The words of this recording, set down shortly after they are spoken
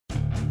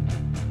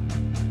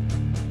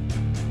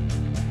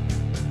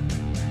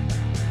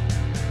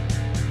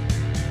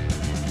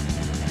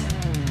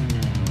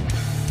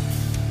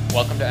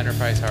Welcome to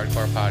Enterprise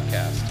Hardcore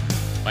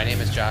Podcast. My name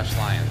is Josh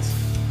Lyons.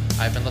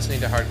 I've been listening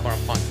to hardcore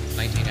and punk since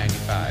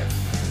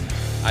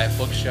 1995. I have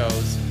booked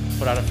shows,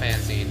 put out a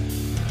fanzine,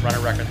 run a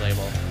record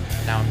label,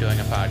 and now I'm doing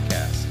a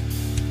podcast.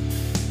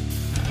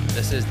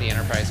 This is the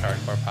Enterprise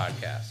Hardcore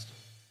Podcast.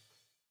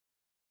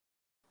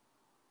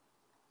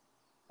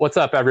 What's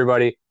up,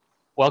 everybody?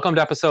 Welcome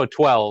to episode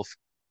 12.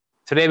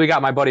 Today we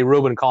got my buddy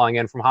Ruben calling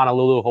in from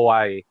Honolulu,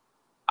 Hawaii.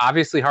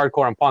 Obviously,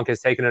 hardcore and punk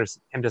has taken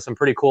him to some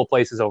pretty cool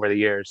places over the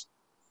years.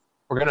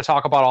 We're going to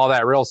talk about all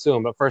that real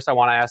soon, but first I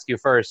want to ask you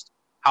first,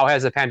 how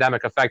has the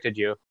pandemic affected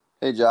you?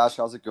 Hey, Josh,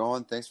 how's it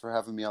going? Thanks for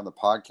having me on the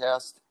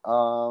podcast.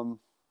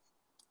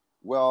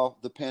 Well,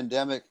 the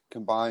pandemic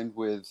combined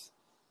with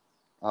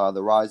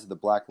the rise of the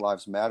Black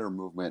Lives Matter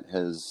movement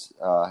has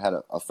had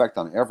an effect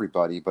on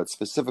everybody, but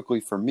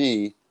specifically for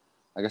me,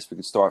 I guess we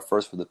can start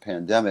first with the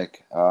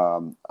pandemic.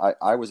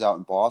 I was out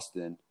in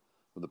Boston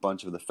with a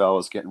bunch of the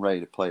fellows getting ready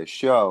to play a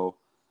show,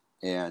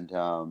 and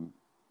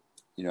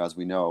as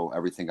we know,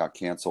 everything got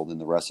canceled and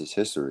the rest is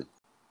history.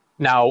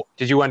 Now,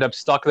 did you end up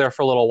stuck there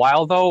for a little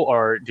while, though,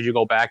 or did you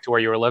go back to where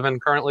you were living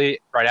currently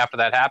right after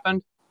that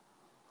happened?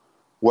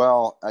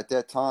 Well, at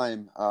that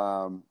time,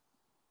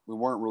 we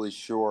weren't really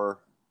sure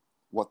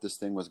what this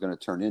thing was going to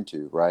turn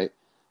into, right?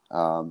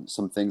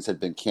 Some things had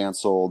been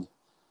canceled.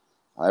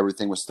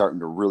 Everything was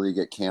starting to really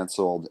get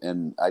canceled,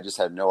 and I just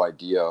had no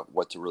idea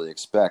what to really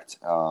expect.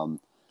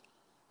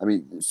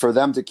 For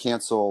them to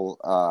cancel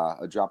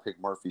a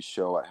Dropkick Murphys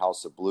show at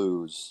House of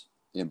Blues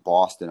in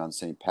Boston on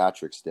St.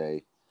 Patrick's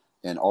Day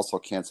and also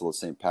cancel the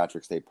St.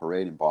 Patrick's Day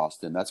parade in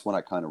Boston, that's when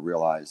I kind of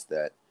realized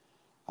that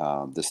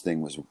this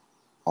thing was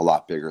a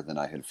lot bigger than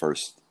I had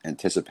first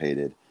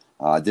anticipated.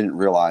 I didn't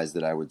realize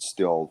that I would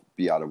still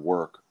be out of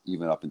work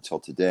even up until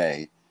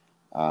today.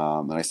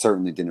 And I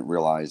certainly didn't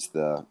realize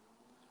the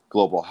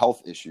global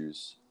health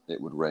issues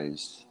it would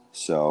raise.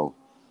 So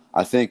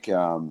I think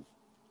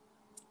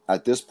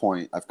at this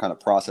point, I've kind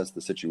of processed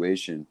the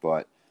situation,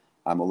 but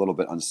I'm a little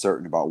bit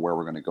uncertain about where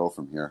we're going to go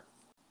from here.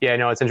 Yeah,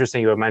 no, it's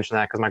interesting you would mention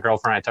that because my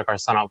girlfriend and I took our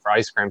son out for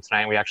ice cream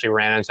tonight, and we actually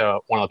ran into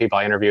one of the people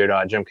I interviewed,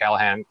 Jim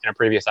Callahan, in a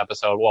previous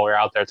episode while we were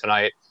out there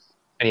tonight.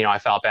 And, I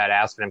felt bad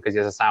asking him because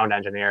he's a sound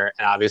engineer,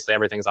 and obviously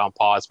everything's on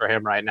pause for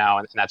him right now,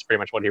 and that's pretty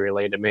much what he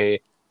relayed to me.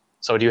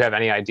 So do you have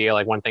any idea,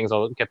 when things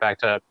will get back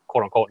to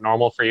quote-unquote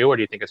normal for you, or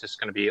do you think it's just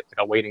going to be like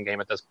a waiting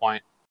game at this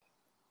point?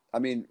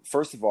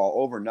 First of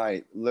all,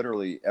 overnight,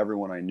 literally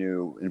everyone I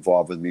knew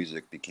involved with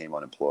music became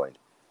unemployed.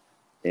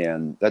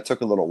 And that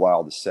took a little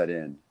while to set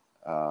in.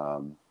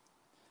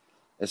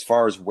 As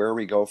far as where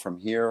we go from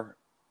here,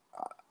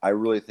 I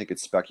really think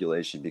it's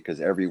speculation because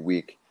every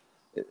week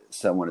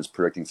someone is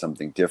predicting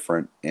something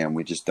different and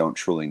we just don't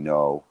truly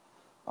know.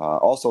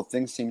 Also,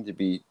 things seem to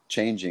be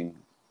changing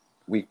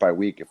week by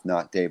week, if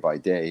not day by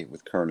day,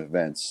 with current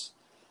events.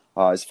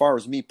 As far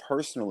as me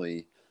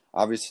personally,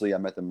 obviously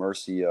I'm at the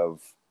mercy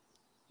of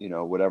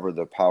whatever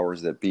the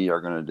powers that be are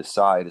going to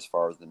decide as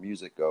far as the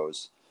music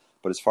goes.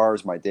 But as far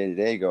as my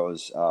day-to-day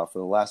goes, for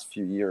the last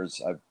few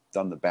years, I've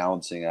done the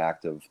balancing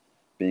act of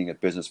being a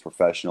business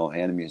professional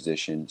and a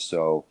musician.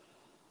 So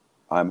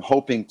I'm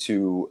hoping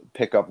to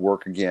pick up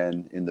work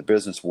again in the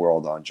business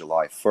world on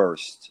July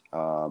 1st.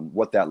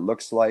 What that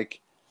looks like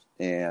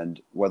and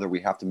whether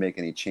we have to make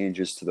any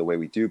changes to the way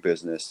we do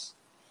business,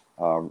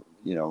 I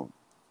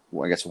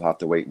guess we'll have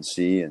to wait and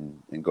see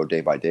and go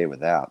day by day with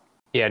that.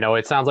 Yeah, no,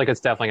 it sounds like it's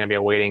definitely going to be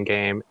a waiting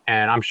game.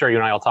 And I'm sure you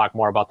and I will talk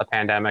more about the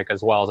pandemic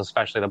as well as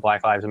especially the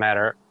Black Lives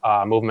Matter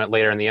movement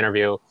later in the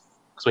interview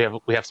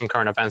because we have some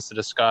current events to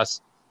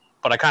discuss.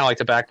 But I kind of like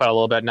to backpedal a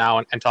little bit now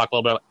and talk a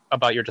little bit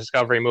about your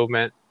discovery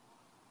moment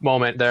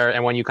there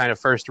and when you kind of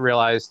first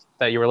realized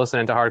that you were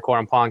listening to hardcore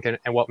and punk and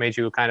what made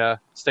you kind of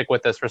stick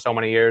with this for so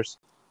many years.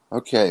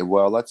 Okay,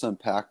 well, let's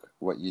unpack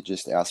what you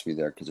just asked me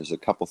there because there's a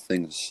couple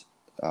things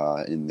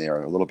in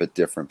there, a little bit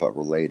different but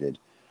related.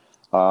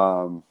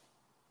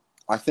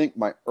 I think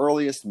my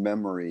earliest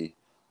memory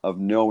of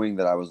knowing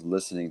that I was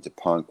listening to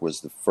punk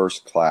was the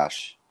first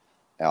Clash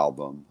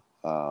album.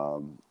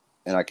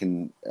 And I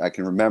can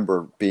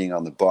remember being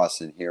on the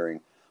bus and hearing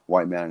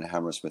White Man and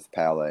Hammersmith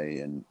Palais,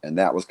 and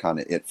that was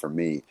kind of it for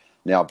me.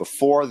 Now,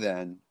 before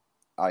then,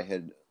 I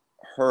had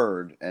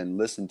heard and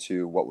listened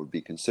to what would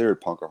be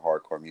considered punk or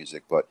hardcore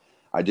music, but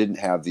I didn't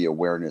have the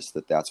awareness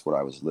that that's what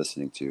I was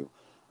listening to.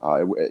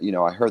 I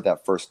heard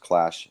that first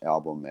Clash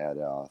album at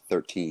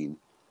 13.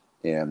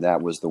 And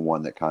that was the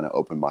one that kind of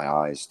opened my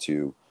eyes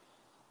to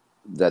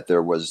that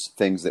there was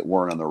things that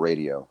weren't on the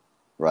radio,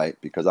 right?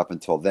 Because up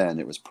until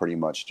then, it was pretty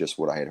much just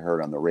what I had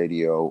heard on the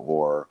radio,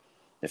 or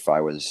if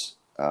I was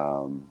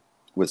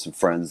with some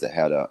friends that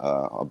had a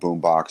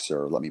boombox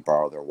or let me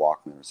borrow their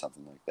Walkman or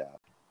something like that.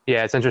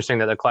 Yeah, it's interesting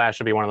that The Clash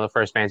should be one of the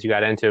first bands you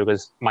got into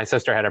because my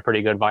sister had a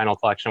pretty good vinyl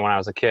collection when I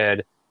was a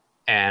kid,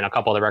 and a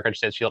couple of the records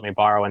that she let me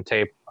borrow and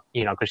tape,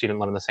 because she didn't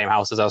live in the same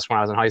house as us when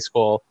I was in high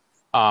school.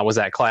 Was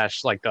that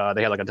Clash, they had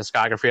a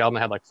discography album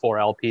that had 4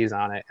 LPs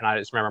on it. And I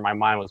just remember my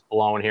mind was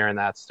blown hearing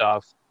that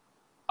stuff.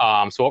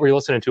 So what were you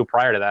listening to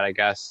prior to that, I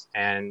guess?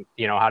 And,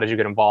 how did you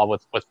get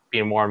involved with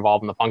being more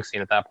involved in the punk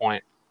scene at that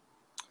point?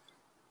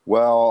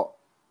 Well,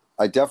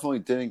 I definitely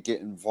didn't get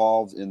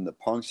involved in the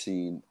punk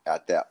scene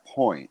at that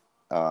point.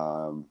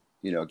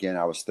 Again,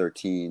 I was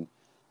 13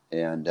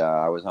 and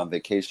I was on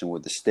vacation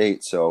with the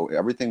state. So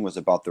everything was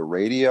about the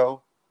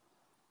radio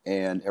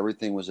and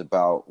everything was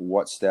about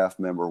what staff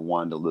member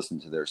wanted to listen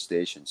to their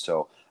station.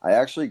 So I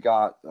actually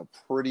got a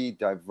pretty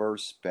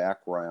diverse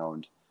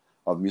background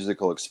of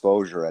musical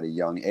exposure at a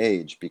young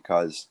age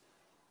because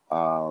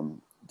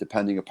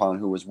depending upon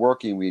who was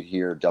working, we'd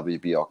hear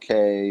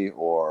WBLK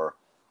or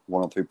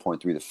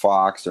 103.3 The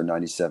Fox or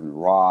 97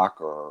 Rock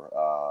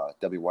or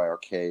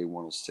WYRK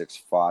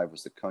 106.5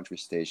 was the country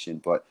station.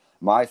 But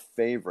my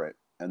favorite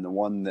and the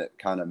one that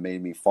kind of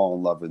made me fall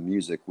in love with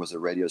music was a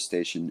radio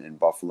station in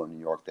Buffalo, New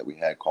York that we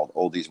had called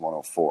Oldies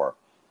 104.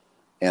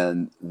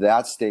 And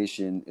that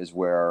station is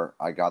where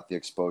I got the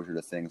exposure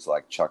to things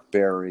like Chuck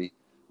Berry,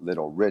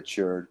 Little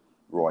Richard,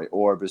 Roy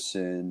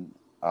Orbison,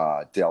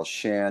 Del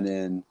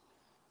Shannon,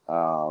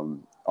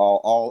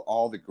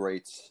 all the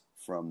greats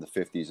from the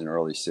 50s and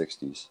early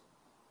 60s.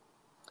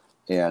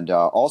 And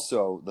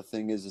also, the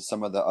thing is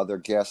some of the other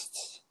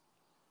guests,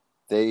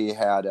 they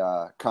had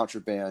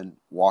contraband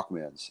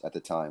Walkmans at the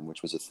time,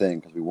 which was a thing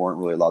because we weren't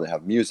really allowed to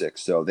have music.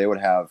 So they would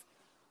have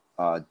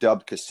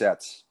dubbed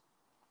cassettes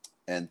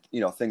and,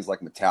 things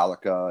like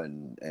Metallica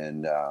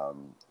and a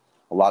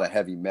lot of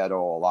heavy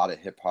metal, a lot of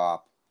hip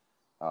hop.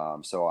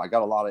 So I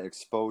got a lot of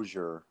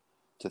exposure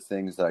to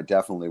things that I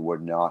definitely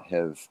would not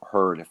have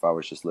heard if I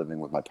was just living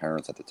with my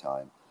parents at the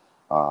time.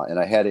 And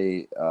I had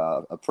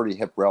a pretty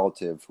hip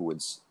relative who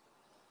would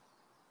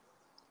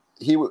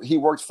he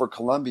worked for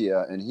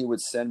Columbia, and he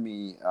would send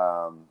me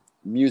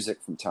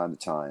music from time to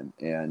time.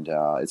 And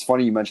it's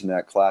funny you mentioned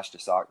that Clash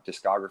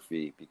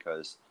discography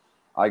because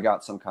I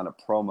got some kind of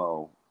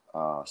promo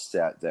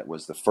set that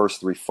was the first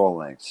 3 full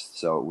lengths.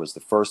 So it was the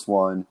first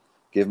one,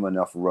 Give 'Em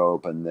Enough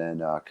Rope, and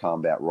then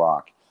Combat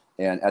Rock.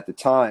 And at the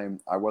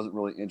time, I wasn't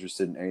really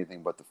interested in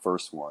anything but the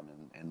first one.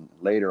 And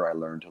later, I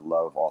learned to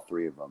love all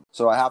 3 of them.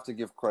 So I have to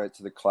give credit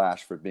to The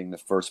Clash for being the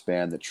first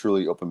band that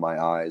truly opened my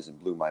eyes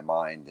and blew my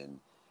mind and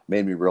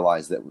made me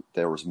realize that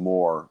there was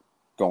more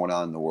going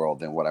on in the world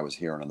than what I was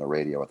hearing on the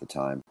radio at the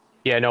time.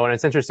 Yeah, no, and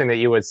it's interesting that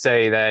you would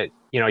say that,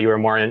 you were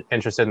more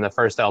interested in the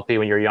first LP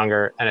when you were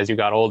younger, and as you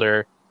got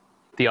older,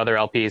 the other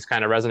LPs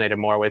kind of resonated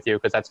more with you,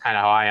 because that's kind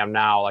of how I am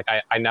now. Like,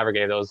 I never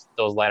gave those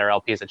latter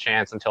LPs a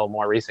chance until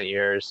more recent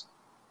years.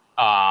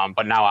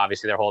 But now,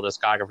 obviously, their whole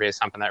discography is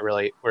something that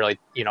really, really,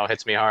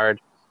 hits me hard.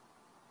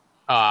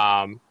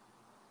 But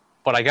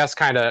I guess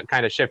kind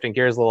of shifting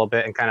gears a little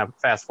bit and kind of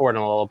fast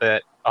forwarding a little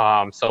bit.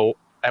 So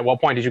at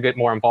what point did you get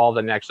more involved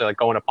in actually like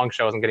going to punk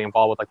shows and getting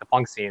involved with like the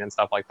punk scene and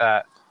stuff like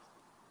that?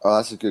 Oh,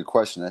 that's a good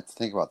question. I have to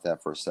think about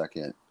that for a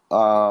second.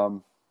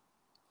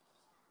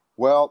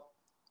 Well,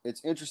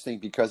 it's interesting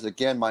because,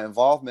 again, my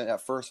involvement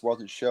at first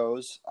wasn't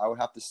shows. I would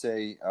have to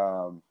say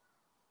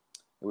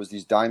it was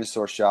these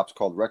dinosaur shops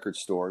called record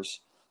stores.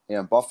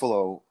 And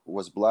Buffalo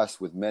was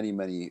blessed with many,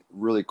 many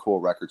really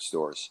cool record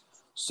stores.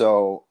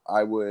 So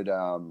I was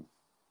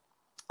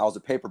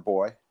a paper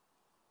boy,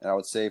 and I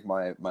would save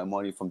my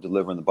money from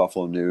delivering the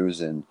Buffalo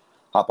News and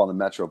hop on the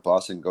Metro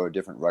bus and go to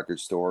different record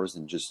stores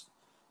and just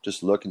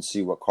look and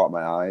see what caught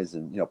my eyes.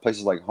 And,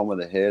 places like Home of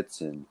the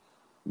Hits and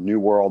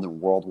New World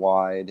and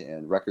Worldwide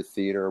and Record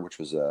Theater, which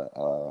was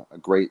a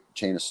great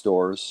chain of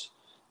stores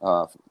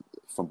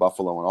from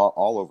Buffalo and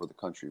all over the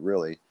country,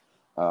 really.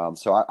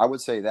 So I would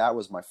say that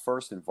was my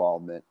first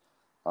involvement,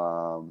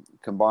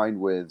 combined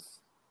with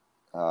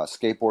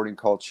skateboarding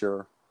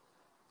culture.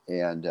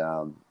 And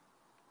I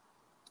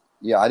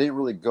didn't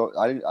really go.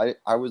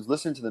 I was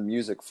listening to the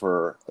music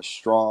for a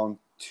strong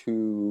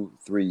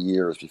 2-3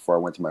 years before I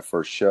went to my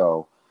first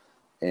show.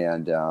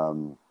 And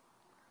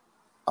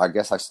I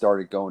guess I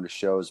started going to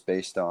shows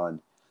based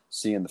on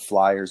seeing the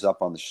flyers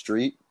up on the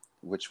street,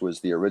 which was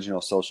the original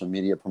social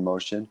media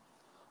promotion,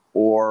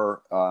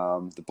 or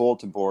the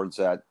bulletin boards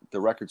at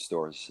the record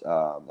stores,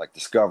 like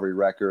Discovery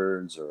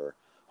Records or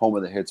Home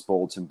of the Hits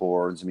bulletin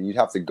boards. I mean, you'd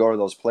have to go to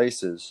those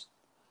places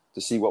to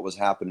see what was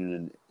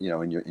happening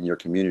in your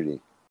community.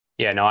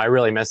 Yeah, no, I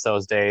really miss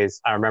those days.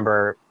 I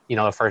remember,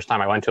 the first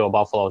time I went to a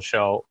Buffalo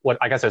show.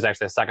 I guess it was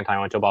actually the second time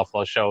I went to a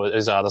Buffalo show.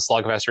 Is the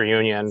Slugfest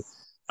reunion,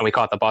 and we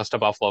caught the bus to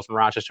Buffalo from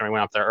Rochester. And we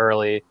went up there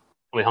early, and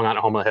we hung out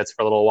at Home of the Hits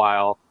for a little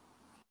while.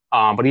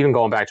 But even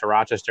going back to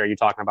Rochester, you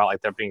talking about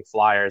like there being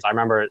flyers. I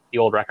remember the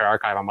old record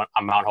archive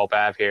on Mount Hope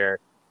Ave here.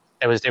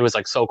 It was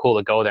like so cool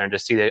to go there and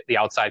just see the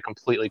outside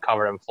completely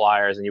covered in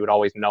flyers, and you would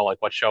always know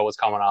like what show was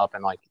coming up,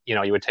 and like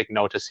you would take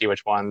note to see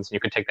which ones. You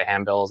could take the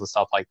handbills and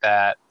stuff like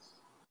that.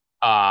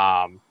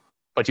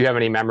 But do you have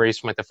any memories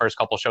from like the first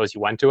couple shows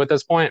you went to at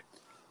this point?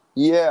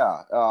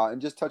 Yeah,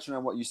 and just touching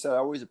on what you said, I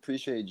always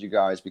appreciated you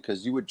guys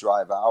because you would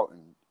drive out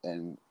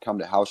and come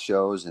to house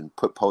shows and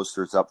put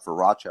posters up for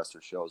Rochester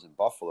shows in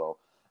Buffalo.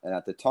 And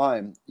at the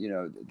time,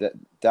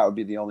 that would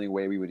be the only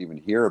way we would even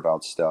hear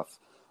about stuff.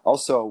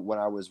 Also, when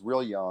I was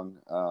real young,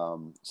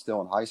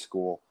 still in high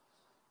school,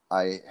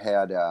 I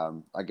had,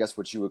 I guess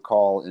what you would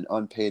call an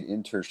unpaid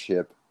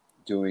internship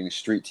doing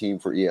street team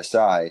for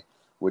ESI,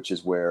 which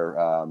is where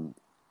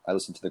I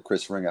listened to the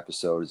Chris Ring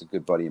episode. He's a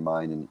good buddy of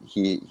mine, and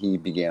he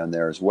began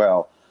there as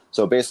well.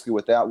 So basically,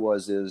 what that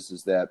was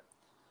is that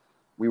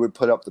we would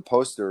put up the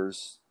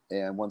posters,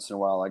 and once in a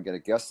while, I get a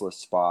guest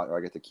list spot, or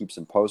I get to keep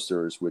some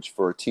posters. Which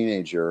for a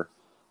teenager,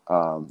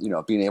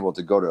 being able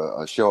to go to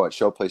a show at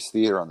Showplace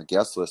Theater on the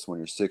guest list when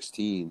you're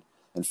 16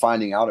 and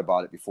finding out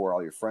about it before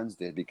all your friends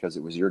did because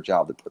it was your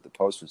job to put the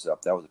posters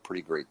up, that was a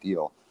pretty great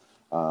deal.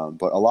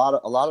 But a lot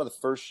of the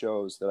first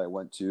shows that I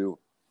went to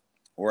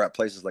were at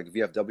places like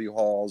VFW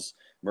halls,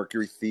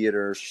 Mercury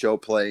Theater,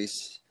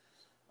 Showplace,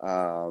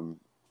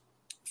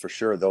 for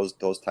sure.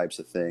 Those types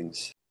of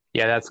things.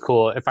 Yeah, that's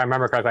cool. If I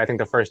remember correctly, I think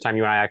the first time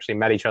you and I actually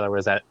met each other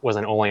was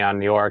in Olean,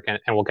 New York, and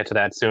we'll get to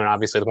that soon.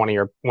 Obviously, with one of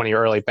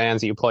your early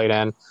bands that you played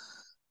in.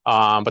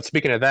 But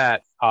speaking of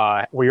that,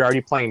 were you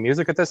already playing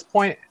music at this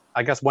point?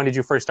 I guess when did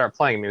you first start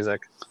playing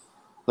music?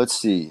 Let's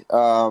see.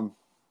 I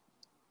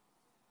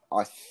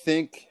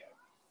think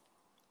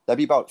that'd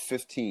be about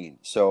 15.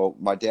 So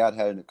my dad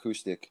had an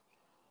acoustic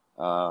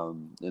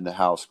in the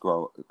house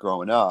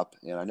growing up,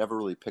 and I never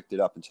really picked it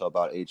up until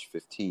about age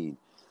 15.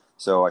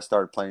 So I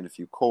started playing a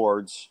few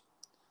chords,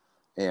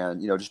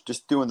 and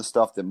just doing the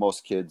stuff that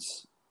most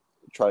kids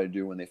try to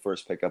do when they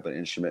first pick up an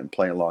instrument and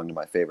playing along to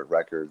my favorite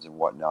records and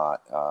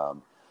whatnot.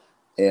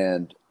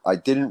 And I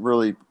didn't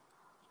really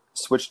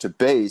switch to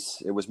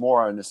bass. It was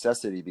more a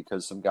necessity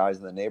because some guys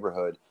in the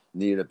neighborhood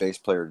needed a bass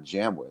player to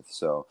jam with.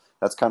 So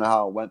that's kind of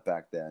how it went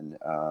back then.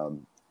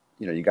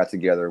 You got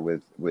together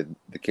with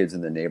the kids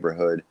in the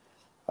neighborhood,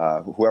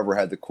 whoever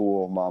had the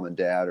cool mom and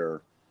dad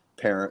or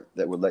parent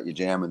that would let you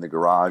jam in the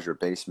garage or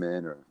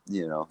basement or,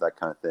 that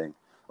kind of thing.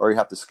 Or you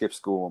have to skip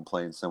school and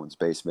play in someone's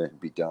basement and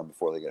be done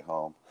before they get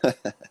home.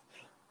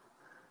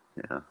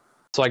 Yeah.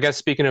 So I guess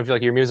speaking of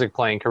like your music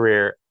playing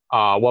career,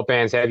 what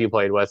bands have you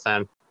played with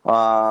then?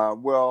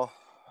 Well,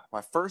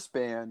 my first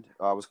band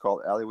was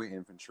called Alleyway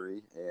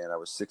Infantry, and I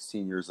was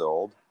 16 years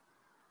old.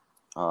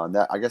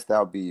 I guess that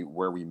would be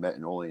where we met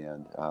in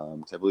Olean,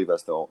 because I believe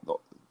that's the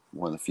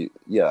one of the few.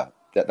 Yeah,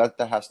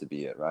 that has to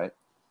be it, right?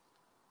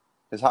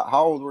 Because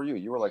how old were you?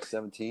 You were like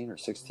 17 or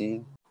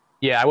 16.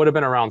 Yeah, I would have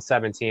been around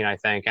 17, I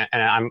think,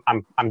 and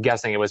I'm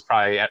guessing it was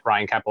probably at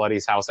Ryan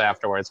Capoletti's house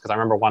afterwards because I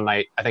remember one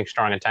night I think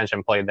Strong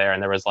Intention played there,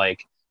 and there was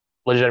like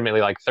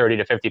legitimately like 30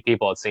 to 50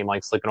 people it seemed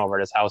like sleeping over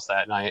at his house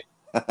that night.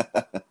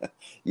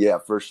 Yeah,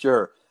 for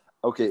sure.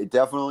 Okay, it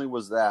definitely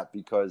was that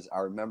because I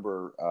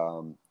remember.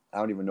 I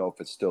don't even know if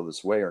it's still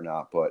this way or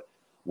not, but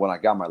when I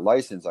got my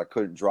license, I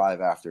couldn't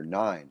drive after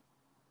 9.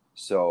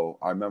 So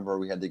I remember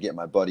we had to get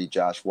my buddy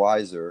Josh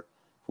Weiser,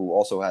 who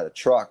also had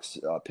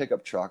a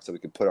pickup truck, so we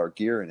could put our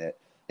gear in it,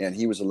 and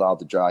he was allowed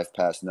to drive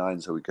past 9,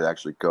 so we could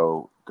actually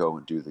go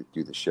and do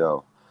the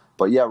show.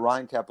 But yeah,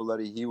 Ryan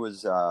Capoletti, he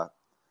was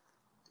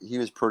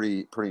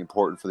pretty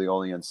important for the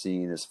Olean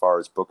scene as far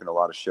as booking a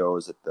lot of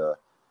shows at the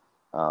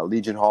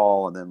Legion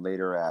Hall, and then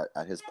later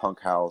at his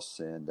punk house.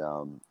 And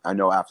I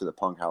know after the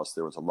punk house,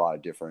 there was a lot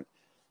of different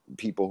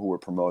people who were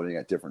promoting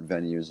at different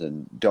venues,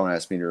 and don't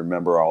ask me to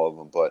remember all of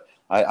them, but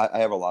I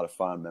have a lot of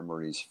fond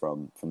memories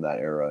from that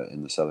era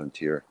in the Southern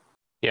Tier.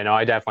 Yeah, no,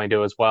 I definitely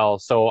do as well.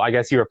 So I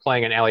guess you were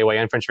playing in Alleyway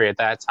Infantry at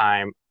that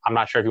time. I'm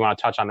not sure if you want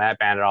to touch on that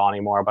band at all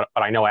anymore, but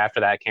I know after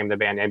that came the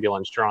band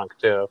Ambulance Drunk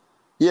too.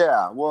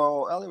 Yeah,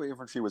 well, Alleyway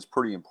Infantry was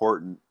pretty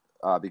important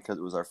because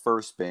it was our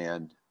first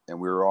band, and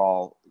we were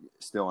all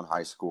still in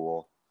high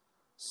school.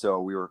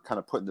 So we were kind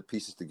of putting the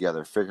pieces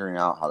together, figuring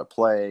out how to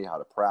play, how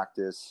to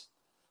practice.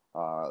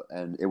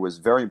 And it was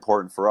very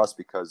important for us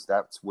because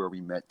that's where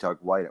we met Doug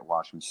White at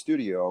Washington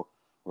Studio,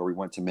 where we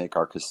went to make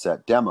our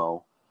cassette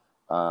demo.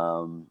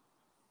 And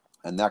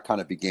that kind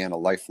of began a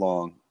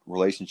lifelong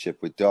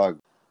relationship with Doug.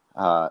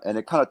 And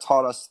it kind of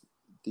taught us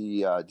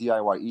the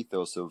DIY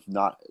ethos of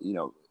not,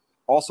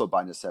 also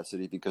by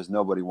necessity because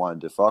nobody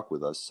wanted to fuck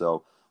with us.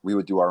 So we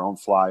would do our own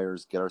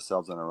flyers, get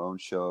ourselves on our own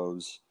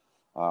shows.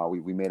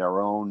 We made our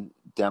own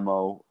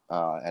demo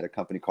at a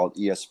company called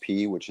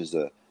ESP, which is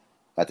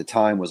at the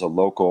time was a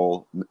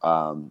local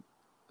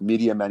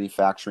media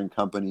manufacturing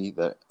company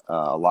that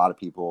a lot of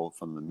people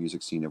from the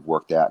music scene have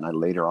worked at, and I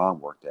later on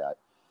worked at.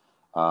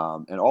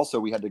 And also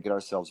we had to get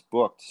ourselves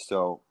booked.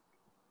 So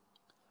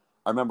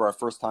I remember our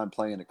first time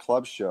playing a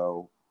club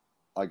show,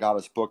 I got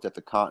us booked at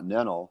the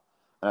Continental.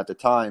 And at the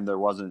time there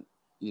wasn't,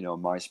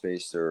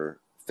 MySpace or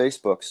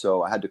Facebook.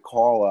 So I had to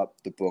call up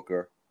the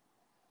booker,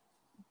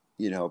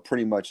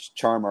 pretty much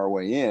charm our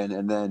way in.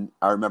 And then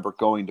I remember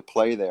going to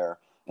play there,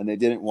 and they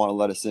didn't want to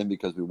let us in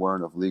because we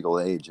weren't of legal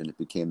age. And it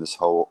became this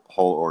whole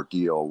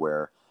ordeal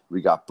where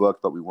we got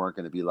booked, but we weren't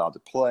going to be allowed to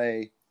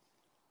play.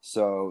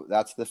 So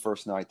that's the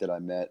first night that I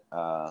met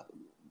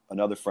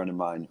another friend of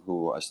mine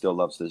who I still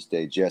love to this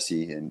day,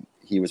 Jesse, and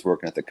he was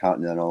working at the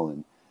Continental,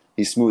 and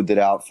he smoothed it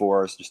out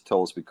for us, just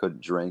told us we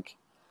couldn't drink.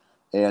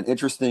 And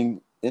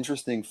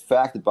interesting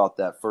fact about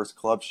that first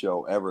club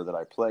show ever that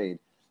I played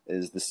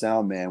is the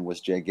sound man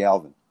was Jay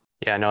Galvin.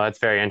 Yeah, no, that's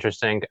very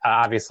interesting.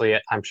 Obviously,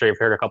 I'm sure you've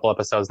heard a couple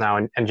episodes now,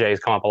 and Jay's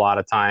come up a lot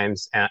of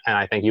times, and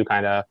I think you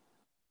kind of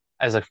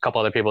as a couple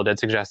other people did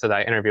suggest that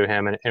I interview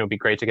him, and it would be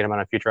great to get him on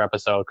a future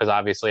episode because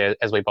obviously,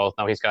 as we both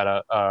know, he's got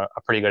a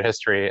pretty good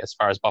history as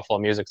far as Buffalo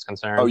music's Oh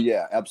concerned.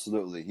 yeah,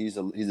 absolutely.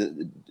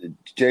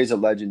 Jay's a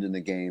legend in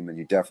the game, and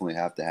you definitely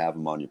have to have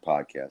him on your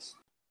podcast.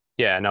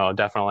 Yeah, no,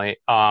 definitely.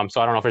 So I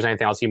don't know if there's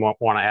anything else you want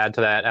to add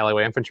to that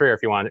alleyway infantry, or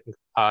if you want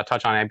to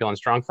touch on Ambulance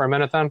Drunk for a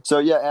minute, then. So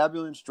yeah,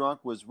 Ambulance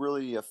Drunk was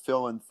really a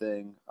fill-in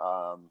thing.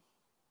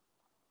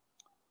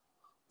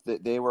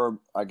 They were,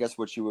 I guess,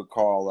 what you would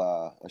call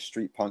a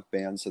street punk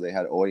band. So they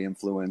had Oi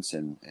influence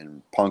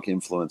and punk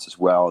influence as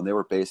well, and they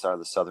were based out of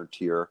the Southern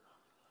Tier.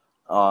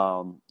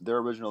 Their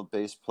original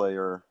bass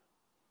player,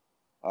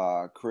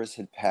 Chris,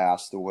 had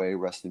passed away,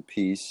 rest in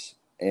peace,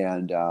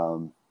 and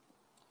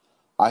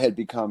I had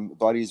become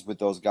buddies with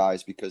those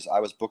guys because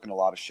I was booking a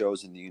lot of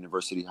shows in the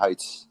University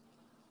Heights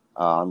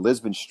on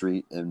Lisbon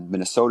Street and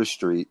Minnesota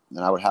Street,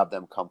 and I would have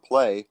them come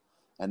play,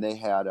 and they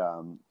had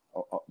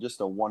just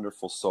a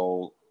wonderful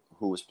soul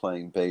who was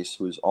playing bass,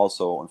 who is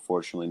also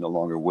unfortunately no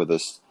longer with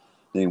us,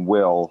 named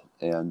Will,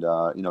 and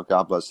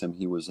God bless him.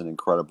 He was an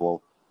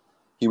incredible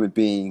human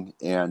being,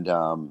 and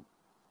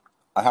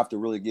I have to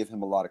really give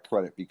him a lot of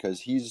credit because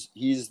he's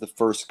the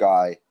first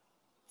guy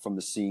from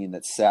the scene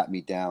that sat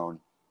me down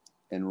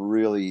and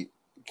really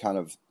kind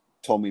of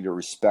told me to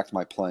respect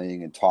my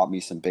playing and taught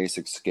me some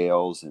basic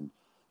scales and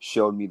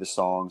showed me the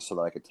songs so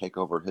that I could take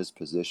over his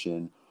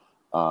position.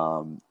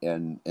 And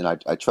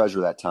I treasure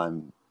that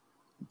time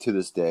to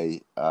this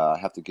day. I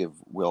have to give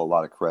Will a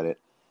lot of credit.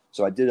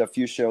 So I did a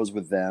few shows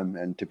with them,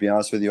 and to be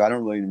honest with you, I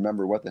don't really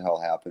remember what the hell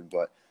happened,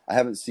 but I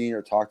haven't seen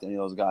or talked to any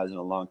of those guys in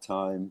a long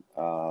time.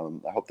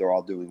 I hope they're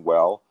all doing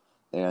well.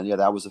 And yeah,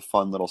 that was a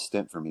fun little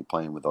stint for me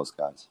playing with those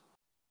guys.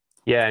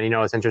 Yeah, and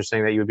it's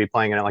interesting that you would be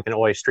playing in like an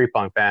Oi street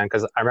punk band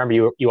because I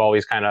remember you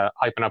always kind of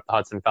hyping up the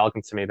Hudson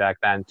Falcons to me back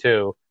then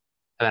too,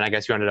 and then I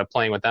guess you ended up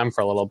playing with them for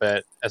a little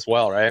bit as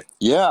well, right?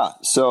 Yeah.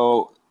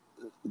 So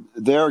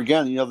there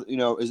again,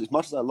 as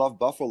much as I love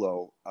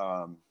Buffalo,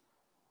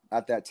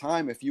 at that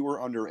time, if you were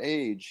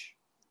underage,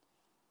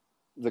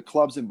 the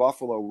clubs in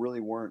Buffalo really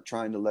weren't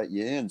trying to let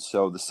you in.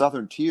 So the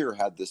Southern Tier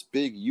had this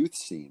big youth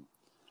scene.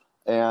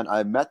 And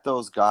I met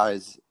those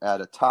guys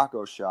at a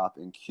taco shop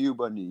in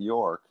Cuba, New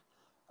York.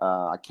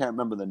 I can't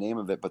remember the name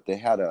of it, but they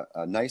had a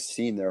nice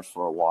scene there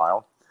for a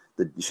while.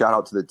 Shout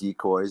out to the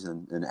Decoys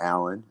and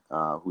Alan,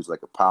 who's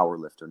like a power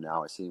lifter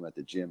now. I see him at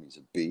the gym. He's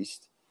a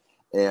beast.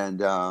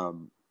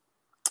 And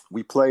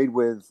we played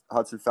with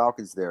Hudson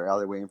Falcons there,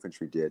 Alleyway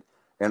Infantry did.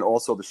 And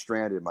also the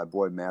Stranded, my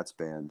boy Matt's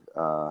band.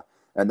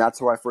 And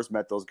that's where I first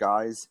met those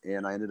guys.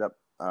 And I ended up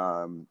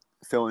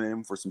filling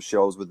in for some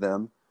shows with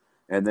them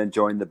and then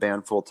joined the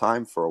band full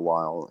time for a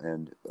while.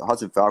 And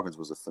Hudson Falcons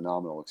was a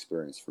phenomenal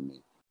experience for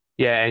me.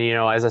 Yeah,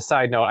 and as a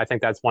side note, I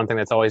think that's one thing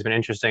that's always been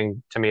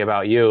interesting to me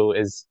about you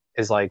is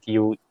like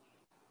you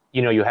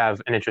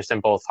have an interest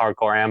in both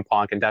hardcore and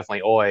punk and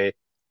definitely Oi,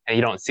 and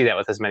you don't see that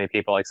with as many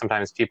people. Like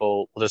sometimes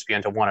people will just be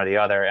into one or the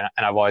other, and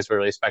I've always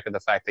really respected the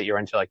fact that you're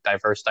into like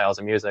diverse styles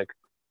of music,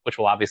 which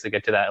we'll obviously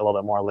get to that a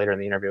little bit more later in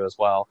the interview as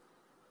well.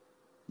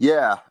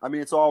 Yeah, I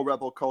mean it's all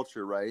rebel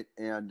culture, right?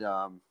 And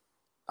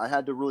I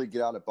had to really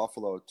get out of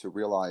Buffalo to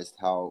realize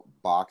how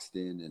boxed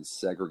in and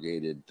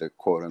segregated the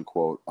quote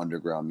unquote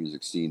underground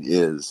music scene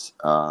is.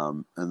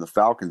 And the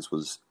Falcons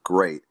was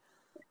great.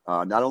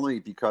 Not only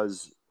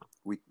because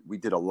we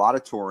did a lot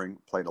of touring,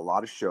 played a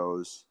lot of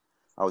shows.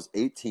 I was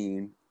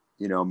 18,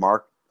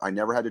 Mark, I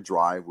never had to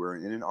drive. We were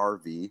in an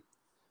RV.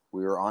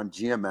 We were on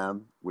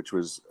GMM, which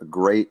was a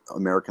great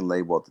American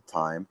label at the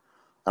time.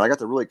 And I got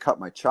to really cut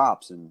my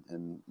chops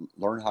and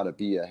learn how to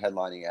be a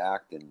headlining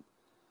act and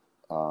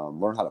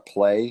learn how to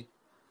play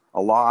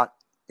a lot.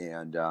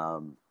 And I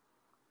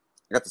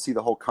got to see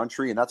the whole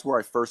country. And that's where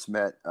I first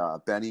met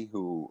Benny,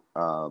 who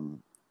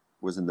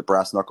was in the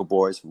Brass Knuckle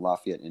Boys from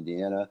Lafayette,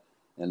 Indiana,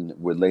 and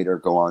would later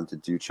go on to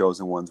do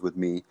Chosen Ones with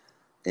me.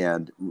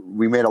 And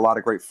we made a lot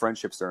of great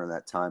friendships during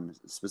that time,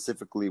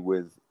 specifically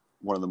with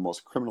one of the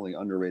most criminally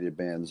underrated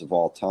bands of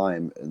all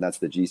time, and that's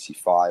the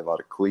GC5 out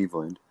of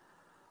Cleveland.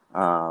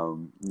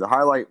 The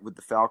highlight with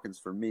the Falcons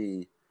for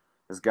me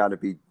has got to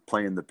be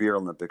playing the Beer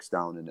Olympics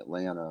down in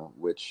Atlanta,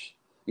 which,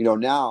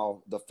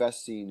 now the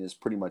fest scene is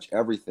pretty much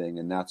everything,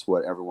 and that's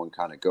what everyone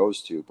kind of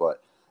goes to.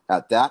 But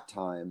at that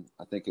time,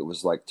 I think it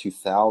was like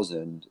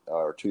 2000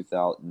 or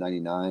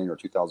 2099 or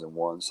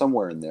 2001,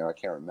 somewhere in there. I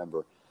can't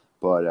remember.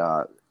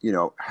 But,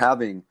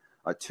 having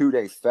a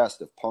 2-day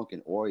fest of punk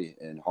and Oi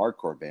and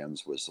hardcore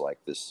bands was like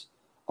this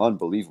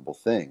unbelievable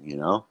thing,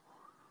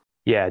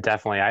 Yeah,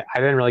 definitely. I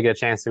didn't really get a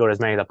chance to go to as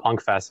many of the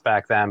punk fests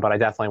back then, but I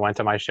definitely went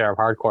to my share of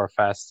hardcore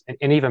fests.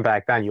 And even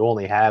back then, you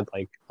only had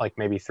like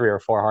maybe 3 or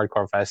 4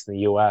 hardcore fests in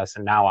the U.S.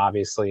 And now,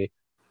 obviously,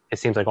 it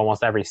seems like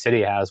almost every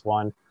city has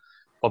one.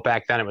 But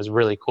back then, it was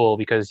really cool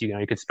because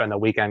you could spend the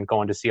weekend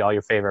going to see all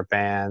your favorite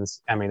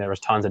bands. I mean, there was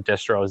tons of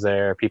distros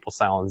there, people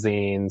selling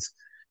zines,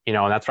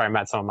 and that's where I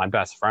met some of my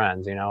best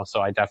friends.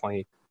 So I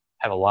definitely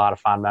have a lot of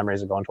fond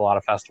memories of going to a lot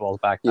of festivals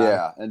back then.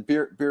 Yeah, and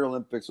Beer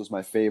Olympics was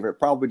my favorite,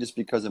 probably just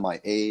because of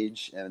my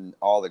age and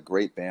all the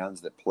great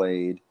bands that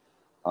played.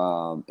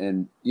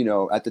 And you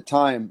know, at the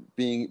time,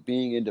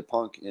 being into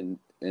punk in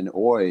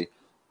Oi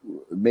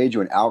made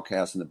you an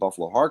outcast in the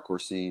Buffalo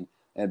hardcore scene,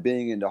 and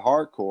being into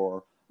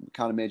hardcore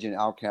kind of made you an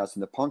outcast in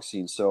the punk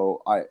scene.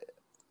 So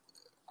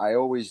I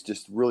always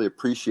just really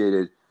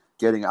appreciated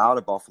getting out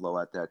of Buffalo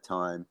at that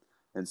time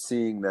and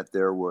seeing that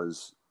there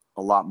was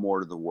a lot more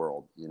to the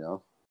world, you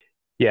know?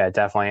 Yeah,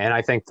 definitely. And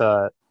I think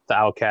the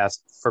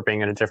outcast for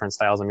being into different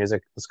styles of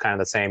music was kind of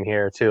the same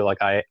here too.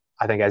 Like I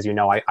think as you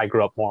know, I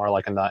grew up more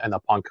like in the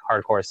punk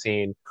hardcore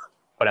scene,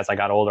 but as I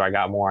got older, I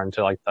got more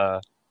into like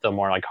the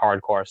more like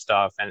hardcore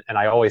stuff. And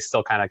I always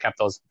still kind of kept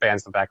those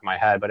bands in the back of my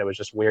head, but it was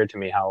just weird to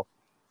me how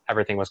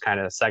everything was kind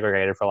of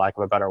segregated for lack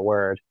of a better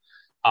word.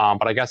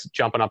 But I guess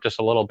jumping up just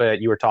a little bit,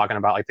 you were talking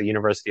about like the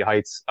University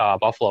Heights,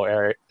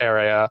 Buffalo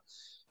area.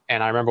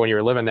 And I remember when you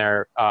were living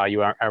there, you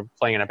were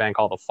playing in a band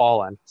called The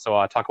Fallen.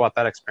 So talk about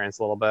that experience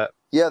a little bit.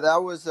 Yeah,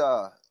 that was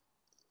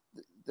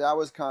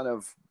kind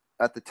of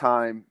at the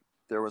time.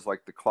 There was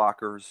like the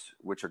Clockers,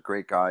 which are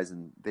great guys,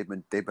 and they've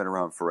been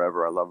around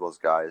forever. I love those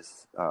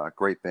guys.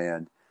 Great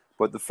band.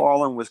 But the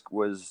Fallen was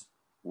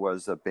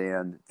a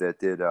band that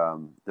did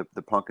the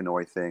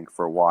Punkanoid thing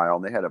for a while,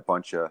 and they had a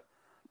bunch of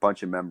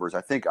members.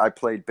 I think I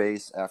played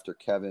bass after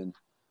Kevin,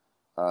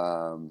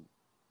 um,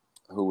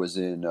 who was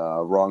in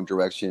Wrong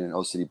Direction and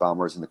O City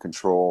Bombers and the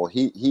Control.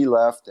 He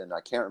left, and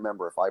I can't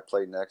remember if I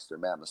played next or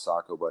Matt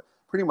Masako, but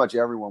pretty much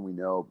everyone we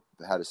know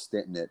had a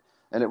stint in it.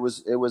 And it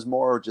was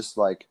more just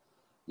like,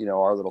 you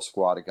know, our little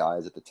squad of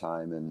guys at the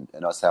time,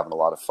 and us having a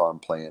lot of fun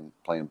playing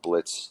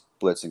Blitz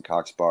and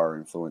Cox Bar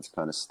influence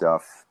kind of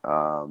stuff.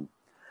 I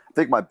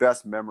think my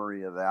best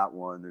memory of that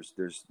one,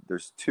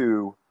 there's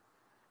two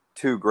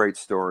great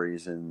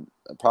stories, and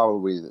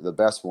probably the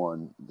best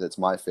one that's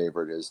my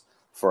favorite is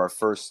for our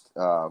first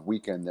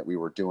weekend that we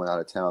were doing out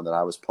of town that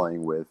I was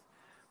playing with.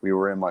 We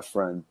were in my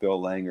friend Bill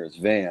Langer's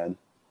van,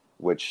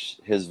 which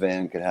his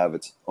van could have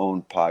its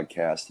own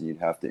podcast, and you'd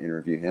have to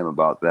interview him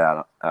about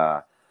that.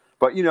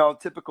 But you know,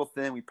 typical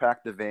thing. We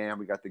packed the van,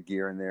 we got the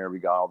gear in there, we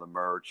got all the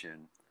merch,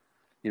 and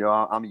you know,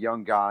 I'm a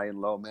young guy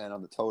and low man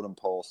on the totem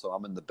pole, so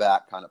I'm in the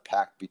back, kind of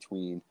packed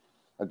between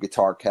a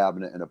guitar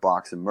cabinet and a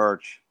box of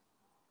merch,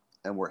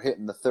 and we're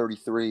hitting the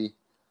 33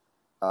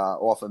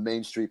 off of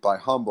Main Street by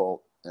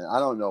Humboldt, and I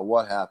don't know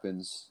what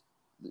happens.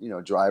 You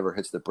know, driver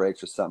hits the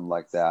brakes or something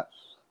like that.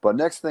 But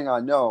next thing I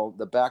know,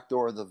 the back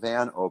door of the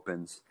van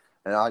opens,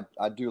 and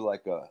I do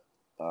like a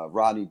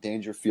Rodney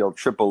Dangerfield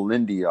triple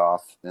Lindy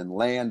off and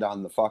land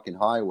on the fucking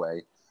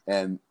highway.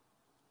 And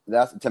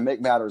that's to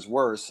make matters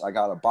worse. I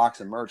got a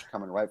box of merch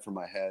coming right from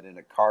my head and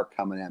a car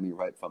coming at me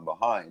right from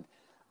behind.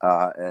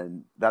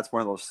 And that's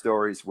one of those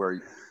stories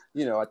where,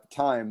 you know, at the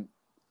time,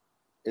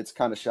 it's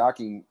kind of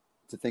shocking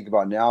to think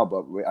about now,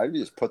 but I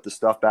just put the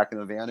stuff back in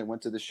the van and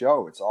went to the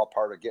show. It's all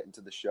part of getting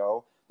to the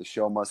show. The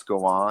show must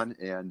go on,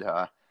 and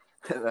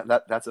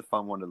that's a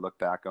fun one to look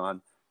back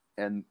on.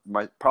 And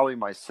probably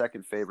my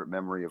second favorite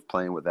memory of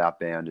playing with that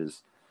band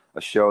is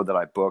a show that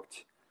I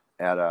booked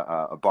at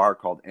a bar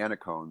called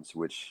Anacones,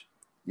 which,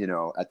 you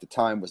know, at the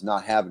time was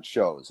not having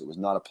shows. It was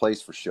not a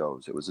place for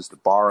shows. It was just a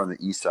bar on the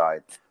east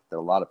side that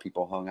a lot of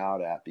people hung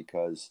out at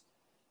because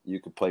you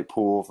could play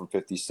pool for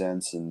 50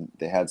 cents, and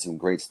they had some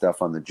great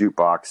stuff on the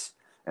jukebox,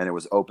 and it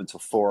was open till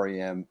 4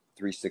 a.m.,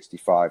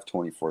 365,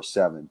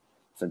 24/7.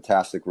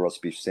 Fantastic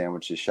roast beef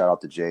sandwiches. Shout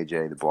out to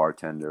JJ, the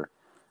bartender.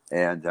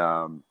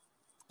 And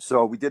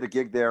so we did a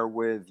gig there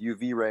with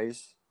UV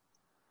Rays,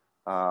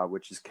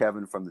 which is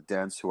Kevin from the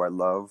Dents, who I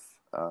love.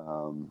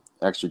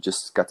 Actually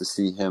just got to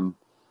see him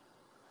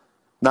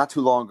not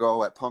too long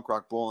ago at Punk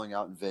Rock Bowling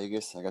out in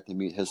Vegas. I got to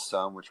meet his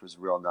son, which was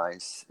real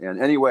nice.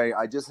 And anyway,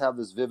 I just have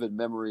this vivid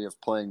memory of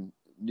playing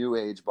New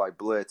Age by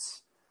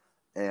Blitz,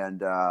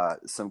 and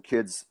some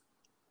kids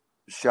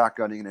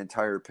shotgunning an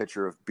entire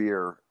pitcher of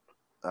beer.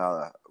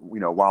 You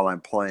know, while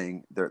I'm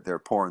playing, they're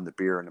pouring the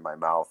beer into my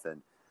mouth.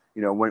 And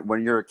you know,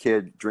 when you're a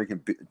kid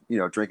drinking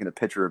a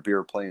pitcher of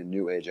beer playing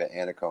New Age at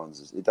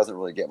Anacones, it doesn't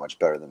really get much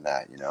better than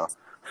that, you know.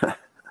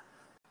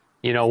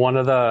 You know, one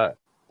of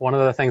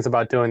the things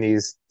about doing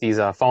these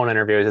phone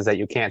interviews is that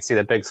you can't see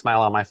the big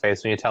smile on my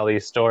face when you tell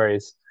these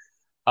stories.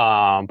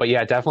 But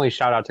yeah, definitely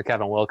shout out to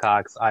Kevin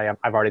Wilcox. I've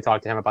already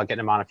talked to him about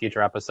getting him on a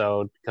future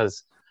episode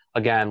because,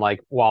 again,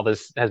 like while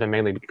this has been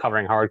mainly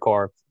covering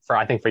hardcore,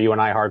 I think for you and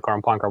I, hardcore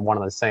and punk are one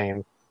and the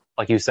same.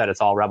 Like you said,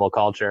 it's all rebel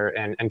culture,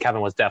 and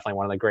Kevin was definitely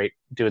one of the great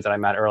dudes that I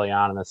met early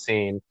on in the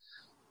scene.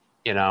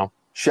 You know,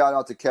 Shout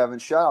out to Kevin.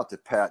 Shout out to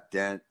Pat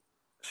Dent.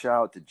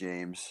 Shout out to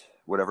James,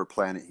 whatever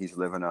planet he's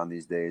living on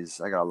these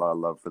days. I got a lot of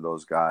love for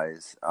those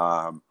guys.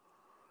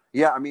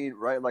 Yeah, I mean,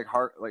 right, like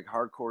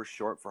hardcore is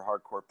short for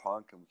hardcore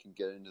punk, and we can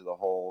get into the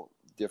whole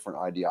different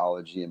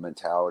ideology and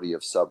mentality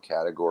of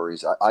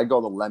subcategories. I go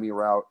the Lemmy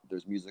route.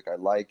 There's music I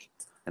like,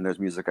 and there's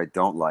music I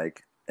don't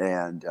like.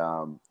 And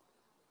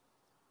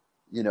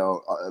you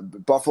know,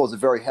 Buffalo is a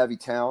very heavy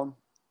town.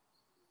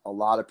 A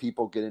lot of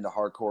people get into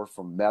hardcore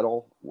from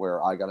metal,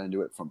 where I got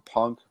into it from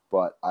punk.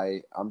 But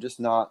I'm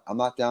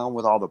not down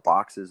with all the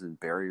boxes and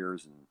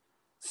barriers and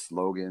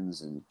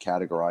slogans and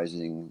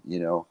categorizing. You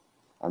know,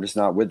 I'm just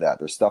not with that.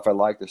 There's stuff I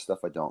like, there's stuff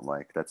I don't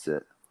like. That's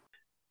it.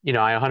 I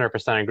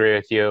 100% agree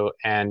with you.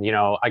 And,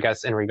 I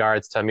guess in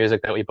regards to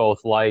music that we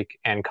both like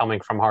and coming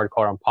from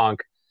hardcore and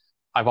punk,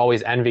 I've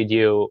always envied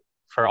you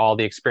for all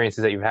the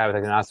experiences that you've had with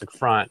Agnostic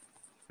Front.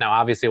 Now,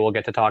 obviously, we'll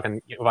get to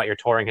talking about your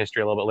touring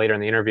history a little bit later in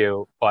the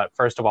interview. But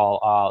first of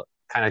all,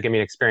 kind of give me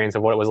an experience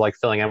of what it was like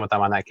filling in with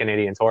them on that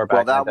Canadian tour Well,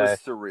 back in the that was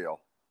day. surreal.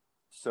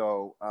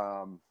 So,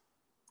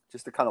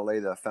 just to kind of lay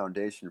the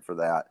foundation for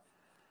that,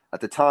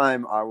 at the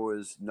time I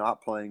was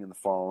not playing in the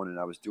phone and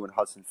I was doing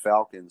Hudson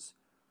Falcons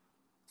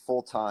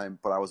full time,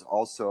 but I was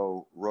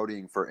also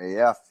roadieing for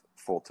AF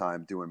full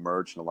time, doing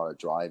merch and a lot of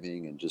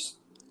driving and just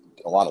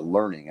a lot of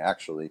learning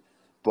actually.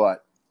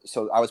 But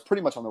so I was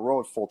pretty much on the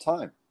road full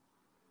time.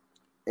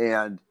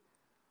 And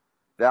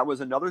that was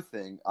another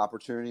thing,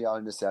 opportunity out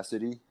of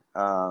necessity.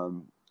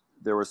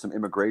 There were some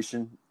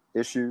immigration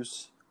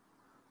issues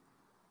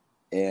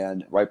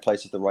and right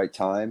place at the right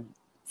time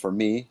for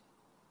me.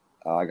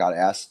 I got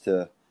asked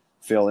to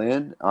fill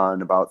in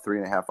on about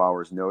 3.5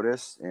 hours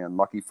notice. And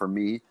lucky for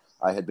me,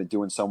 I had been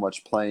doing so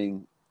much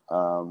playing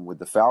with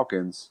the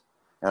Falcons,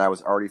 and I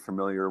was already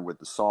familiar with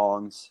the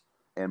songs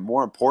and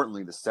more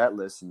importantly, the set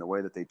list and the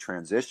way that they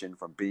transitioned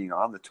from being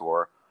on the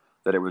tour,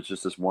 that it was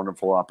just this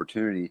wonderful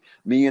opportunity.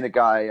 Me and a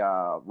guy,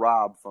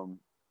 Rob from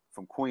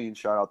Queens,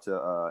 shout out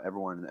to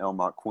everyone in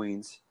Elmont,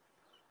 Queens.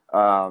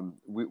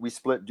 We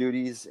split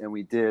duties and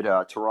we did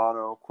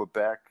Toronto,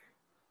 Quebec,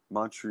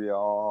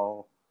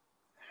 Montreal,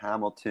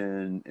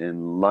 Hamilton,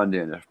 and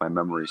London, if my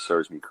memory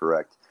serves me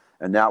correct.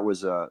 And that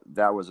was a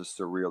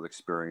surreal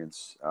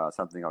experience,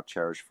 something I'll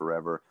cherish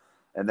forever.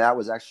 And that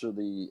was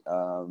actually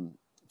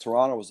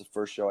Toronto was the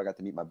first show I got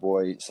to meet my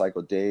boy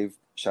Psycho Dave.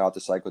 Shout out to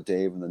Psycho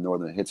Dave and the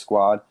Northern Hit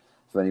Squad.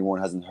 If anyone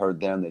hasn't heard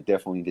them, they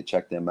definitely need to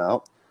check them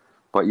out.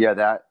 But yeah,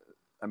 I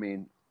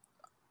don't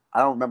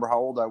remember how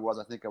old I was.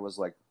 I think I was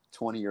like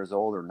 20 years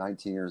old or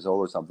 19 years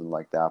old or something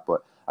like that.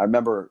 But I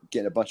remember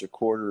getting a bunch of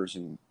quarters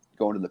and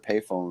going to the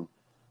payphone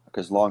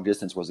because long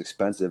distance was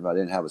expensive. I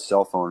didn't have a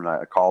cell phone, and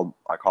I called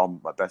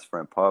my best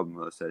friend Pub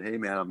and I said, "Hey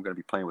man, I'm going to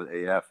be playing with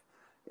AF,"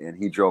 and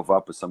he drove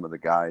up with some of the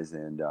guys.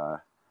 And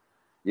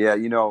yeah,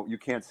 you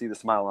can't see the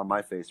smile on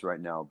my face right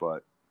now,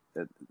 but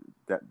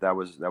that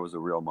was a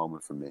real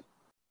moment for me.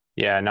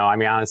 Yeah, no, I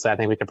mean, honestly, I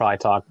think we could probably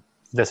talk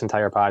this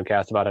entire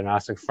podcast about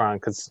Agnostic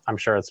Front because I'm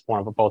sure it's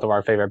one of both of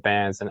our favorite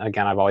bands. And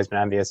again, I've always been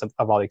envious of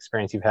all the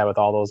experience you've had with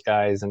all those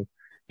guys and,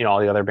 all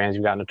the other bands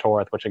you've gotten to tour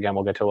with, which again,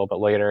 we'll get to a little bit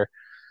later.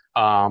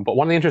 But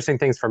one of the interesting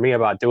things for me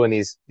about doing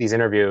these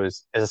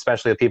interviews is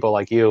especially the people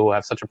like you who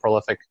have such a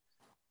prolific,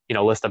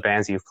 list of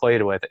bands you've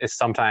played with is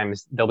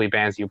sometimes there'll be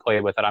bands you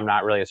played with that I'm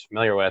not really as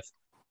familiar with.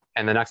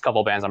 And the next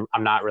couple of bands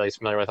I'm not really as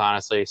familiar with,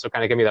 honestly. So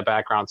kind of give me the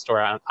background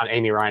story on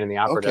Amy Ryan and the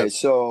Operatives. Okay,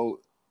 so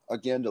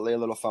again, to lay a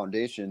little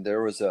foundation,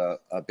 there was a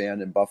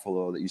band in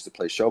Buffalo that used to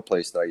play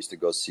Showplace that I used to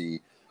go see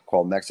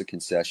called Mexican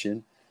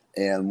Session.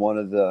 And one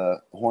of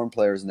the horn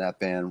players in that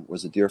band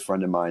was a dear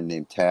friend of mine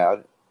named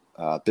Tad.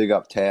 Big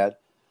up Tad.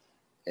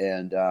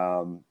 And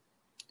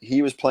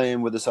he was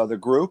playing with this other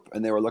group,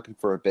 and they were looking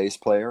for a bass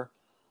player.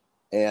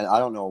 And I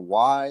don't know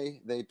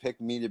why they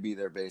picked me to be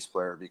their bass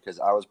player because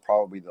I was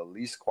probably the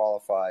least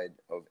qualified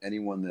of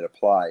anyone that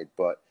applied,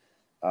 but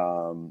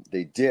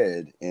they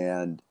did.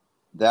 And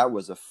that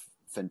was a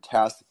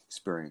fantastic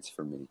experience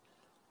for me.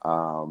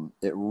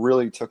 It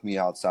really took me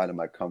outside of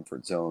my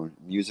comfort zone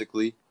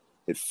musically.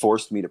 It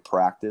forced me to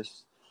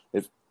practice.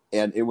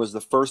 And it was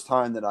the first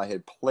time that I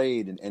had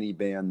played in any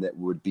band that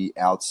would be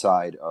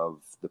outside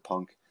of the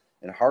punk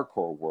and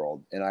hardcore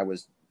world. And I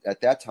was,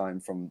 at that time,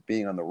 from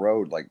being on the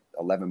road like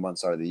 11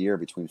 months out of the year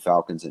between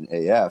Falcons and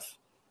AF,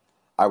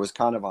 I was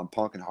kind of on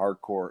punk and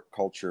hardcore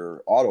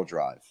culture auto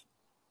drive.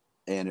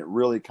 And it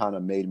really kind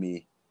of made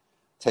me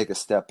take a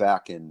step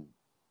back and,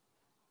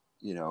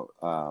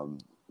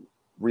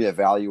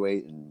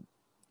 reevaluate and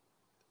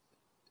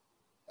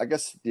I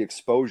guess the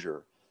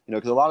exposure,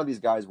 because a lot of these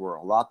guys were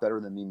a lot better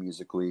than me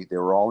musically. They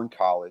were all in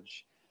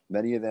college,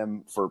 many of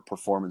them for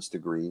performance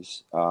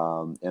degrees.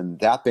 And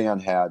that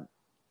band had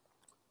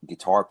a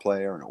guitar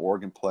player, an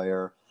organ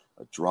player,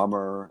 a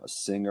drummer, a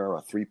singer,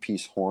 a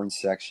 3-piece horn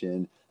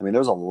section. I mean,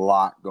 there's a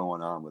lot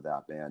going on with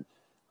that band.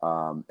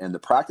 And the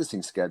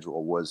practicing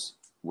schedule was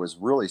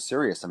really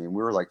serious. I mean,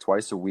 we were like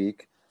twice a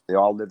week. They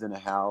all lived in a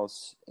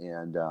house,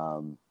 and I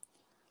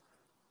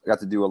got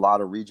to do a lot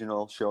of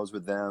regional shows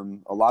with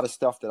them, a lot of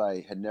stuff that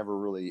I had never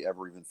really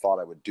ever even thought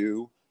I would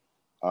do,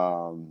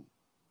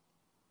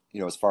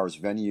 as far as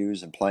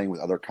venues and playing with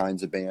other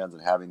kinds of bands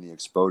and having the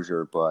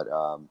exposure. But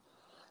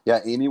yeah,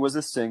 Amy was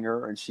a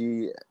singer, and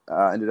she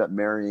ended up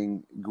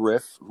marrying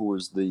Griff, who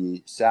was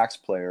the sax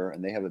player,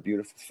 and they have a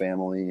beautiful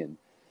family, and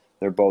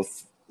they're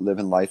both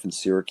living life in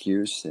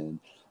Syracuse. And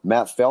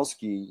Matt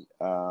Felsky,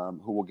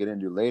 who we'll get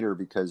into later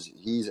because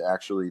he's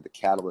actually the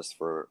catalyst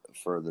for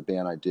the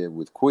band I did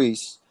with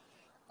Queese.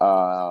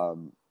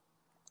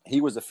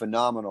 He was a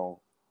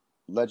phenomenal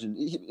legend.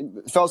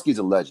 Felsky's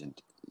a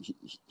legend.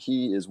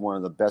 He is one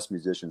of the best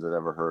musicians I've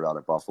ever heard out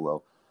of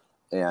Buffalo.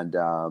 And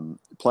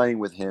playing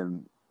with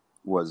him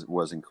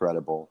was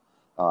incredible.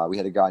 We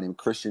had a guy named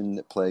Christian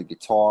that played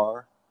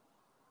guitar.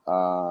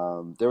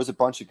 There was a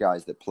bunch of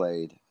guys that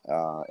played,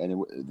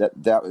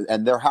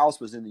 and their house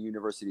was in the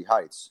University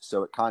Heights,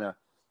 so it kind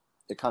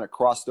of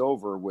crossed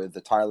over with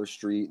the Tyler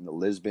Street and the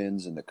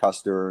Lisbons and the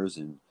Custers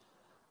and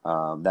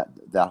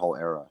that whole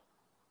era.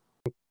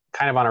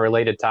 Kind of on a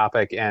related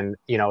topic, and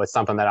it's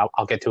something that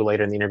I'll get to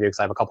later in the interview because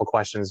I have a couple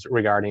questions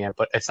regarding it.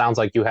 But it sounds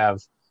like you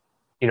have,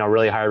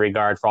 really high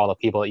regard for all the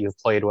people that you've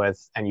played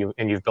with, and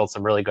you've built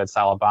some really good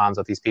solid bonds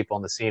with these people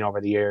in the scene over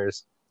the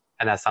years.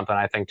 And that's something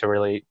I think to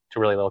really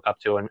look up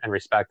to and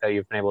respect, that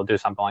you've been able to do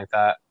something like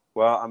that.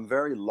 Well, I'm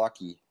very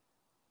lucky.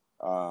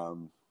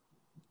 I'm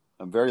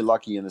very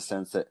lucky in the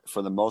sense that,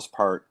 for the most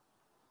part,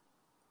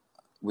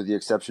 with the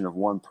exception of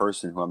one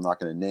person who I'm not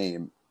going to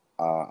name,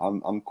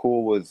 I'm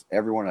cool with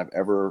everyone I've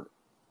ever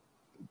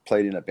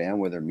played in a band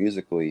with or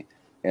musically,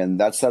 and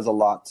that says a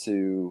lot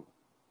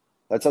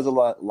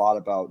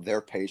about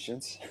their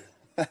patience,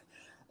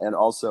 and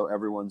also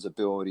everyone's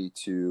ability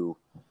to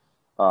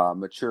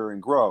mature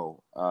and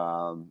grow.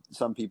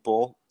 Some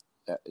people,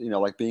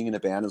 like being in a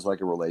band is like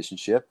a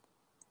relationship,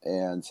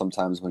 and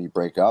sometimes when you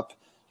break up,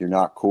 you're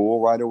not cool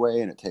right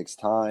away, and it takes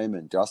time,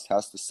 and dust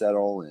has to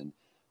settle, and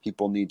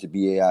people need to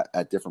be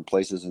at different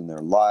places in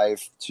their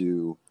life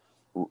to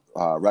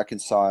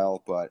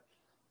reconcile. But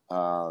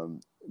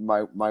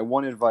my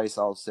one advice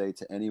I'll say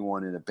to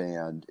anyone in a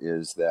band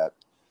is that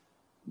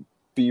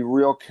be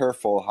real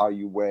careful how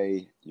you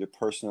weigh your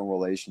personal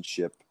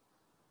relationship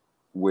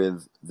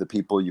with the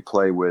people you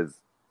play with,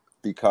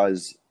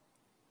 because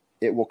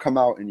it will come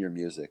out in your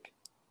music.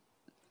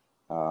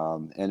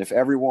 And if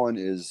everyone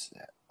is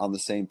on the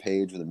same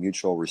page with a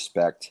mutual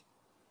respect,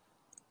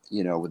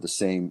 with the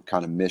same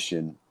kind of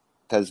mission,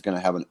 that is going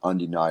to have an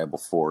undeniable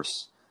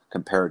force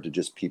compared to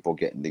just people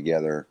getting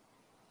together,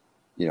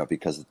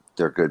 because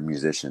they're good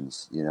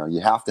musicians.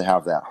 You have to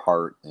have that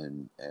heart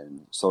and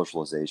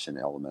socialization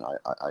element,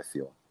 I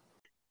feel.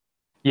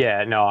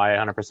 Yeah, no, I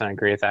 100%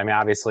 agree with that. I mean,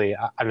 obviously,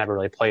 I've never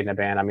really played in a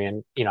band. I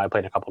mean, I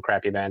played in a couple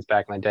crappy bands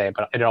back in the day,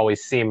 but it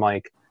always seemed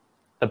like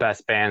the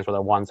best bands were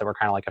the ones that were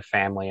kind of like a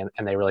family,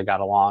 and they really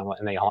got along,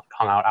 and they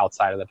hung out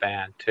outside of the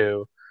band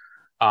too.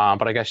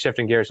 But I guess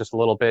shifting gears just a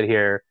little bit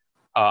here,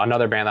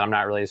 another band that I'm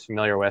not really as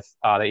familiar with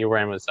that you were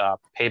in was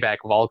Payback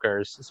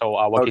Volkers. So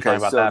what can you tell me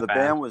about that the band?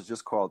 band was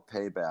just called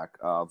Payback.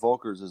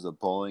 Volkers is a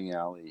bowling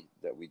alley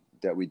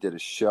that we did a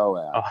show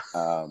at.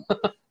 Oh.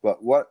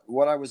 But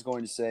what I was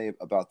going to say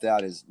about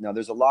that is, now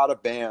there's a lot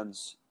of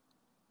bands.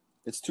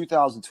 It's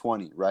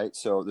 2020, right?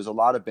 So there's a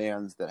lot of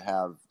bands that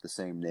have the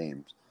same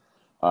names.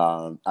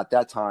 At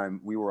that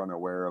time, we were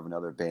unaware of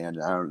another band,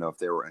 and I don't know if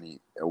they were any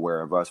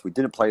aware of us. We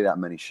didn't play that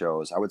many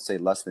shows. I would say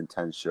less than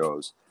 10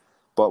 shows.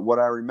 But what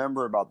I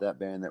remember about that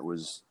band that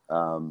was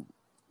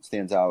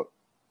stands out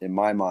in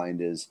my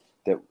mind is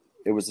that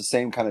it was the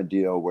same kind of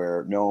deal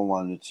where no one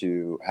wanted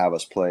to have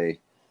us play,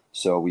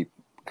 so we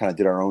kind of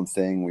did our own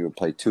thing. We would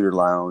play Tudor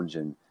Lounge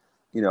and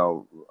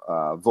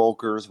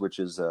Volkers, which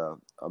is a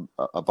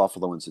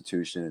Buffalo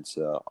institution. It's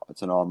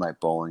an all-night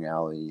bowling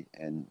alley,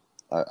 and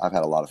I've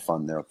had a lot of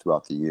fun there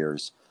throughout the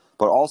years.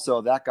 But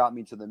also that got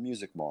me to the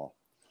Music Mall,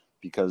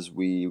 because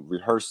we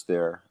rehearsed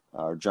there.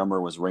 Our drummer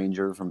was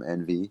Ranger from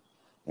Envy,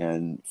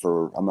 and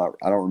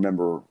I don't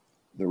remember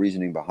the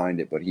reasoning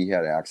behind it, but he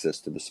had access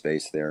to the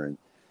space there. And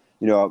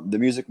the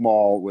Music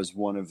Mall was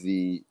one of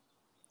the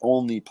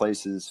only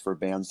places for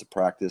bands to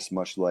practice,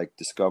 much like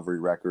Discovery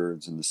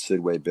Records and the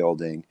Sidway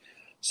building.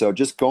 So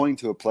just going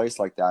to a place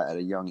like that at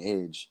a young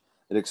age,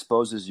 it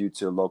exposes you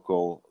to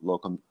local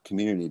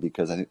community,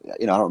 because I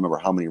don't remember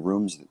how many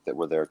rooms that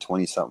were there,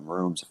 20 something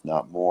rooms, if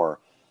not more.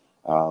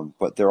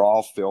 But they're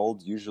all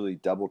filled, usually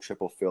double,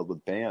 triple filled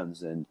with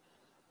bands. And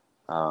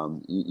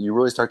you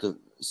really start to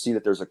see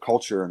that there's a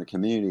culture and a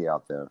community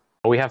out there.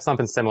 We have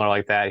something similar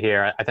like that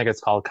here. I think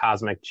it's called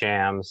Cosmic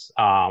Jams.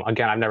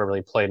 Again, I've never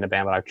really played in a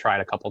band, but I've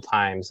tried a couple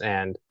times.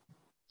 And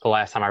the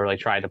last time I really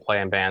tried to play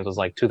in bands was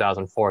like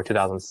 2004,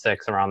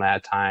 2006, around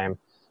that time.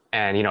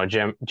 And,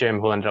 Jim,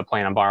 who ended up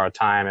playing on Borrowed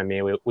Time, and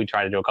me, we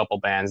tried to do a couple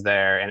bands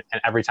there. And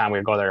every time we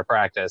would go there to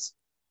practice,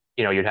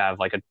 you'd have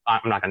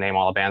I'm not going to name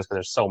all the bands because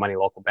there's so many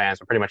local bands,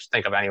 but pretty much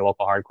think of any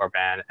local hardcore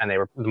band, and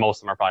most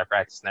of them are probably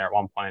practicing there at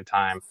one point in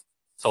time.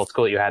 So it's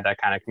cool that you had that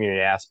kind of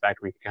community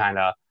aspect where you can kind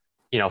of,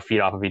 feed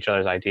off of each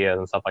other's ideas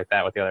and stuff like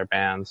that with the other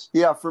bands.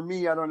 Yeah, for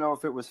me, I don't know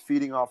if it was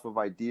feeding off of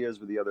ideas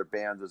with the other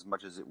bands as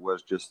much as it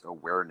was just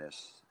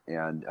awareness.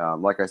 And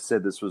like I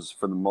said, this was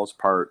for the most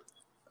part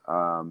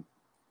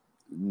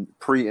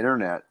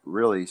pre-internet,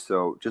 really.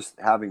 So just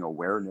having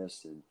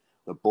awareness and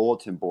the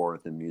bulletin board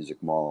at the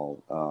Music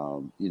Mall,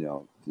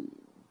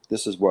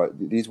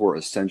 these were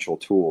essential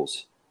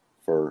tools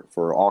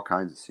for all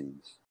kinds of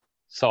scenes.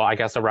 So I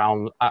guess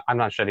I'm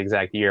not sure the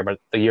exact year, but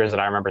the years that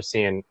I remember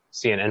seeing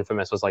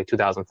Infamous was like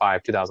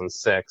 2005,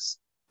 2006.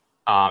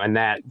 And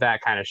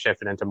that kind of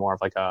shifted into more of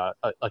like a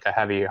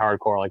heavy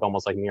hardcore, like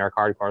almost like New York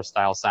hardcore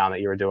style sound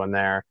that you were doing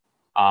there.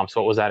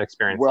 So what was that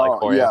experience like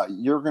for you? Well, yeah,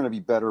 you're going to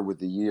be better with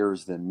the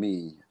years than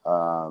me.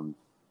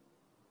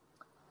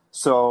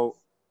 So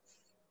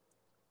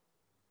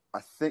I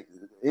think,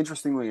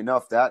 interestingly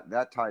enough,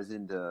 that ties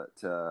into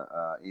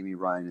Amy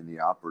Ryan and the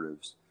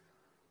Operatives.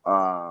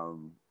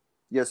 Um,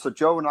 yeah, so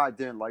Joe and I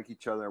didn't like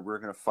each other. We were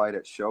going to fight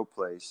at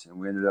Showplace, and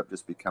we ended up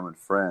just becoming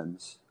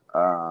friends,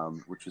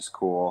 which is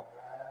cool.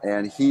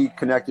 And he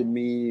connected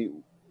me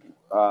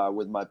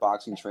with my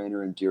boxing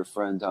trainer and dear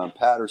friend Don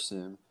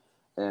Patterson,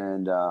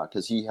 and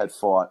because he had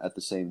fought at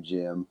the same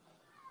gym,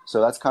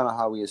 so that's kind of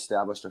how we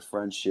established a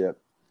friendship.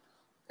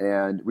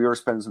 And we were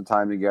spending some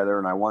time together,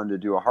 and I wanted to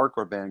do a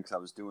hardcore band because I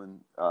was doing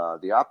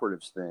the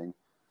Operatives thing,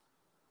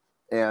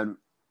 and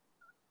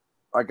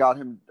I got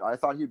him. I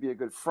thought he'd be a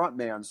good front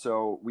man,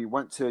 so we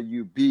went to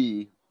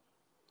UB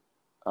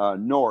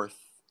North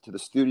to the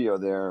studio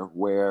there,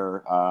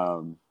 where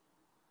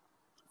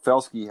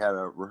Felsky had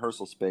a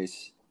rehearsal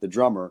space, the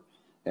drummer,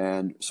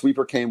 and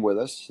Sweeper came with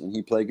us, and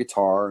he played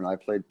guitar, and I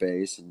played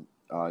bass, and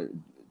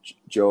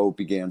Joe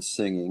began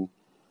singing,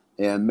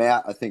 and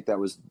Matt, I think that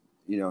was,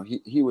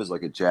 he was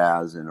like a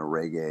jazz and a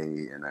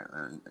reggae and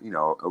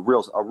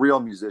a real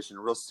musician, a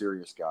real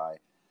serious guy,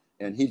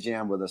 and he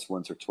jammed with us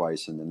once or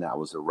twice, and then that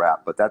was a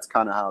wrap. But that's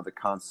kind of how the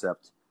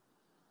concept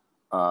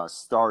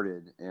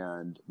started,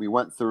 and we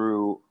went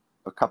through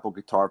a couple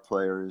guitar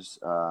players,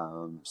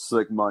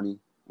 Slick Money,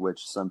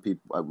 which some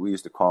people, we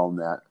used to call him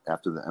that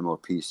after the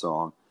MOP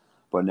song,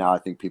 but now I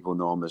think people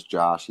know him as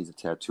Josh. He's a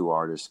tattoo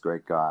artist,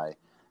 great guy.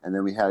 And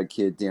then we had a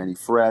kid, Danny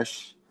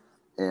Fresh,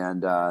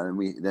 and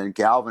then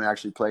Galvin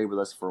actually played with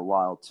us for a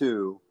while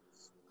too.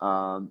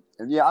 And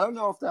yeah, I don't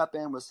know if that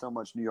band was so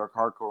much New York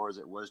hardcore as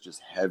it was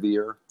just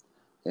heavier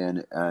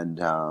and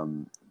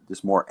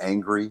just more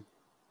angry.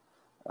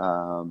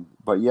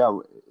 But yeah,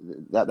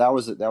 that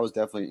was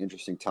definitely an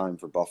interesting time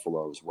for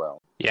Buffalo as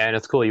well. Yeah, and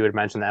it's cool you would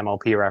mention the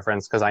MLP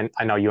reference because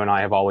I know you and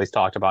I have always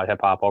talked about hip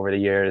hop over the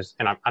years,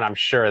 and I'm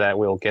sure that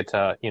we'll get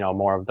to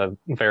more of the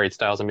varied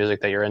styles of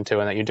music that you're into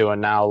and that you're doing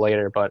now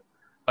later. But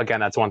again,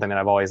 that's one thing that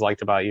I've always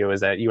liked about you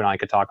is that you and I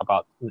could talk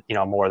about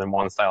more than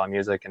one style of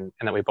music, and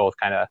that we both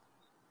kind of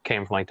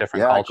came from like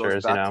different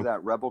cultures. It goes back to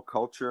that rebel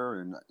culture,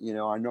 and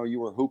I know you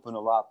were hooping a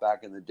lot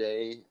back in the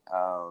day,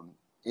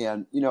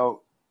 and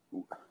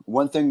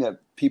one thing that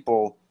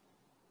people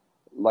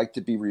like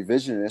to be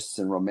revisionists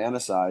and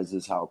romanticize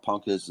is how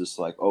punk is this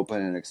like open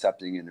and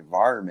accepting an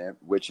environment,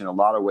 which in a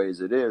lot of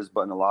ways it is,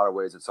 but in a lot of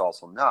ways it's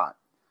also not.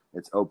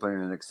 It's open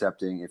and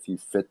accepting if you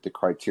fit the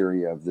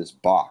criteria of this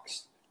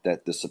box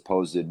that the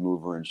supposed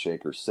mover and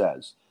shaker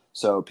says.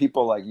 So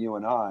people like you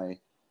and I,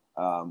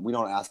 we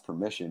don't ask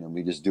permission and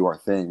we just do our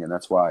thing. And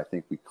that's why I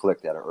think we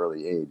clicked at an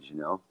early age,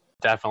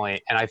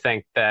 Definitely. And I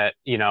think that,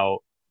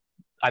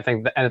 I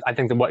think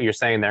that what you're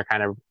saying there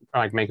kind of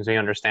like makes me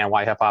understand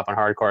why hip hop and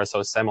hardcore are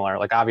so similar.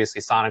 Like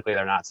obviously sonically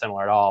they're not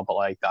similar at all, but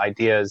like the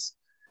ideas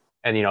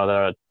and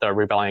the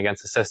rebelling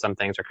against the system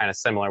things are kind of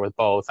similar with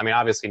both. I mean,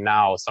 obviously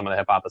now some of the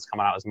hip hop that's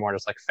coming out is more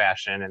just like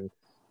fashion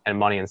and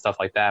money and stuff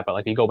like that. But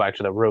like you go back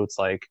to the roots,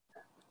 like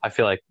I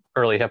feel like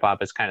early hip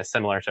hop is kind of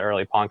similar to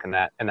early punk in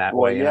that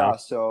way. Yeah.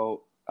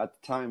 So at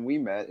the time we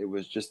met, it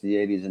was just the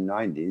 80s and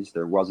 90s.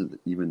 There wasn't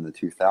even the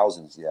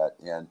 2000s yet.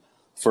 And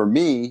for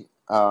me,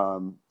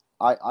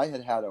 I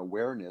had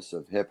awareness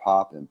of hip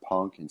hop and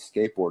punk and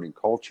skateboarding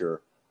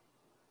culture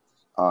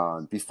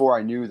before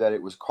I knew that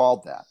it was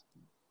called that.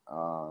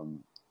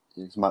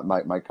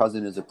 My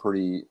cousin is a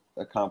pretty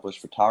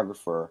accomplished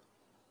photographer,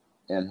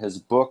 and his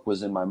book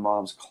was in my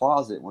mom's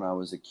closet when I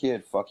was a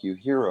kid, Fuck You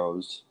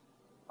Heroes,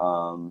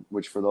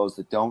 which for those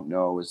that don't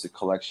know is a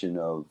collection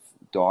of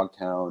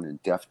Dogtown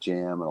and Def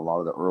Jam and a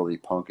lot of the early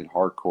punk and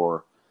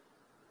hardcore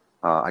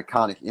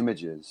iconic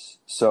images.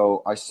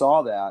 So I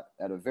saw that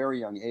at a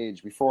very young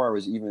age before I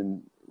was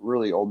even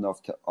really old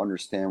enough to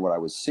understand what I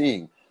was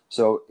seeing.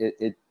 So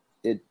it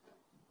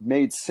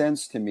made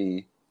sense to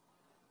me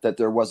that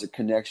there was a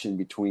connection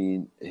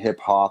between hip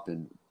hop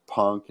and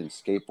punk and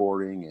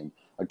skateboarding and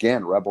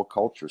again rebel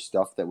culture,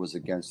 stuff that was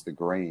against the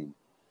grain.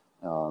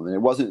 And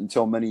it wasn't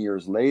until many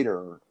years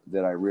later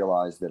that I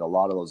realized that a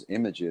lot of those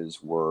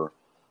images were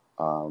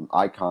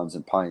icons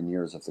and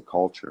pioneers of the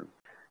culture.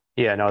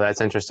 Yeah, no,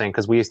 that's interesting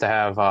because we used to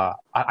have,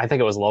 I think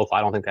it was local.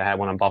 I don't think they had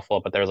one in Buffalo,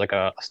 but there was like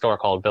a store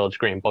called Village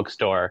Green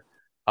Bookstore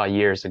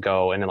years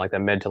ago. And in like the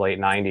mid to late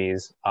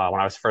 90s,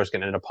 when I was first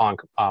getting into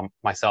punk,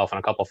 myself and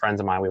a couple of friends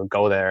of mine, we would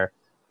go there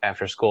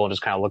after school and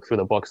just kind of look through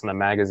the books and the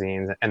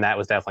magazines. And that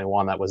was definitely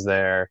one that was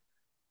there.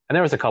 And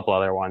there was a couple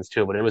other ones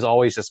too, but it was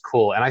always just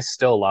cool. And I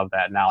still love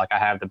that now. Like I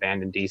have the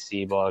Band in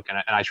DC book and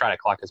I try to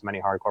collect as many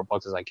hardcore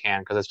books as I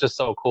can because it's just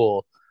so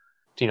cool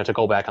to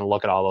go back and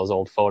look at all those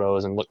old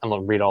photos and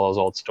read all those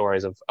old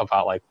stories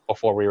about like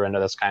before we were into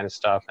this kind of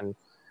stuff and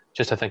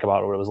just to think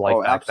about what it was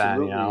like back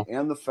absolutely. then,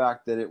 And the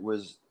fact that it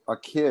was a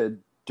kid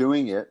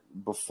doing it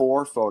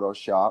before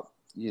Photoshop,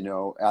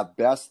 at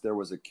best there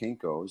was a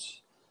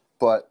Kinko's,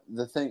 but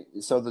the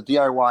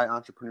DIY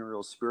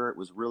entrepreneurial spirit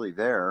was really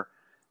there.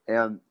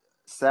 And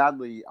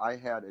sadly, I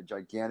had a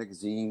gigantic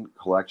zine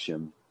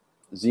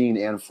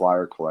and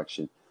flyer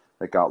collection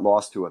that got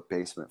lost to a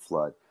basement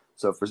flood.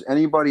 So if there's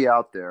anybody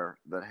out there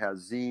that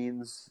has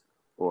zines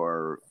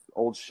or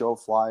old show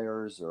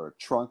flyers or a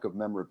trunk of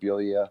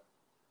memorabilia,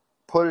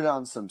 put it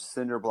on some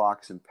cinder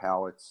blocks and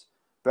pallets.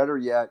 Better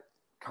yet,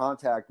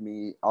 contact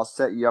me. I'll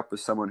set you up with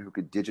someone who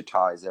could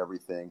digitize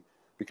everything,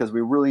 because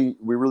we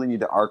really need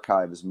to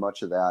archive as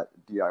much of that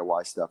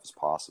DIY stuff as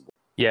possible.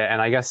 Yeah,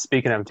 and I guess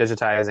speaking of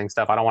digitizing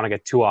stuff, I don't want to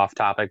get too off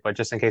topic, but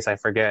just in case I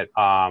forget,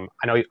 I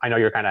know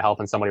you're kind of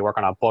helping somebody work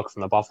on a book from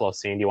the Buffalo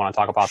scene. Do you want to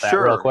talk about that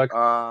real quick?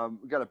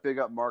 We got to big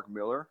up Mark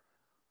Miller,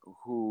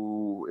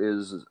 who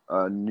is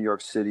a New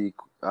York City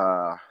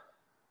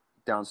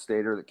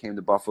downstater that came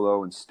to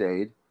Buffalo and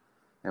stayed,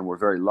 and we're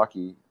very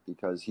lucky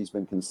because he's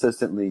been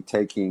consistently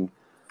taking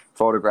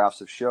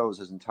photographs of shows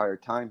his entire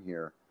time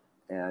here,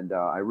 and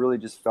I really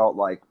just felt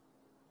like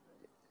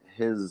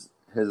his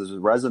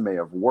resume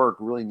of work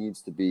really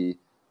needs to be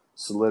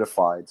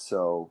solidified.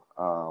 So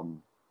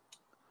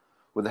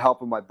with the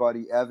help of my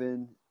buddy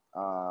Evan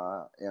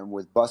and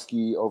with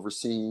Busky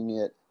overseeing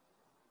it,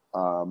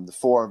 the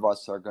four of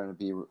us are going to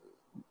be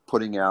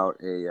putting out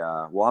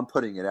I'm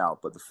putting it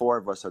out, but the four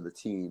of us are the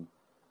team.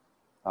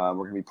 We're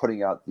going to be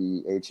putting out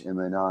the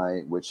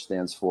HMNI, which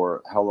stands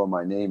for Hello,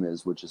 My Name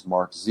Is, which is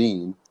Mark's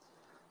zine.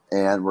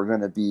 And we're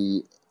going to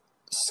be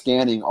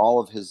scanning all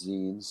of his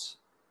zines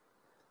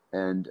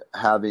and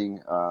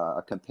having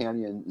a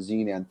companion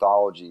zine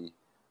anthology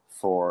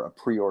for a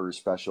pre-order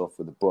special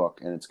for the book.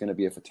 And it's going to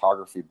be a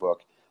photography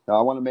book. Now,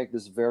 I want to make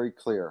this very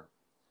clear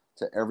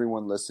to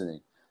everyone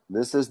listening.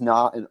 This is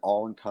not an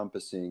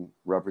all-encompassing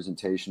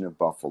representation of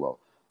Buffalo.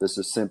 This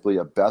is simply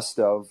a best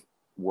of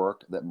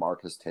work that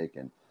Mark has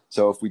taken.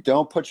 So if we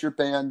don't put your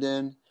band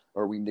in,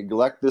 or we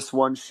neglect this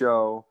one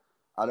show,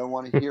 I don't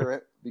want to hear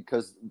it,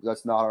 because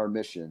that's not our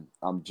mission.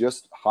 I'm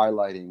just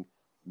highlighting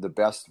the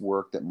best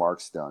work that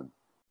Mark's done.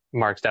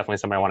 Mark's definitely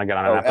somebody I want to get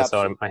on an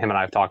episode. Absolutely. Him and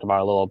I have talked about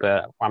it a little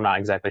bit. I'm not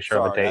exactly sure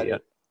of a date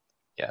yet.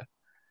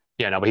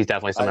 Yeah, no, but he's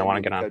definitely somebody I want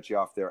to get on. Cut you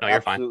off there. No,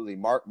 absolutely.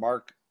 You're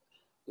fine.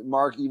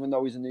 Mark, even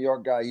though he's a New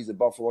York guy, he's a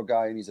Buffalo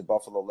guy, and he's a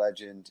Buffalo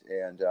legend.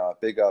 And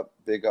big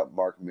up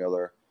Mark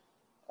Miller.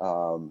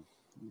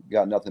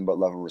 Got nothing but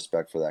love and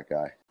respect for that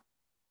guy.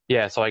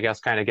 Yeah, so I guess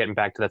kind of getting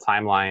back to the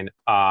timeline,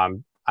 I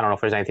don't know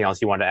if there's anything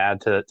else you want to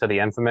add to the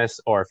Infamous,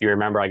 or if you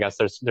remember, I guess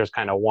there's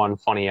kind of one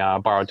funny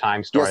borrowed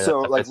time story. Yeah,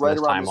 so that like right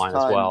this around timeline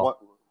this time, as well.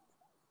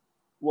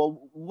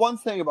 One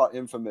thing about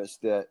Infamous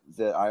that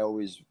I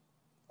always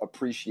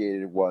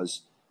appreciated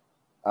was,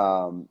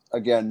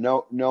 again,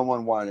 no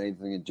one wanted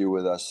anything to do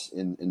with us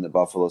in the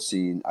Buffalo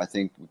scene. I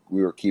think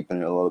we were keeping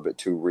it a little bit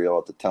too real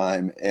at the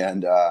time,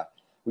 and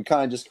we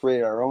kind of just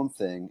created our own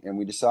thing. And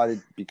we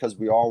decided, because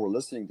we all were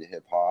listening to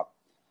hip hop,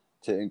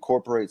 to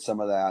incorporate some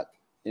of that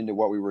into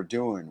what we were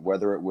doing,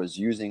 whether it was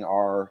using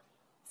our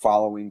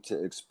following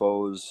to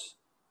expose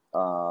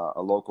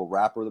a local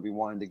rapper that we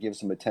wanted to give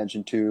some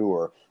attention to,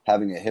 or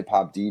having a hip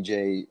hop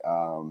DJ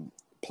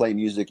play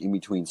music in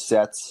between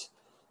sets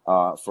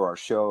for our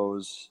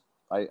shows.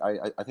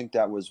 I think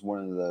that was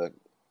one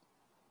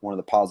of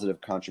the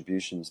positive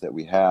contributions that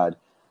we had,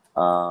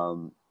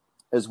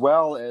 as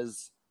well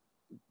as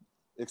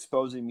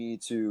exposing me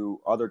to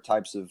other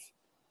types of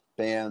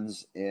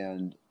bands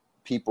and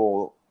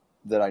people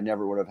that I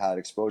never would have had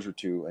exposure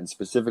to, and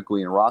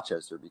specifically in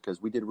Rochester,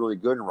 because we did really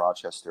good in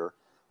Rochester.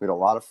 We had a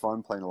lot of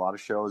fun playing a lot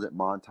of shows at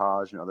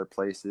Montage and other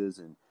places,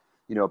 and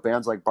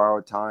bands like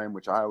Borrowed Time,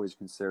 which I always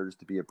considered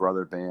to be a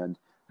brother band,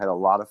 had a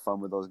lot of fun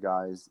with those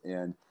guys.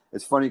 And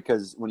it's funny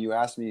because when you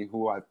asked me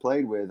who I've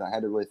played with, I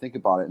had to really think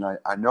about it, and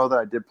I know that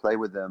I did play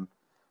with them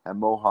at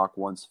Mohawk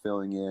once,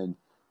 filling in.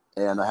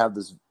 And I have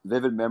this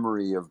vivid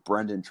memory of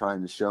Brendan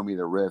trying to show me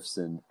the riffs.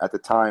 And at the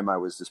time, I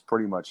was just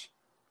pretty much,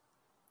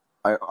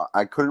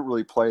 I couldn't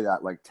really play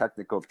that like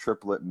technical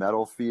triplet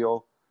metal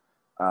feel.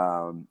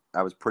 I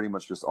was pretty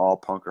much just all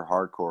punk or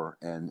hardcore,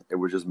 and it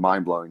was just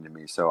mind blowing to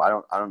me. So I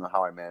don't know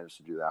how I managed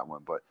to do that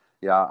one, but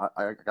yeah,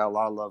 I got a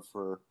lot of love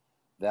for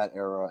that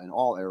era and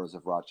all eras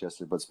of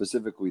Rochester, but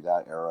specifically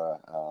that era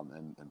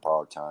and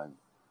Borrowed Time.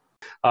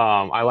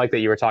 I like that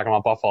you were talking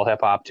about Buffalo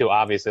hip hop too.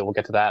 Obviously, we'll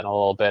get to that in a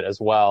little bit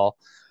as well.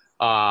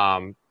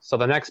 So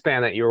the next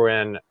band that you were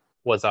in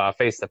was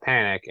Face the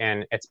Panic,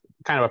 and it's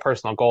kind of a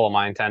personal goal of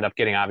mine to end up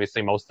getting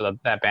obviously most of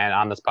that band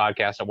on this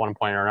podcast at one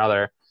point or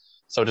another.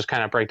 So just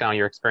kind of break down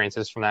your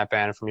experiences from that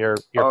band from your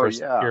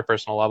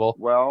personal level.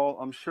 Well,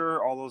 I'm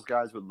sure all those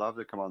guys would love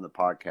to come on the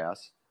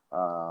podcast.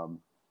 All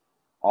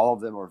of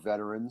them are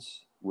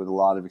veterans with a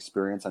lot of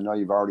experience. I know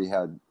you've already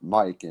had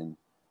Mike, and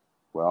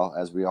well,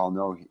 as we all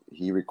know,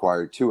 he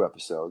required 2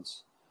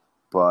 episodes.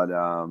 But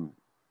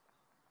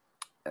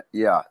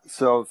yeah,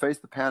 so Face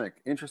the Panic,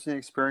 interesting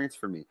experience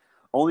for me.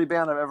 Only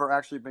band I've ever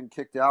actually been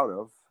kicked out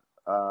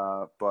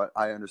of, but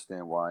I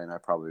understand why, and I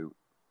probably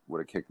would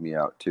have kicked me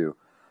out too.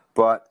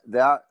 But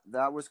that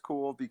was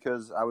cool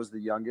because I was the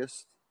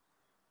youngest,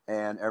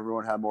 and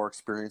everyone had more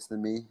experience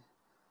than me,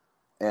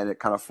 and it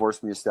kind of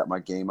forced me to step my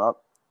game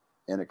up.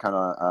 And it kind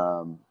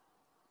of,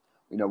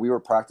 we were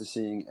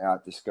practicing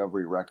at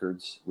Discovery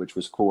Records, which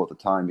was cool at the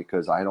time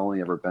because I had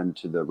only ever been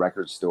to the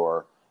record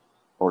store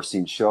or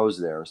seen shows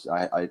there. So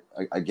I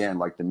again,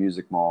 like the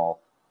Music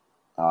Mall,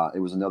 it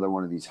was another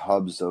one of these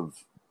hubs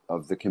of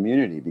the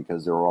community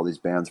because there were all these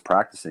bands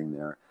practicing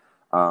there.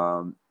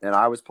 And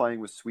I was playing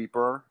with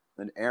Sweeper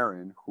and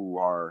Aaron, who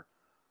are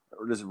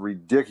just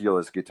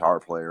ridiculous guitar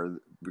players.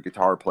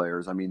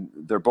 I mean,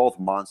 they're both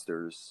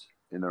monsters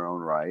in their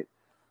own right.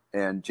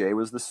 And Jay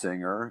was the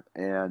singer.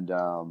 And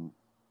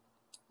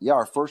yeah,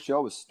 our first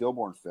show was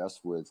Stillborn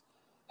Fest with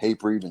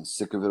Hatebreed and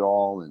Sick of It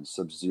All and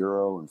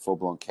Sub-Zero and Full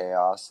Blown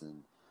Chaos,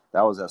 and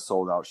that was a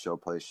sold out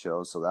Showplace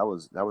show. So that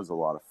was a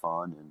lot of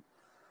fun. And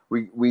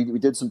we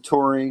did some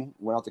touring,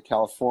 went out to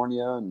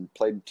California and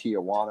played in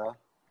Tijuana,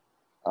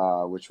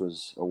 which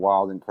was a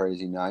wild and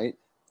crazy night.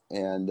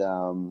 And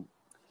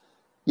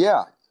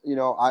yeah,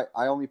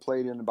 I only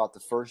played in about the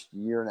first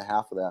year and a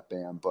half of that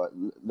band, but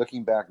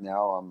looking back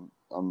now,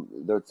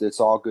 it's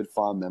all good,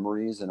 fond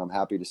memories, and I'm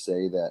happy to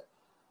say that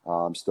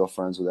I'm still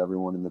friends with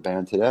everyone in the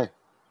band today.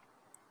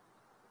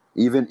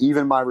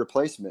 Even my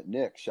replacement,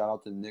 Nick. Shout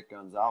out to Nick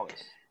Gonzalez.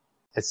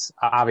 It's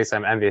obviously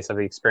I'm envious of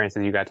the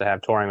experiences you got to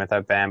have touring with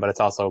that band, but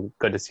it's also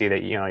good to see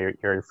that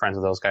you're friends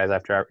with those guys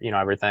after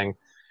everything.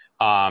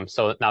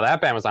 So now that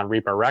band was on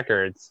Reaper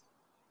Records,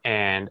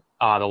 and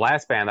the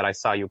last band that I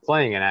saw you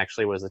playing in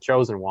actually was the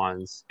Chosen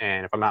Ones,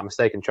 and if I'm not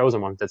mistaken,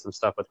 Chosen Ones did some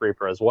stuff with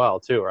Reaper as well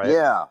too, right?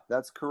 Yeah,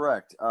 that's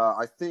correct.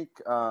 I think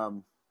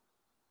for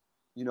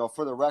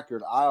the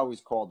record, I always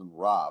called him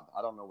Rob.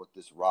 I don't know what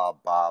this Rob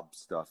Bob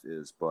stuff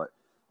is, but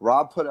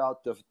Rob put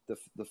out the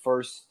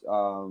first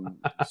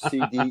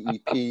CD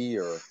EP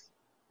or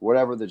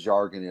whatever the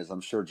jargon is.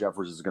 I'm sure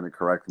Jeffers is going to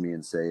correct me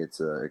and say it's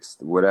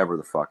whatever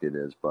the fuck it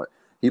is, but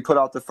he put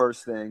out the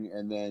first thing,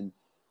 and then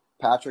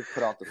Patrick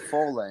put out the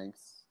full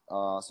length.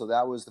 So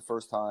that was the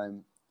first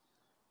time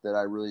that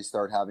I really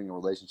started having a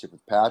relationship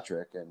with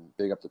Patrick, and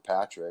big up to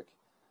Patrick.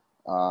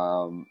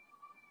 And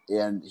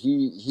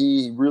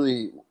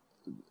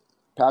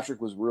Patrick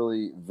was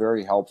really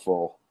very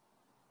helpful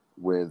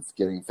with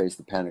getting Face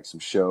the Panic some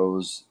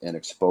shows and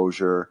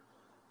exposure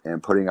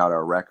and putting out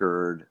our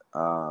record.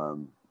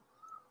 And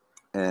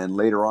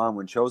later on,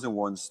 when Chosen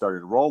Ones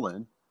started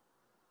rolling,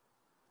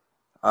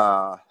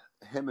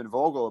 him and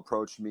Vogel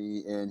approached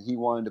me, and he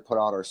wanted to put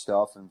out our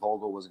stuff, and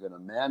Vogel was going to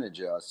manage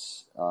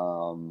us.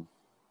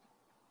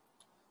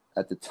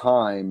 At the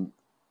time,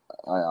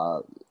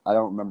 I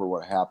don't remember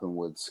what happened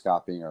with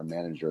Scott being our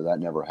manager. That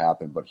never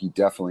happened, but he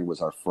definitely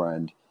was our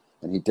friend,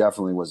 and he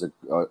definitely was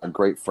a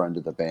great friend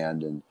of the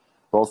band. And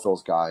both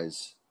those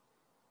guys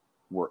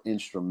were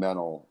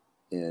instrumental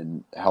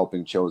in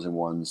helping Chosen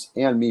Ones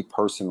and me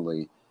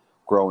personally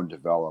grow and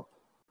develop.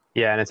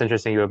 Yeah, and it's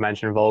interesting you have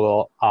mentioned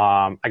Vogel.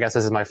 I guess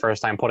this is my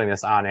first time putting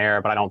this on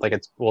air, but I don't think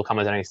it will come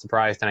as any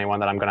surprise to anyone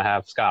that I'm going to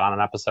have Scott on an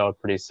episode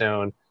pretty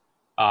soon.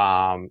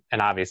 And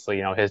obviously,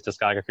 his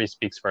discography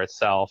speaks for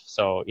itself.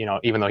 So,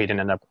 even though he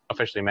didn't end up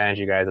officially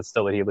managing you guys, it's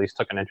still that he at least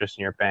took an interest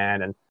in your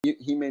band. And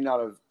he may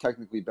not have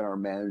technically been our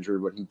manager,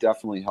 but he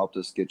definitely helped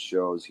us get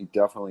shows. He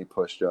definitely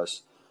pushed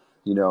us.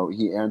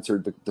 He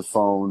answered the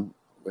phone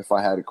if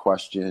I had a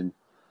question.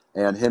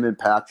 And him and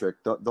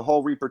Patrick, the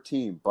whole Reaper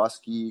team,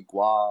 Busky,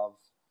 Guav,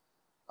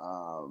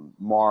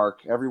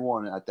 Mark,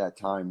 everyone at that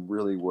time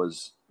really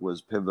was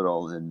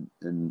pivotal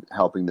in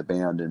helping the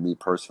band and me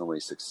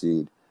personally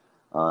succeed.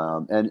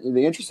 And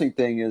the interesting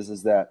thing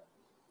is that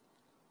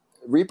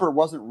Reaper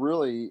wasn't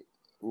really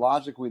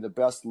logically the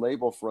best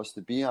label for us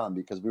to be on,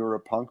 because we were a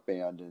punk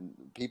band, and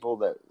people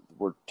that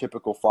were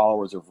typical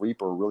followers of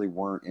Reaper really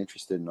weren't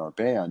interested in our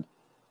band.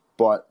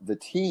 But the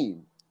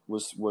team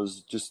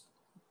was just,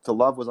 the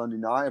love was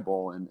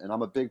undeniable, and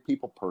I'm a big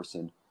people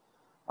person.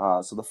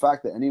 So the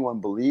fact that anyone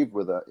believed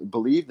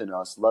in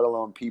us, let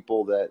alone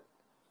people that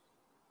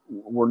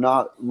were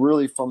not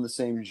really from the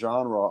same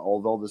genre,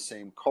 although the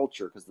same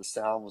culture, because the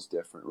sound was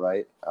different,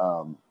 right?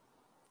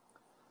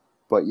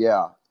 But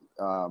yeah,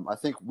 I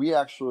think we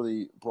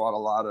actually brought a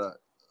lot of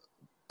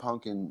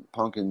punk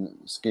and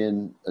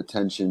skin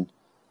attention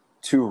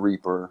to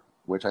Reaper,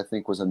 which I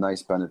think was a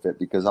nice benefit,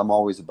 because I'm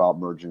always about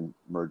merging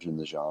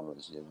the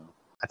genres,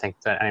 I think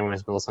that anyone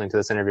who's been listening to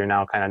this interview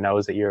now kind of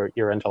knows that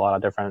you're into a lot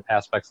of different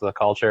aspects of the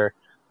culture.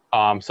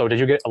 So did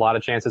you get a lot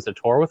of chances to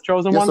tour with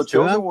Chosen Ones? So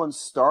Chosen Ones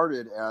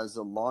started as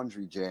a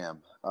laundry jam.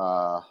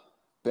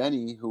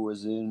 Benny, who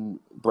was in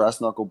Brass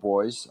Knuckle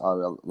Boys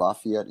out of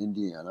Lafayette,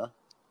 Indiana,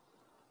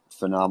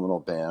 phenomenal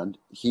band.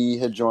 He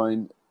had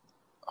joined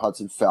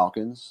Hudson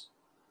Falcons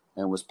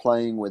and was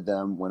playing with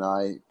them when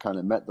I kind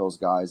of met those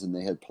guys, and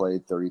they had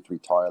played 33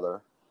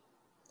 Tyler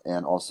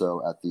and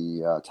also at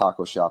the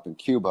taco shop in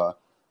Cuba.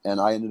 And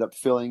I ended up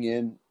filling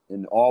in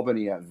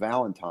Albany at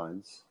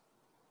Valentine's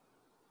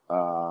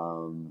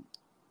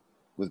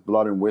with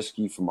Blood and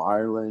Whiskey from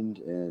Ireland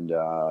and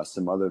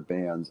some other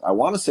bands. I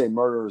want to say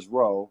Murderers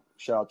Row.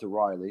 Shout out to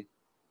Riley.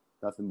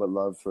 Nothing but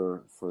love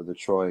for the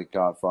Troy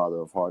Godfather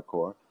of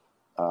hardcore.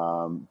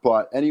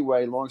 But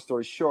anyway, long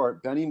story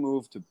short, Benny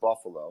moved to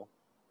Buffalo,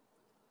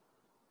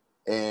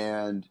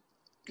 and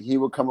he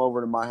would come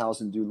over to my house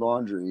and do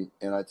laundry,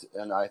 and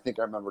I think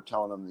I remember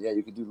telling him, yeah,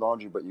 you could do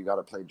laundry, but you got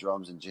to play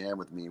drums and jam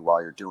with me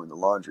while you're doing the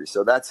laundry.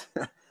 So that's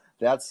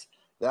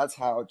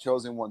how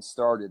Chosen One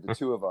started, the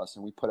two of us,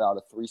 and we put out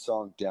a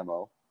 3-song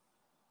demo,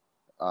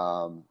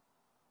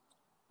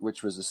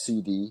 which was a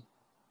CD,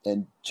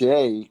 And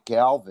Jay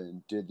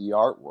Galvin did the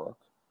artwork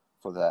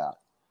for that.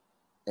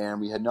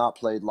 And we had not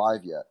played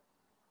live yet.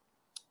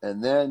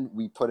 And then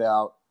we put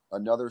out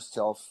another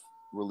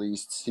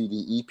self-released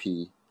CD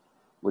EP,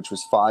 which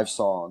was 5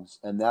 songs.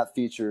 And that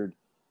featured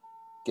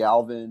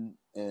Galvin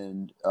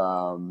and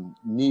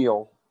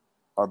Neil,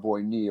 our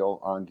boy Neil,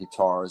 on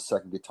guitar, his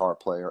second guitar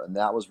player. And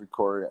that was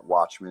recorded at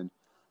Watchman.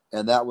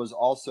 And that was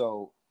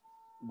also,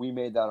 we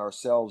made that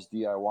ourselves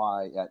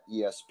DIY at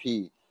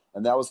ESP.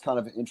 And that was kind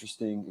of an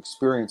interesting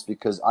experience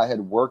because I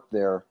had worked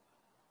there,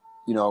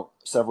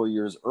 several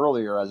years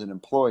earlier as an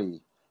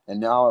employee. And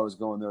now I was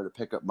going there to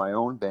pick up my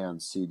own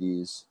band's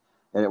CDs.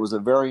 And it was a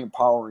very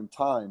empowering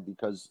time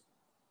because,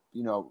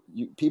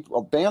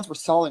 bands were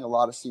selling a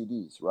lot of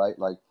CDs, right?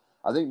 Like,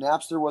 I think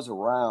Napster was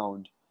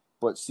around,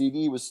 but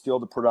CD was still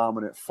the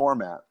predominant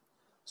format.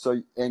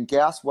 So, and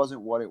gas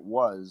wasn't what it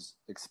was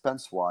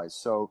expense-wise.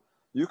 So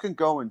you can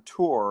go and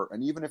tour,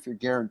 and even if your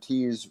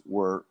guarantees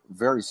were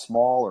very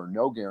small or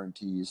no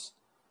guarantees,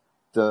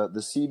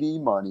 the CD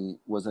money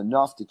was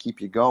enough to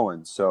keep you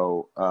going.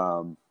 So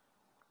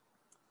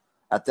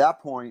at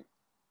that point,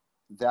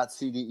 that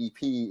CD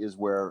EP is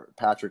where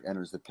Patrick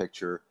enters the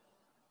picture,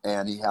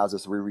 and he has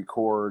us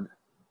re-record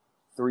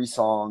 3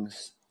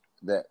 songs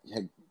that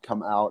had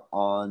come out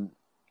on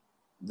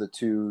the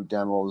 2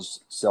 demos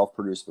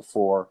self-produced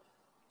before,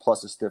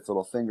 plus a Stiff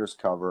Little Fingers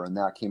cover, and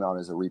that came out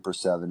as a Reaper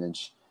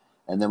 7-inch.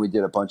 And then we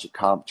did a bunch of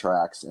comp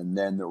tracks, and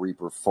then the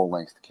Reaper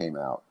full-length came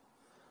out.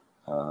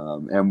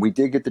 And we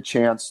did get the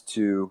chance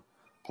to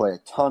play a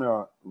ton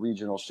of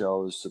regional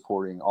shows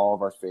supporting all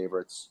of our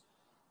favorites.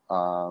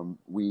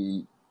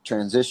 We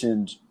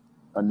transitioned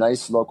a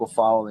nice local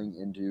following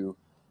into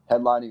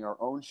headlining our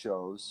own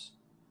shows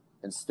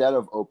instead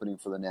of opening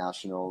for the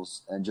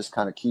Nationals, and just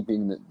kind of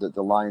keeping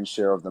the lion's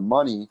share of the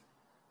money.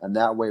 And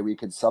that way we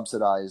could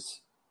subsidize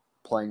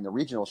playing the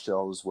regional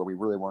shows where we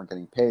really weren't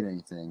getting paid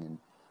anything, and,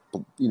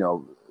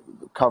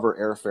 cover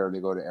airfare to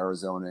go to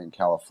Arizona and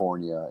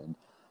California. And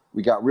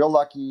we got real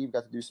lucky. We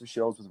got to do some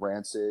shows with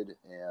Rancid,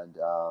 and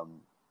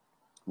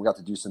we got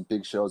to do some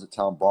big shows at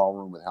Town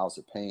Ballroom with House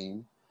of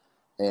Pain,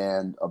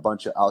 and a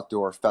bunch of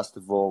outdoor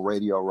festival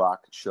radio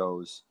rock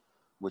shows,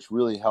 which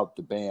really helped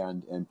the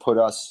band and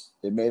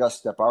it made us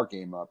step our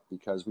game up,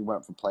 because we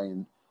went from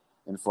playing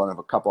in front of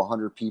a couple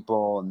hundred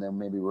people, and then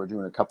maybe we're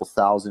doing a couple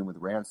thousand with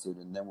Rancid,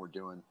 and then we're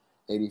doing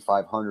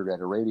 8,500 at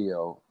a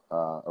radio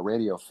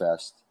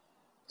fest.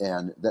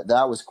 And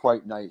that was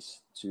quite nice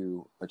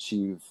to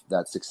achieve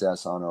that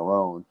success on our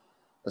own,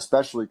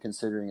 especially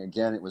considering,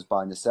 again, it was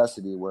by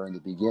necessity, where in the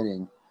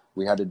beginning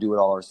we had to do it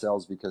all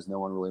ourselves because no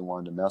one really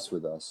wanted to mess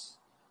with us.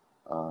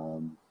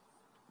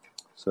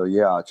 So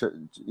yeah,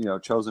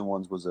 Chosen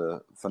Ones was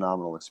a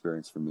phenomenal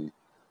experience for me.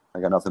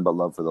 I got nothing but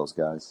love for those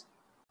guys.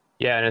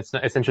 Yeah, and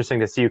it's interesting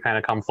to see you kind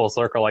of come full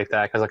circle like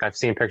that, because like I've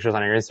seen pictures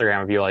on your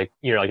Instagram of you, like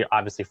you're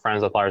obviously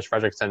friends with Lars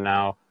Fredriksson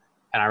now,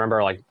 and I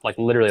remember like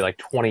literally like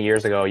 20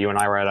 years ago, you and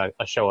I were at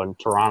a show in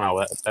Toronto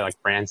that like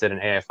Rancid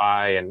and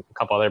AFI and a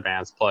couple other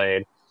bands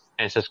played,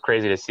 and it's just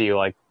crazy to see you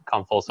like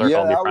come full circle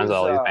and be friends with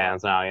all these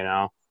bands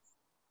now.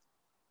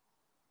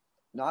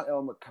 Not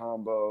El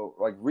Macombo,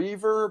 like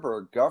Reverb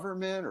or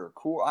Government or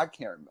Cool. I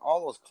can't remember.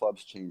 All those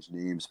clubs changed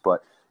names.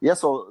 But yeah,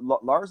 so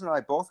Lars and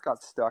I both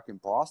got stuck in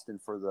Boston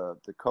for the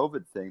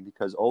COVID thing,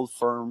 because Old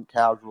Firm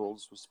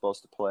Casuals was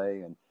supposed to play,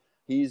 and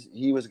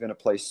he was going to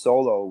play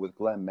solo with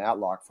Glenn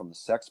Matlock from the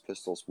Sex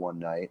Pistols one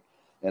night,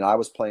 and I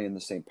was playing the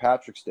St.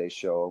 Patrick's Day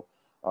show.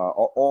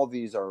 All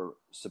these are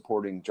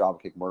supporting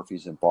Dropkick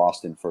Murphys in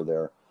Boston for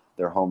their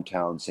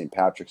hometown St.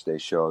 Patrick's Day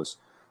shows.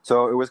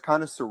 So it was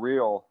kind of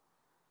surreal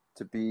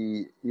to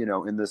be,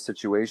 in this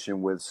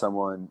situation with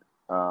someone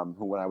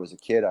who, when I was a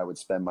kid, I would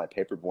spend my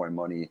paperboy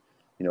money,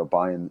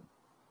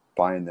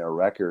 buying their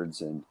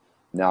records. And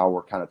now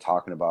we're kind of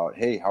talking about,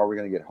 hey, how are we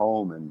going to get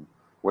home and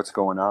what's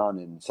going on?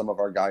 And some of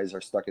our guys are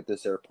stuck at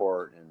this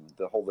airport, and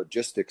the whole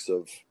logistics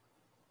of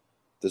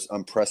this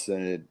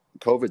unprecedented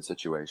COVID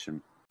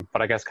situation.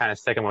 But I guess kind of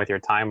sticking with your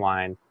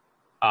timeline,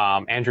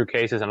 Andrew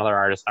Case is another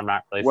artist I'm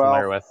not really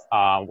familiar with.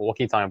 What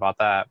can you tell me about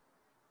that?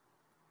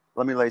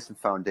 Let me lay some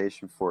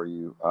foundation for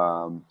you.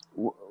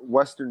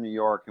 Western New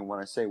York, and when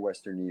I say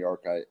Western New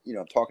York,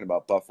 I'm talking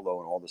about Buffalo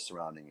and all the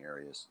surrounding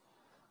areas.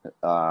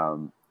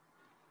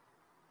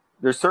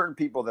 There's certain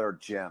people that are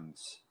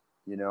gems,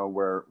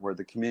 where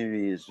the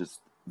community is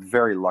just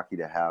very lucky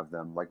to have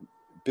them. Like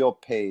Bill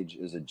Page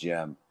is a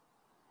gem.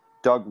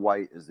 Doug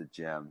White is a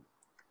gem.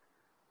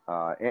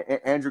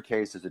 Andrew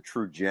Case is a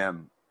true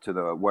gem to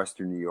the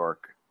Western New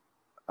York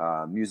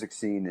music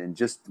scene, and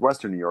just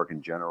Western New York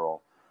in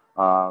general.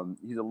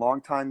 He's a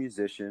longtime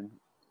musician.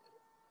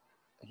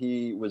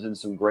 He was in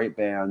some great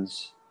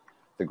bands,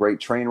 the Great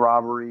Train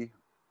Robbery,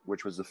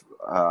 which was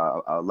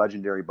a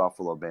legendary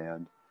Buffalo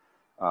band,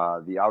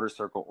 the Outer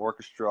Circle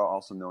Orchestra,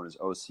 also known as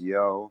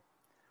OCO.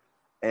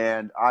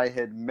 And I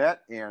had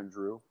met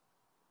Andrew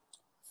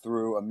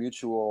through a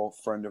mutual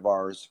friend of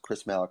ours,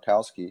 Chris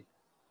Malachowski,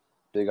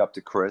 big up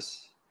to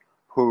Chris,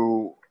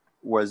 who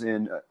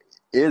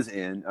is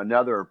in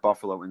another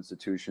Buffalo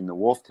institution, the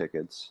Wolf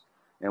Tickets.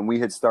 and we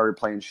had started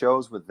playing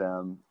shows with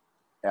them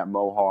at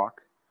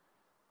Mohawk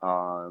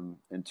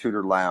and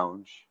Tudor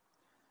Lounge.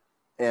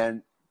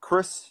 And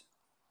Chris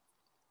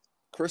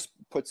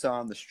puts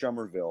on the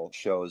Strummerville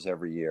shows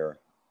every year.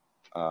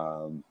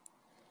 And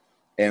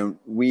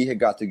we had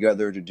got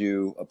together to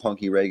do a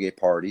punky reggae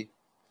party.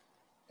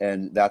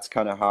 And that's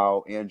kind of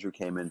how Andrew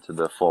came into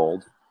the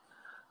fold.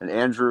 And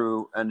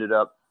Andrew ended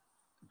up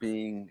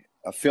being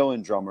a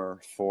fill-in drummer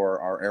for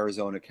our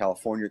Arizona,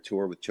 California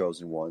tour with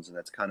Chosen Ones. And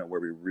that's kind of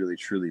where we really,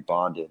 truly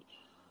bonded.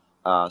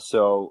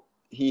 So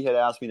he had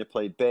asked me to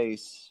play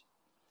bass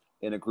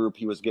in a group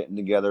he was getting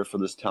together for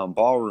this Town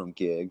Ballroom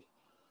gig.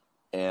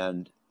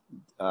 And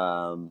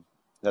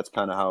that's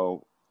kind of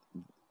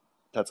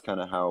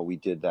how we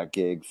did that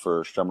gig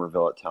for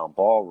Strummerville at Town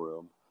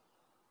Ballroom.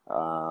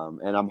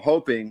 And I'm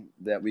hoping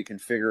that we can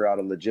figure out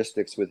a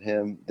logistics with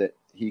him that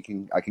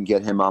I can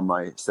get him on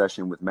my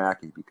session with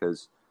Mackie,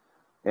 because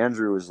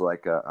Andrew is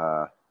like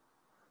a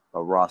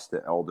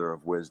Rasta elder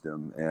of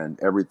wisdom, and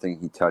everything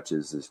he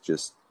touches is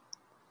just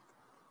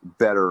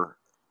better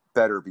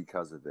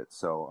because of it.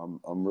 So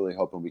I'm really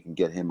hoping we can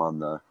get him on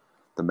the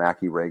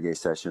Mackie reggae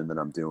session that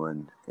I'm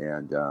doing,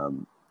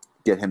 and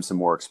get him some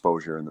more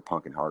exposure in the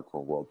punk and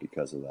hardcore world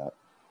because of that.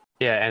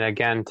 Yeah, and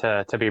again,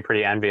 to be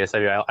pretty envious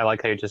of you, I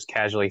like how you just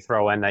casually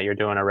throw in that you're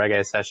doing a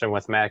reggae session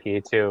with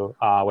Mackie too,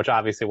 which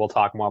obviously we'll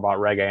talk more about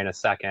reggae in a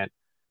second.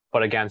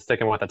 But again,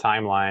 sticking with the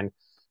timeline.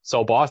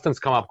 So Boston's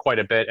come up quite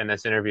a bit in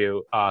this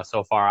interview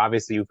so far.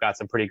 Obviously, you've got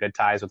some pretty good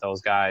ties with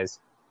those guys.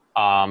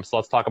 So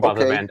let's talk about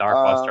the Van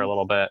Darkbuster a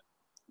little bit.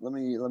 Let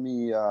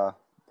me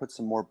put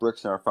some more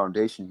bricks in our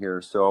foundation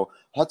here. So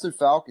Hudson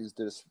Falcons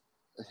did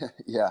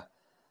yeah.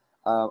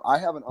 I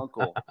have an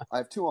uncle. I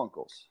have two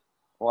uncles.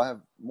 Well, I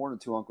have more than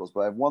two uncles, but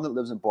I have one that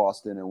lives in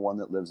Boston and one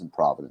that lives in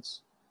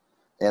Providence.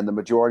 And the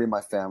majority of my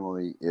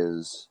family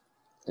is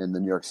in the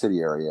New York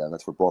City area.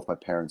 That's where both my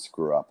parents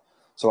grew up.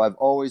 So I've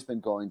always been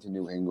going to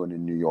New England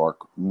and New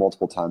York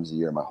multiple times a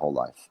year my whole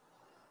life.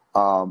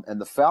 And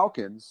the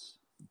Falcons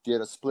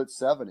did a split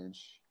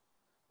 7-inch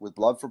with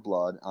Blood for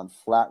Blood on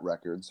Flat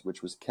Records,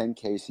 which was Ken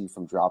Casey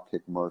from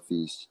Dropkick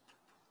Murphys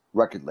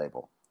record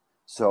label.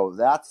 So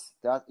that's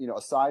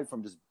aside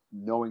from just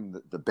knowing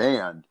the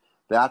band,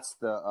 that's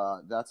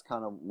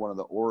kind of one of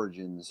the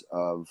origins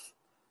of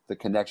the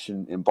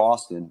connection in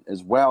Boston,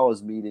 as well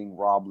as meeting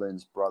Rob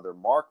Lynn's brother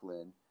Mark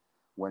Lynn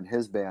when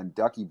his band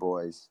Ducky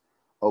Boys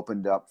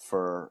opened up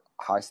for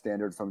High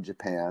Standard from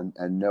Japan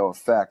and No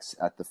Effects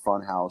at the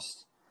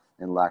Funhouse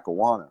in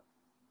Lackawanna.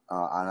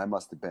 And I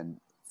must have been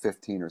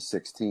 15 or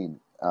 16,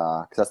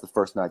 because that's the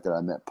first night that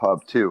I met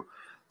Pub too.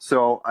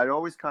 So I'd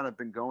always kind of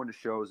been going to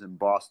shows in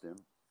Boston,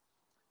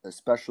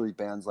 especially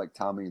bands like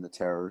Tommy and the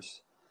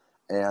Terrors.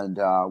 And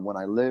when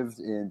I lived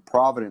in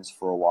Providence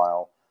for a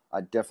while,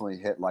 I definitely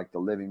hit like the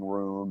Living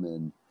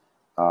Room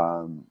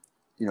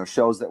and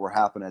shows that were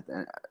happening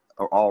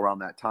all around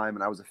that time.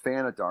 And I was a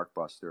fan of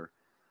Darkbuster.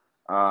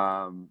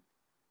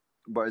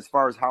 But as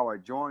far as how I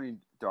joined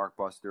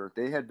Darkbuster,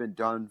 they had been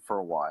done for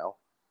a while.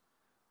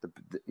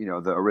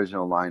 The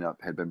original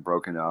lineup had been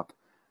broken up,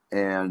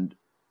 and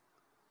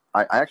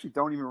I actually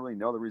don't even really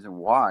know the reason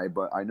why,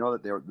 but I know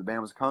that the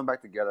band was coming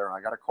back together, and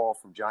I got a call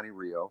from Johnny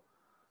Rio,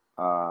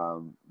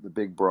 the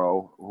big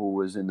bro who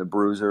was in the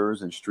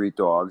Bruisers and Street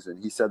Dogs,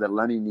 and he said that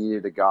Lenny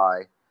needed a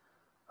guy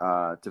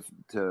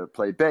to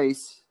play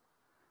bass.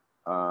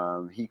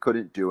 He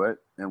couldn't do it,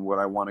 and would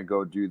I want to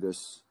go do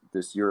this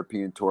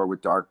European tour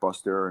with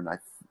Darkbuster? And I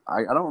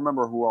don't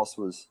remember who else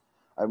was.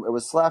 It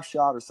was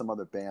Slapshot or some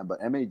other band,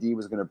 but MAD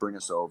was going to bring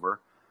us over.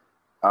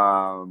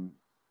 And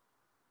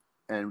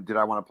did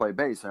I want to play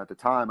bass? And at the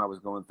time, I was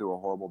going through a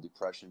horrible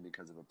depression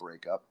because of a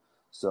breakup.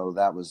 So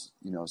that was,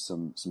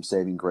 some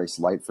saving grace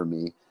light for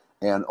me.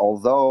 And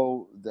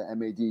although the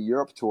MAD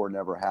Europe tour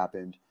never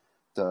happened,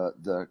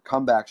 the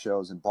comeback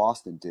shows in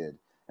Boston did.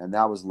 And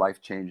that was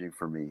life-changing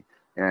for me.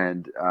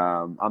 And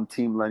I'm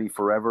Team Lenny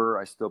forever.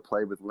 I still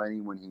play with Lenny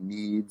when he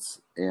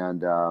needs.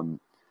 And,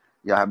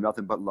 I have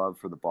nothing but love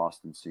for the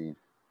Boston scene.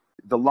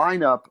 The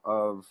lineup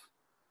of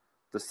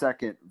the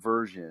second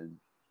version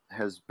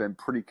has been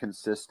pretty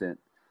consistent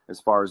as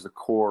far as the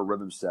core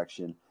rhythm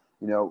section.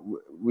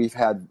 We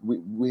have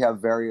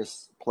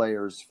various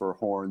players for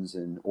horns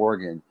and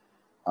organ,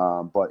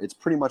 but it's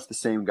pretty much the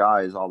same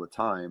guys all the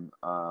time.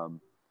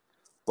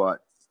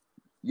 But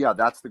yeah,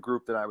 that's the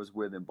group that I was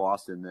with in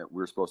Boston that we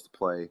were supposed to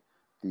play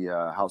the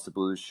House of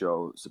Blues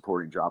show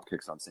supporting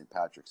Dropkicks on St.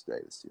 Patrick's Day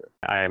this year.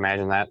 I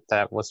imagine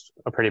that was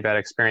a pretty bad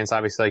experience.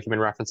 Obviously, like you've been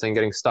referencing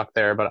getting stuck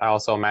there, but I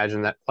also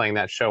imagine that playing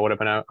that show would have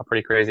been a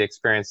pretty crazy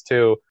experience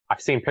too.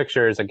 I've seen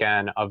pictures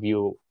again of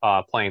you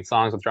playing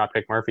songs with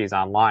Dropkick Murphys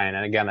online,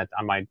 and again,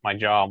 my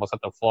jaw almost hit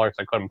the floor because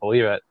I couldn't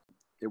believe it.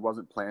 It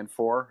wasn't planned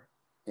for,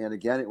 and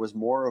again, it was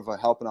more of a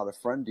helping out a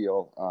friend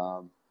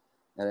deal,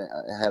 and it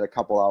had a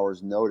couple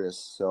hours notice,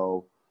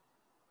 so.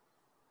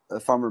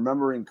 If I'm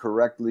remembering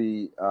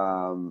correctly,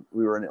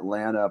 we were in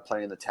Atlanta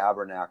playing the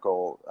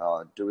Tabernacle.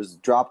 There was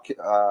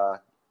Darkbuster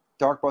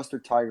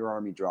Tiger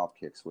Army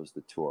Dropkicks was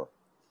the tour.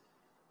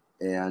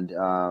 And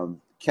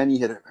Kenny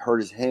had hurt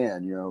his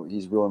hand. You know,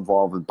 he's real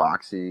involved in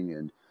boxing,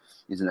 and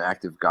he's an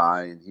active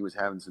guy, and he was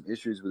having some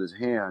issues with his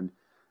hand.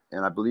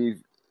 And I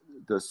believe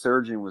the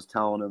surgeon was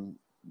telling him,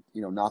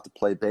 you know, not to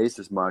play bass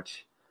as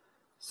much.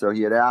 So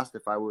he had asked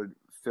if I would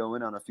fill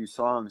in on a few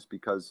songs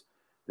because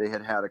they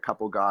had a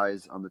couple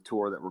guys on the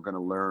tour that were going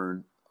to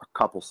learn a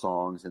couple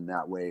songs, and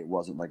that way it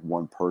wasn't like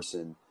one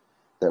person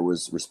that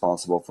was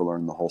responsible for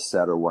learning the whole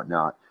set or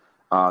whatnot.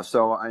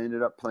 So I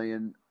ended up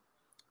playing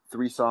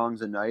 3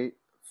 songs a night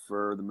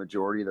for the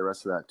majority of the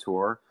rest of that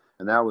tour,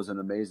 and that was an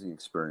amazing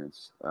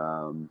experience.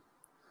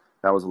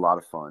 That was a lot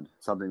of fun,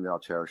 something that I'll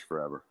cherish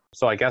forever.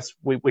 So I guess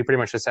we pretty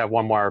much just have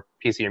one more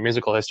piece of your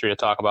musical history to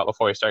talk about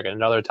before we start getting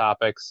into other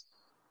topics.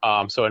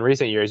 So in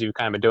recent years, you've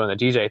kind of been doing the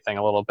DJ thing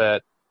a little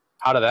bit.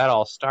 How did that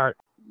all start?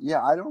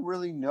 Yeah, I don't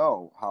really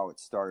know how it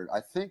started.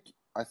 I think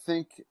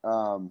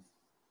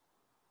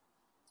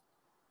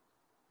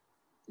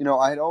you know,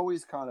 I had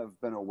always kind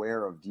of been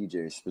aware of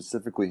DJs,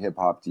 specifically hip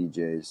hop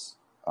DJs,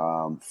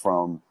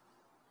 from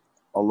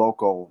a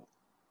local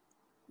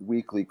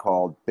weekly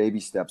called Baby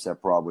Steps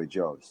at Broadway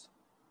Joe's.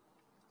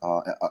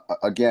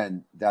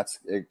 Again,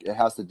 it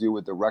has to do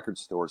with the record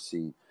store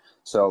scene.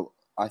 So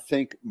I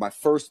think my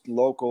first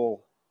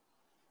local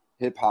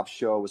hip hop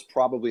show was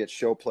probably at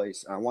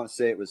Showplace. I want to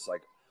say it was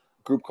like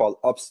a group called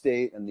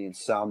Upstate and the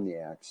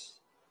Insomniacs.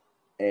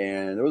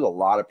 And there was a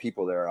lot of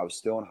people there. I was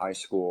still in high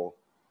school.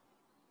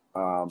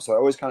 So I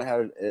always kind of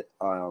had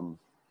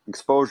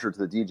exposure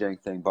to the DJing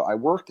thing. But I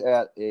worked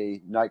at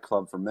a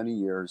nightclub for many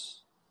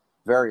years,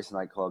 various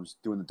nightclubs,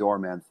 doing the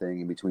doorman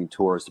thing in between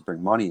tours to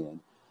bring money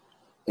in.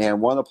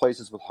 And one of the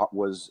places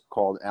was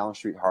called Allen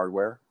Street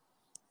Hardware.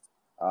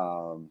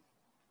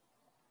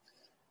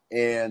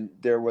 And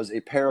there was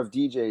a pair of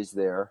DJs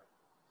there,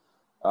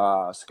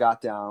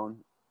 Scott Down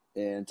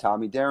and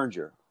Tommy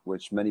Derringer,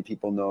 which many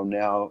people know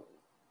now,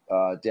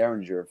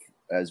 Derringer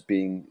as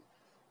being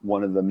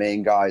one of the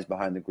main guys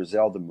behind the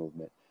Griselda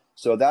movement.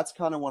 So that's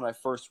kind of when I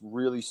first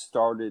really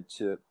started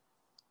to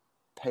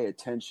pay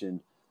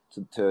attention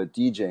to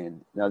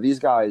DJing. Now, these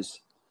guys,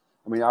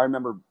 I mean, I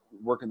remember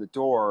working the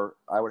door.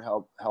 I would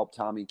help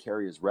Tommy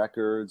carry his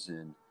records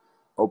and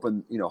hold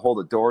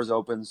the doors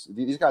open.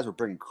 These guys were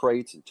bringing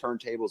crates and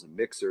turntables and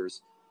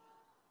mixers.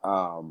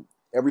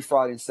 Every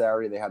Friday and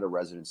Saturday they had a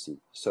residency.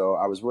 So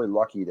I was really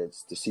lucky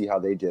to see how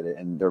they did it.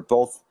 And they're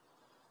both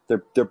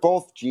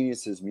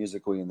geniuses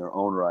musically in their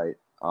own right.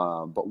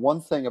 But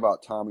one thing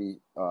about Tommy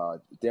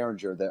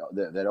Derringer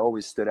that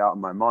always stood out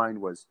in my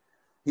mind was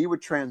he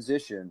would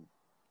transition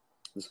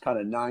this kind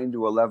of 9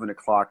 to 11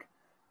 o'clock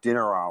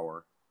dinner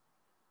hour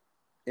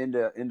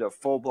into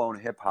full-blown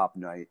hip-hop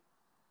night,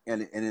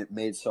 and it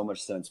made so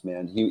much sense,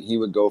 man. He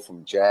would go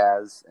from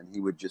jazz, and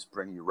he would just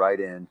bring you right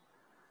in,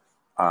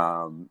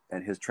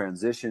 and his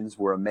transitions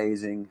were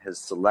amazing. His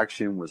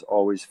selection was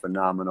always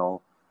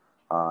phenomenal,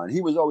 and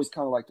he was always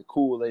kind of like the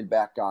cool,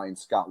 laid-back guy, and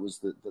Scott was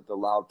the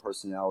loud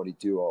personality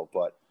duo.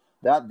 But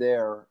that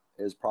there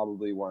is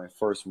probably when I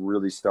first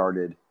really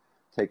started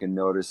taking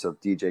notice of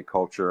DJ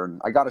culture,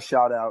 and I got to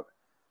shout out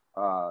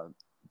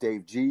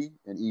Dave G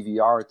and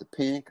EVR at the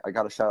Pink. I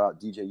got to shout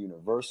out DJ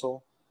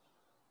Universal.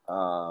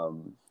 I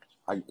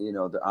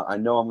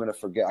know I'm going to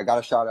forget. I got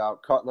to shout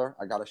out Cutler.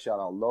 I got to shout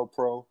out Low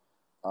Pro.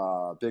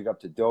 Big up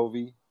to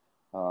Dovey.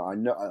 I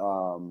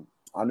know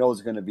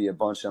there's going to be a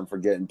bunch I'm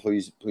forgetting.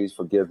 Please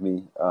forgive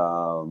me.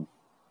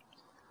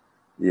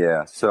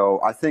 Yeah. So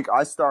I think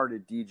I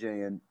started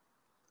DJing.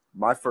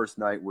 My first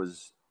night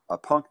was a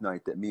punk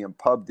night that me and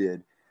Pub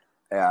did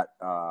at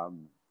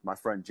my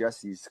friend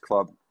Jesse's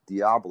club,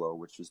 Diablo,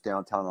 which is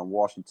downtown on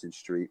Washington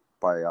Street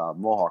by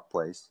Mohawk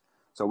Place.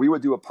 So we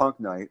would do a punk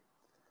night,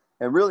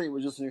 and really it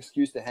was just an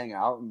excuse to hang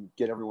out and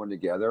get everyone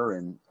together,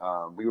 and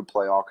we would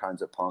play all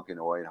kinds of punk and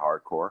oi and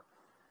hardcore.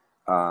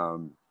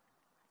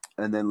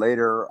 And then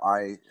later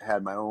I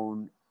had my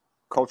own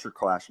Culture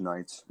Clash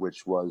nights,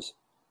 which was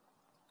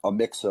a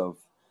mix of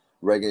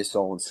reggae,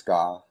 soul, and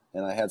ska,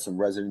 and I had some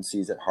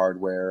residencies at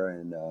Hardware,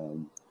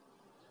 and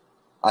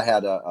I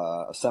had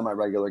a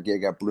semi-regular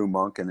gig at Blue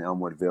Monk in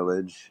Elmwood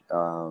Village.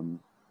 And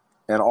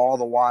all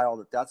the while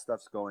that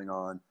stuff's going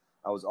on,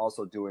 I was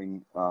also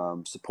doing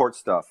support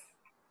stuff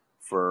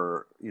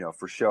for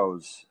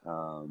shows.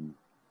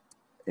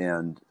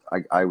 And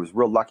I was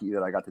real lucky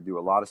that I got to do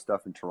a lot of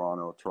stuff in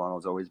Toronto.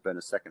 Toronto's always been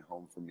a second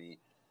home for me.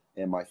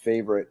 And my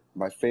favorite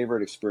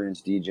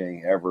experience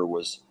DJing ever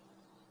was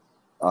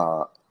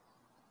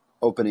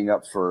opening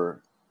up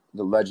for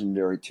the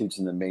legendary Toots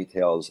and the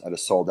Maytals at a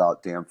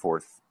sold-out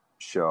Danforth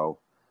show.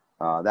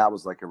 That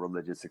was like a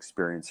religious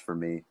experience for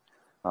me.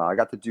 I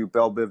got to do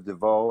Belle Biv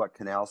DeVoe at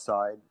Canal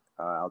Side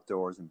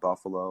outdoors in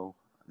Buffalo.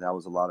 That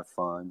was a lot of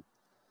fun.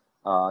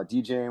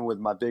 DJing with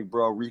my big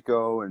bro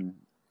Rico and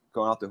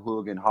going out to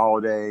Hooligan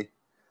Holiday.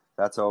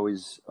 That's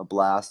always a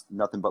blast.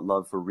 Nothing but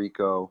love for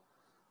Rico.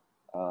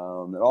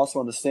 And also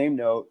on the same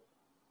note,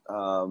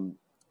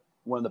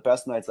 one of the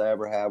best nights I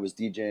ever had was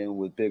DJing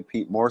with Big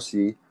Pete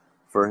Morsey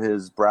for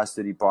his Brass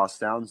City Boss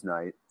Sounds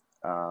night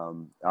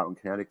out in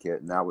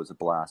Connecticut, and that was a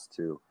blast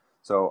too.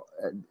 So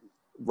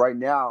right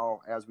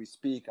now, as we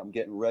speak, I'm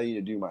getting ready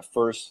to do my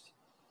first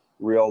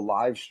real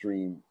live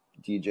stream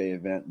DJ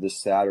event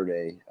this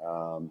Saturday.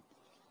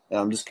 And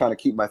I'm just kind of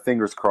keeping my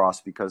fingers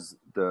crossed because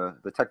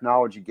the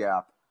technology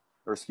gap,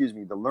 or excuse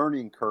me, the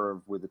learning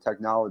curve with the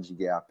technology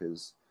gap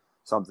is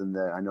something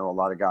that I know a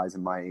lot of guys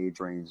in my age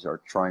range are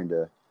trying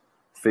to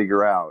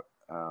figure out.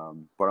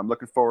 But I'm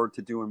looking forward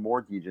to doing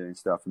more DJing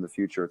stuff in the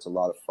future. It's a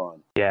lot of fun.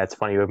 Yeah, it's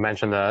funny you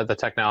mentioned the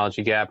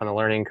technology gap and the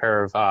learning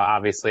curve.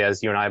 Obviously,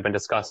 as you and I have been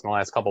discussing the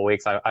last couple of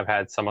weeks, I've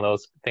had some of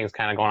those things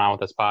kind of going on with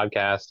this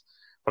podcast.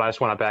 But I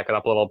just want to back it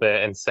up a little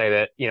bit and say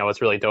that,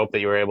 it's really dope that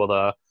you were able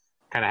to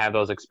kind of have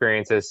those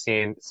experiences,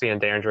 seeing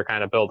Danger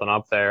kind of building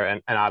up there.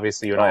 And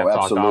obviously you and I have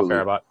talked off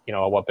air about,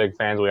 what big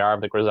fans we are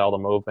of the Griselda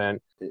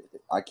movement.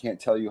 I can't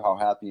tell you how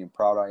happy and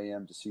proud I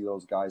am to see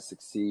those guys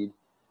succeed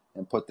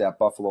and put that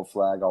Buffalo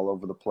flag all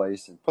over the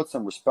place and put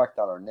some respect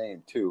on our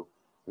name too,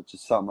 which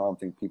is something I don't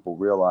think people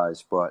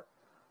realize. But,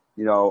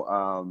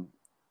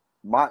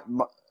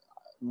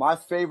 my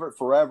favorite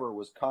forever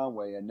was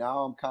Conway, and now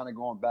I'm kind of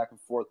going back and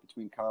forth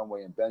between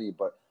Conway and Benny,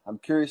 but I'm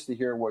curious to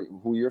hear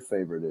who your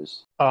favorite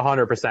is.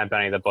 100%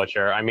 Benny the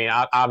Butcher. I mean,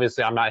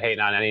 obviously I'm not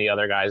hating on any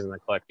other guys in the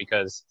clique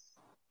because,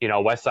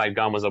 Westside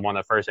Gunn was the one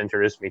that first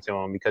introduced me to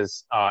him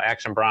because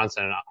Action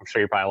Bronson, I'm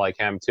sure you probably like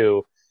him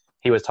too,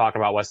 he was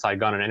talking about Westside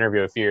Gunn in an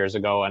interview a few years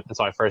ago, and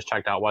so I first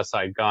checked out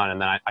Westside Gunn,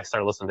 and then I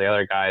started listening to the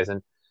other guys,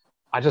 and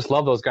I just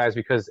love those guys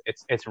because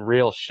it's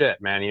real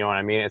shit, man. You know what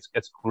I mean?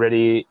 It's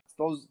gritty.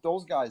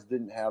 Those guys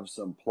didn't have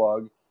some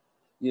plug.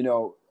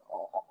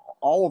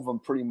 All of them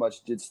pretty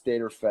much did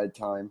state or fed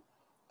time,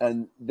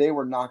 and they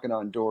were knocking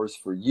on doors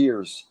for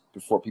years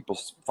before people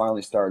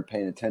finally started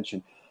paying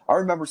attention. I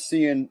remember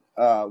seeing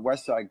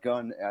Westside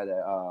Gunn at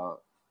a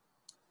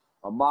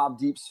Mobb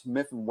Deep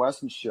Smith &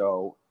 Wesson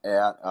show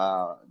at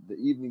the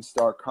Evening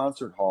Star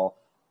Concert Hall,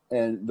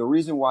 and the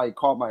reason why he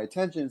caught my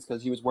attention is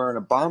because he was wearing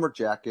a bomber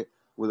jacket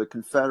with a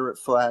Confederate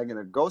flag and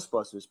a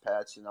Ghostbusters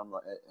patch, and I'm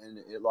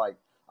like,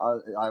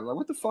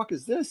 what the fuck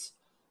is this?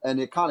 And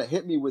it kind of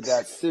hit me with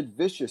that Sid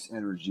Vicious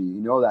energy,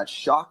 that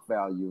shock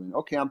value. And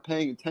okay, I'm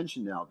paying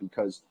attention now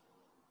because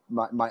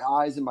my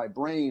eyes and my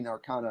brain are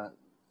kind of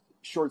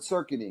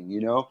short-circuiting,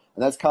 and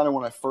that's kind of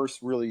when I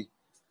first really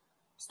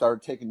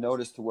started taking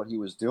notice to what he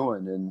was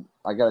doing. And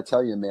I got to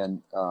tell you,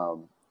 man,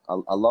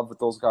 I love what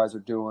those guys are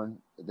doing.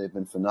 They've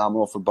been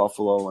phenomenal for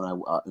Buffalo,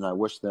 and I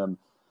wish them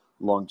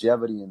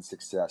longevity and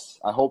success.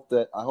 I hope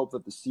that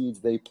the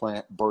seeds they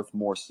plant birth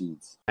more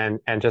seeds. And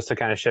just to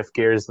kind of shift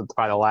gears,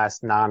 probably the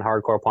last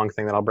non-hardcore punk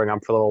thing that I'll bring up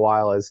for a little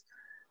while is,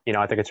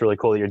 I think it's really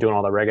cool that you're doing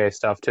all the reggae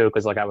stuff too,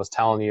 because like I was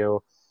telling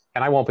you,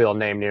 and I won't be able to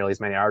name nearly as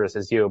many artists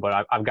as you,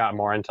 but I've gotten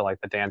more into like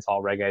the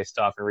dancehall reggae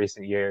stuff in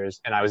recent years,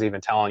 and I was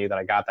even telling you that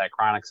I got that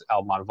Chronics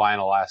album on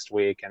vinyl last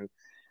week, and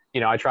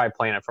I tried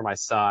playing it for my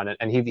son,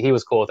 and he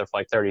was cool with it for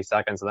like 30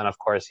 seconds, and then of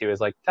course he was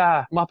like,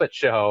 Muppet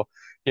Show.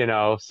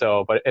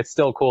 So, but it's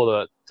still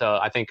cool to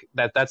I think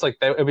that's like,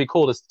 it'd be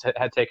cool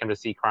to take him to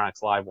see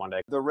Chronics live one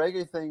day. The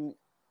reggae thing,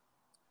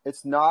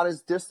 it's not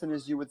as distant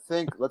as you would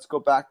think. Let's go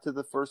back to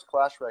the first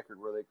Clash record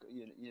where they,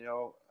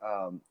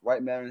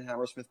 White Man and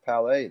Hammersmith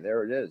Palais,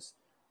 there it is.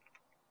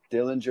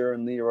 Dillinger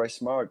and Leroy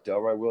Smart,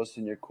 Delroy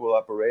Wilson, your cool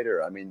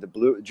operator. I mean,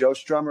 Joe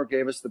Strummer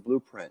gave us the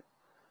blueprint.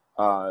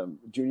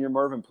 Junior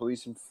Murvin,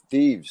 Police and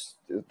Thieves,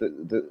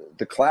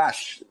 the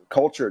Clash,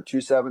 Culture,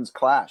 2-7's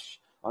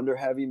Clash, Under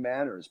Heavy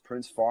Manners,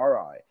 Prince Far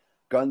Eye,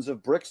 Guns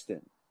of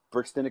Brixton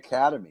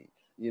Academy.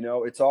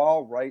 It's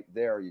all right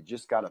there. You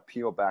just got to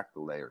peel back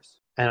the layers.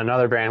 And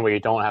another band where you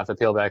don't have to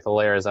peel back the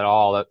layers at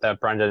all that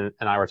Brendan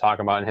and I were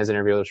talking about in his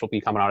interview, which will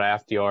be coming out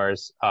after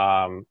yours,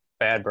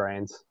 Bad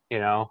Brains.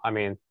 I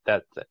mean,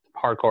 that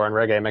hardcore and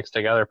reggae mixed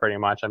together pretty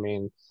much. I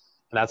mean,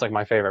 that's like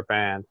my favorite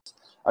band.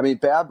 I mean,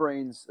 Bad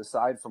Brains,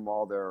 aside from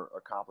all their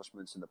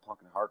accomplishments in the punk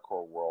and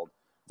hardcore world,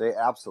 they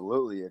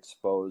absolutely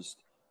exposed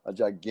a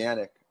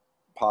gigantic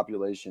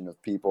population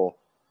of people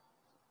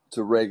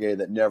to reggae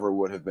that never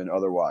would have been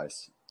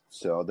otherwise.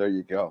 So there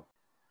you go.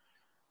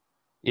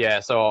 Yeah,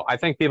 so I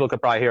think people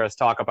could probably hear us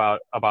talk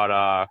about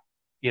reggae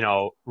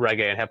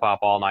and hip hop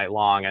all night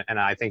long, and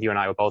I think you and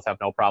I would both have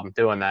no problem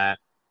doing that.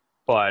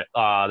 But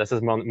this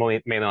is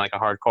mainly like a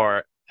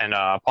hardcore and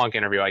punk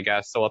interview, I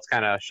guess. So let's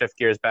kind of shift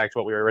gears back to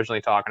what we were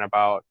originally talking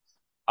about.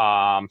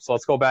 So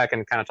let's go back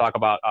and kind of talk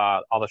about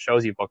all the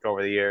shows you booked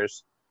over the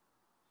years.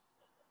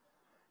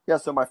 Yeah,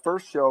 so my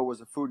first show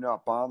was a Food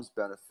Not Bombs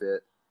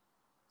benefit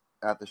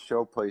at the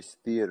Showplace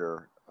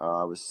Theater.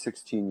 I was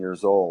 16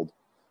 years old.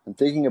 And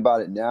thinking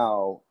about it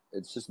now,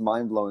 it's just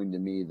mind-blowing to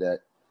me that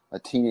a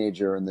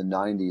teenager in the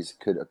 90s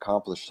could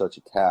accomplish such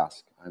a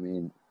task. I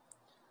mean,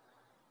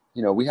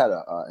 we had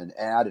an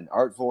ad in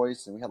Art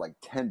Voice, and we had like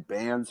 10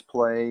 bands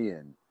play,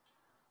 and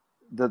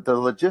the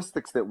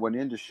logistics that went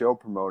into show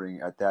promoting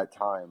at that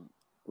time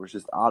was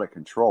just out of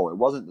control. It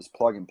wasn't this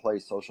plug-and-play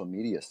social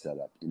media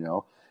setup, And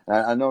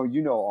I know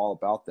you know all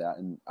about that,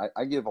 and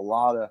I give a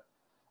lot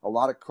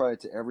of credit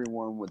to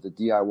everyone with the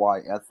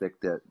DIY ethic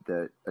that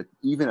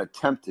even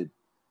attempted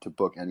to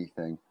book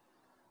anything.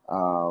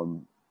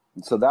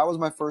 So that was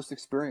my first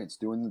experience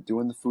doing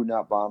the Food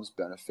Not Bombs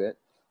benefit,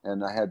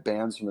 and I had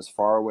bands from as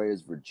far away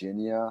as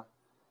Virginia,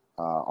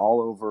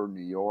 all over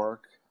New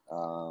York.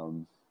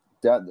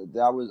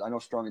 That was, I know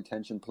Strong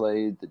Intention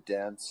played, The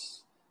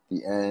Dents,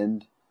 The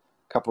End,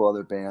 a couple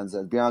other bands.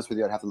 To be honest with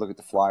you, I'd have to look at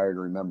the flyer to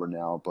remember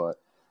now, but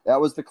that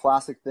was the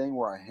classic thing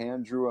where I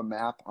hand drew a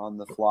map on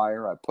the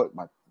flyer. I put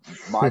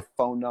my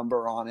phone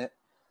number on it,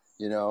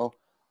 you know.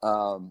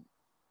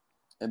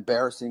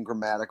 Embarrassing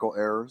grammatical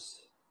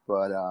errors.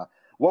 But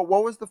what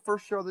was the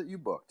first show that you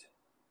booked?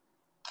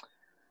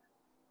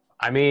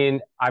 I mean,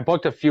 I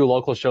booked a few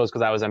local shows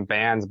because I was in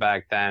bands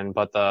back then,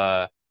 but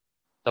the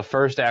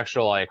first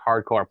actual like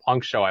hardcore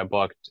punk show I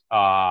booked,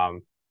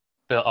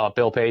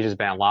 Bill Page's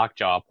band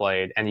Lockjaw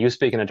played. And you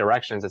speaking of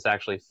directions, it's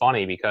actually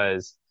funny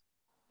because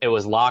it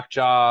was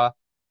Lockjaw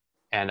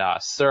and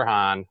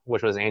Sirhan,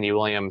 which was Andy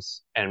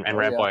Williams and Oh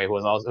Rat yeah. Boy,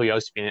 who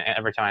used to be in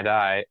Every Time I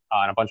Die,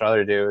 and a bunch of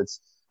other dudes.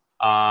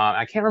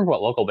 I can't remember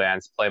what local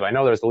bands played, but I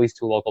know there's at least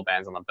two local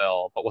bands on the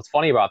bill. But what's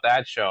funny about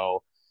that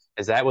show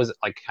is that was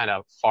like kind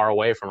of far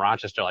away from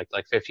Rochester, like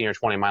 15 or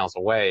 20 miles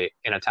away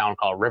in a town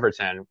called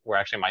Riverton, where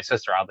actually my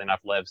sister, oddly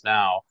enough, lives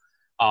now.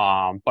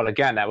 But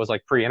again, that was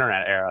like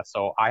pre-internet era,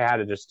 so I had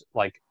to just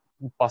like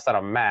bust out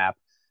a map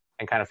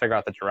and kind of figure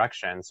out the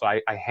directions. So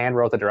I hand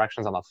wrote the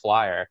directions on the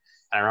flyer,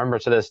 and I remember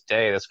to this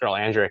day, this girl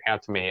Andrea came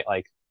up to me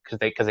like because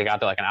they got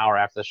there like an hour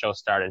after the show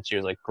started, and she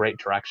was like, "Great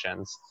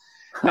directions."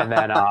 And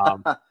then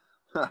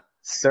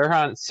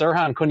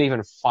Sirhan couldn't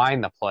even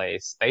find the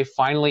place. They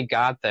finally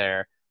got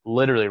there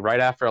literally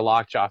right after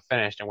Lockjaw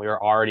finished, and we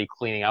were already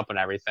cleaning up and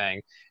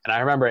everything. And I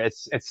remember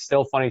it's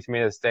still funny to me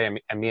to this day,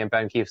 and me and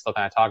Ben Keefe still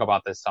kind of talk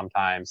about this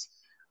sometimes.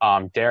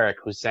 Derek,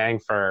 who sang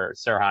for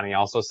Sirhan, he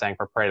also sang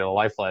for Parade of the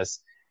Lifeless.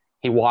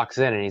 He walks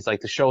in and he's like,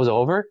 "The show's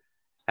over,"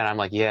 and I'm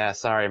like, "Yeah,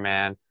 sorry,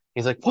 man."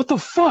 He's like, "What the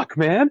fuck,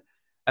 man?"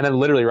 And then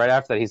literally right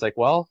after that, he's like,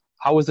 "Well,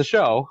 how was the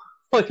show?"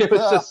 Like it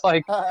was just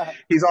like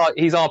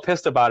he's all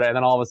pissed about it, and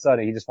then all of a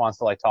sudden he just wants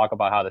to like talk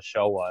about how the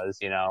show was,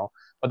 you know.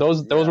 But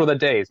those were Yeah. the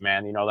days,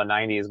 man. You know, the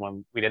 '90s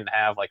when we didn't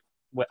have like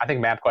I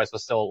think MapQuest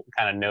was still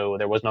kind of new.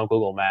 There was no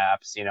Google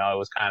Maps, you know. It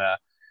was kind of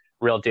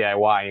real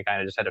DIY. You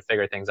kind of just had to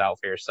figure things out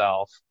for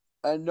yourself.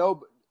 And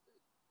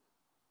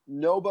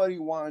nobody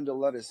wanted to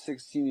let a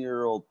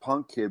 16-year-old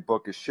punk kid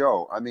book a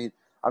show.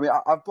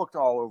 I've booked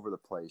all over the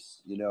place,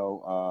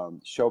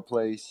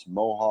 Showplace,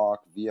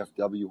 Mohawk,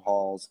 VFW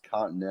halls,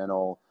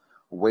 Continental,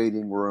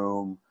 waiting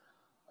room.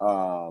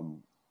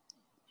 Um,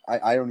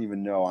 I don't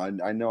even know.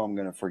 I know I'm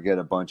going to forget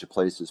a bunch of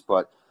places,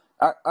 but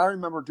I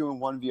remember doing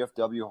one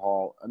VFW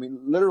hall. I mean,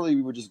 literally,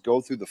 we would just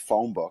go through the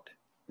phone book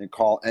and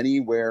call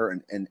anywhere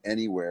and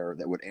anywhere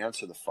that would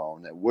answer the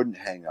phone, that wouldn't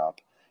hang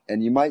up.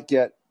 And you might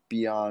get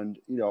beyond,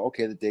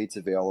 okay, the date's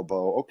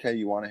available. Okay,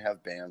 you want to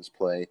have bands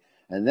play.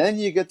 And then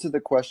you get to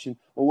the question,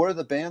 well, what do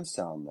the bands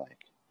sound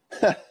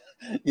like?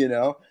 you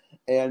know,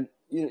 and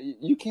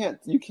you can't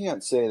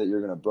say that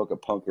you're going to book a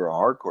punk or a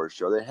hardcore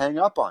show. They hang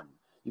up on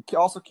you.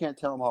 Also can't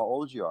tell them how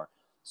old you are.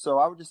 So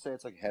I would just say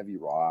it's like heavy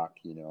rock,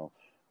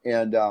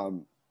 And I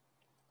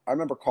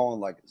remember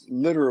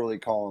literally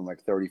calling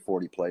like 30,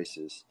 40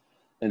 places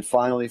and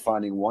finally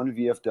finding one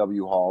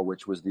VFW hall,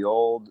 which was the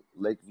old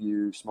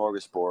Lakeview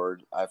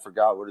Smorgasbord. I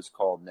forgot what it's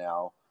called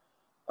now,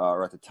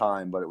 or at the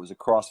time, but it was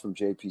across from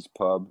JP's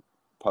Pub.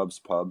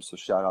 So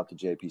shout out to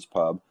JP's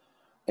Pub.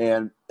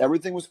 And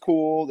everything was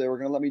cool. They were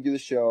going to let me do the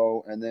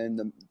show. And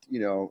then,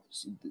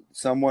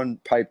 someone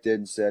piped in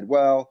and said,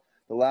 well,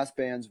 the last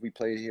bands we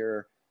played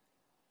here,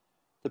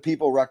 the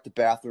people wrecked the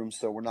bathroom,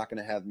 so we're not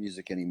going to have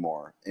music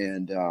anymore.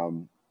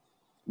 And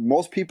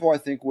most people, I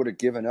think, would have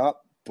given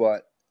up.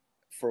 But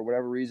for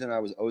whatever reason, I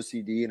was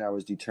OCD and I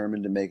was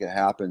determined to make it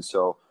happen.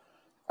 So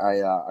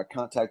I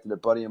contacted a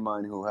buddy of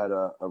mine who had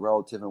a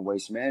relative in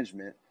waste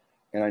management,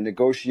 and I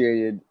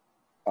negotiated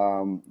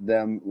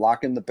them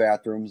locking the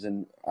bathrooms,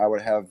 and I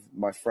would have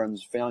my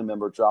friend's family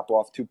member drop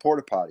off 2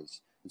 porta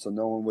potties, and so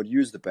no one would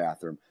use the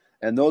bathroom.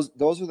 And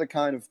those are the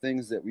kind of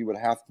things that we would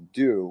have to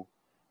do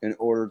in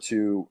order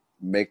to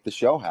make the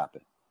show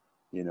happen,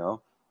 you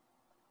know?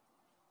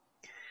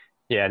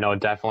 Yeah, no,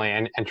 definitely.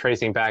 And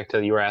tracing back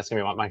to you were asking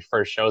me about my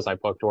first shows I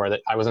booked, where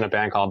that I was in a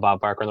band called Bob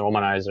Barker and the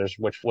Womanizers,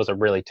 which was a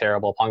really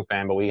terrible punk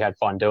band, but we had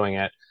fun doing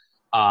it.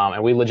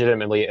 And we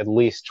legitimately at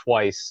least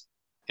twice,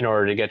 in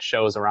order to get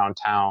shows around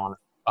town,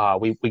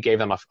 we gave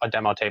them a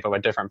demo tape of a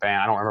different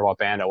band. I don't remember what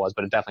band it was,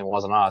 but it definitely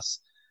wasn't us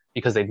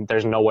because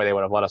there's no way they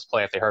would have let us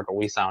play if they heard what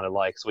we sounded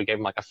like. So we gave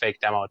them like a fake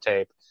demo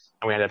tape,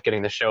 and we ended up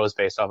getting the shows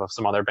based off of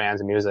some other bands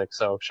and music.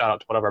 So shout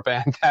out to whatever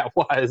band that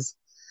was.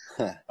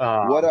 what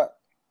Um, a,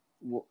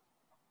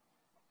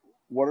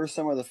 what are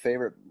some of the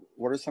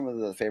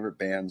favorite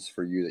bands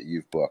for you that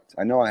you've booked?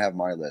 I know I have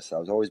my list. I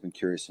was always been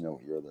curious to know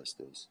what your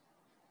list is.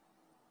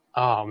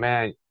 oh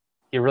man,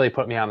 you really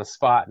put me on the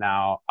spot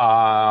now.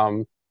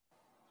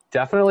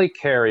 Definitely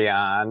Carry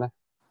On.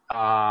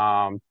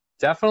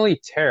 Definitely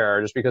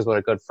Terror, just because what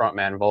a good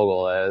frontman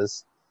Vogel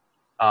is.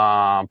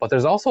 But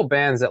there's also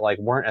bands that like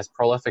weren't as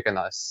prolific in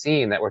the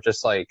scene that were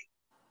just like,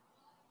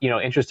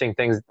 interesting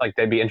things. Like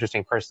they'd be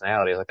interesting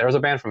personalities. Like there was a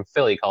band from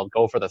Philly called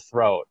Go for the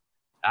Throat,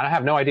 I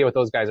have no idea what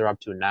those guys are up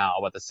to now,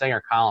 but the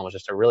singer Colin was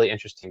just a really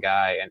interesting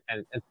guy,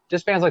 and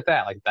just bands like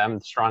that, like them,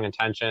 Strong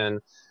Intention,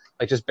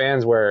 like just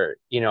bands where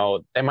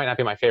they might not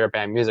be my favorite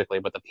band musically,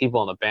 but the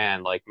people in the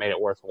band like made it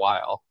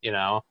worthwhile, And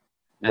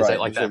is it Right.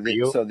 like So that for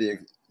you?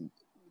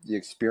 the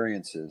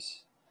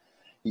experiences.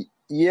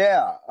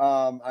 Yeah.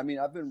 I mean,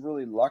 I've been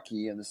really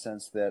lucky in the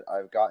sense that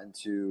I've gotten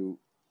to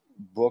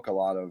book a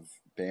lot of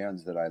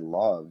bands that I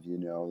love,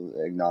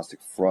 Agnostic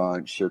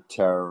Front, Sheer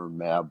Terror,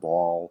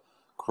 Madball,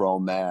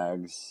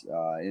 Cro-Mags,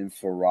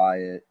 Info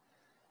Riot,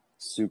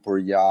 Super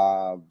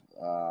Yob.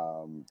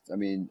 I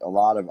mean,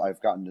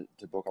 I've gotten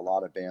to book a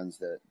lot of bands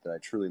that I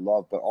truly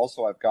love, but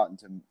also I've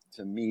gotten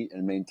to meet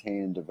and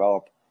maintain and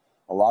develop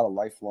a lot of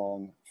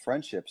lifelong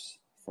friendships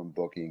from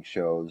booking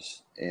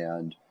shows,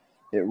 and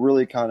it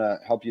really kind of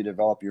helped you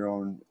develop your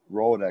own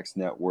Rolodex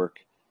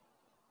network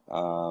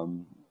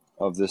um,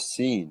 of this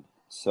scene.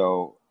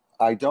 So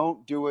I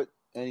don't do it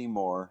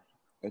anymore.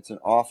 It's an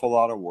awful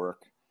lot of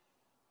work.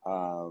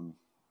 Um,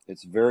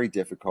 it's very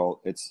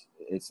difficult.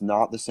 It's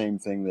not the same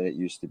thing that it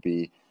used to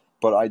be,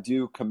 but I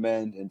do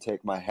commend and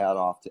take my hat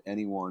off to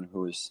anyone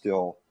who is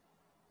still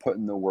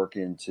putting the work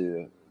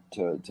into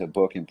to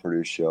book and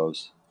produce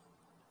shows.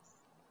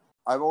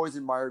 I've always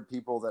admired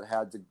people that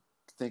had to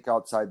think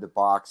outside the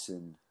box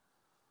and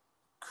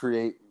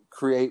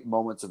create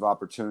moments of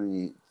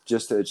opportunity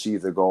just to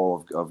achieve the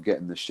goal of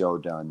getting the show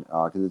done.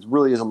 Because it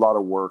really is a lot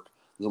of work.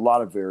 There's a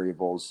lot of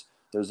variables.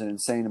 There's an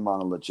insane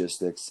amount of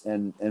logistics,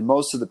 and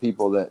most of the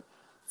people that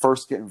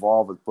first get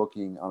involved with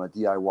booking on a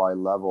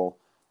DIY level,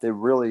 they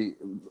really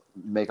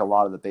make a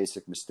lot of the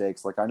basic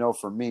mistakes. Like I know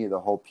for me,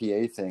 the whole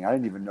PA thing, I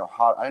didn't even know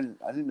I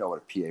didn't know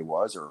what a PA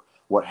was, or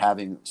what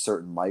having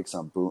certain mics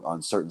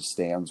on certain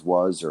stands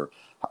was, or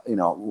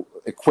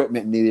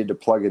equipment needed to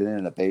plug it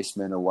in a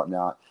basement or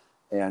whatnot.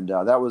 And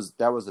that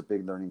was a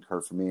big learning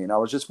curve for me. And I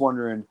was just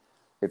wondering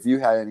if you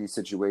had any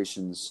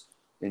situations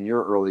in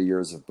your early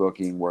years of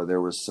booking where there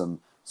was some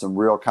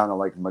real kind of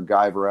like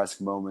MacGyver-esque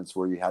moments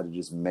where you had to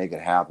just make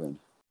it happen.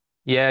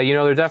 Yeah,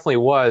 there definitely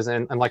was,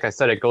 and like I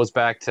said, it goes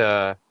back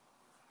to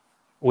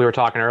we were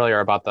talking earlier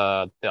about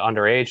the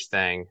underage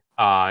thing.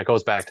 It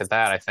goes back to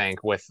that, I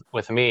think,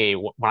 with me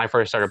when I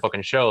first started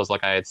booking shows.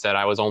 Like I had said,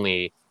 I was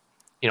only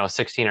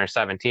 16 or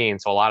 17,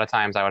 so a lot of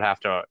times I would have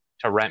to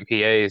rent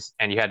PAs,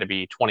 and you had to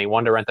be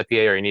 21 to rent the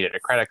PA, or you needed a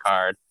credit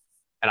card,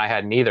 and I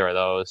had neither of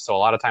those. So a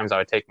lot of times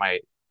I'd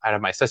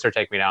have my sister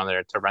take me down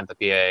there to rent the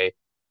PA.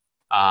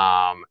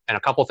 And a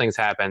couple things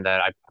happened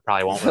that I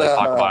probably won't really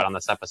talk about on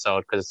this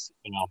episode because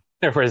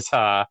there was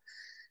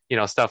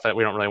stuff that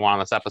we don't really want on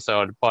this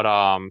episode.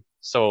 But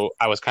so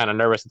I was kind of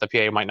nervous that the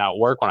PA might not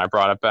work when I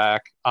brought it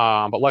back.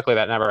 But luckily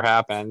that never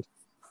happened.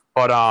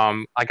 But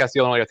I guess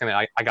the only other thing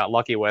that I got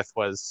lucky with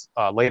was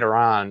later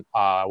on,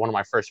 one of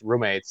my first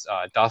roommates,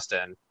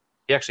 Dustin,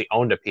 he actually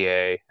owned a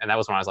PA, and that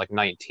was when I was like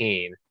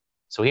 19.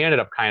 So he ended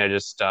up kind of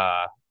just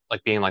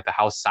like being like the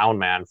house sound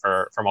man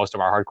for most of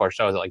our hardcore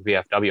shows at like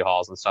VFW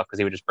halls and stuff because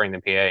he would just bring the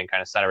PA and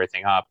kind of set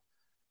everything up.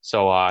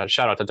 So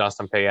shout out to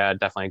Dustin Payette,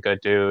 definitely a good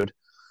dude.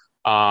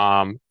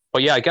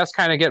 But yeah, I guess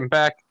kind of getting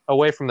back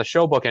away from the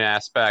show booking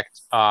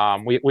aspect,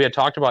 we had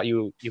talked about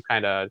you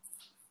kind of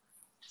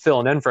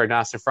filling in for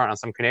Agnostic Front on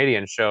some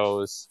Canadian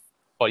shows,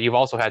 but you've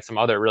also had some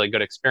other really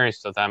good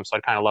experiences with them. So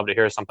I'd kind of love to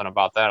hear something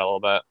about that a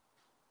little bit.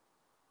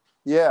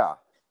 Yeah.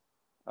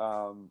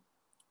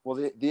 Well,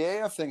 the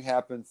AF thing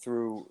happened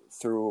through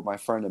my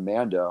friend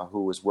Amanda,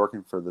 who was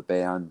working for the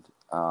band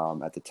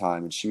at the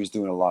time, and she was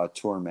doing a lot of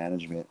tour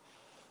management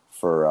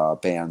for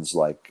bands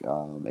like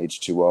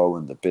H2O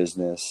and The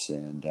Business.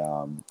 And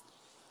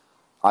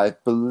I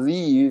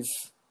believe,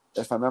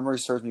 if my memory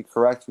serves me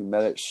correct, we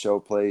met at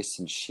Showplace,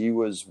 and she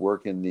was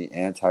working the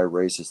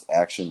anti-racist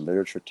action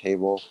literature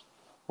table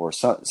or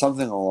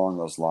something along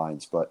those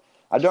lines. But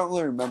I don't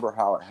really remember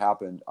how it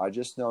happened. I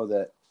just know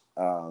that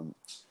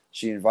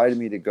she invited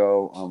me to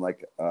go on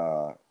like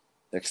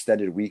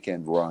extended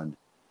weekend run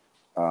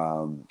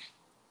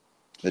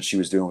that she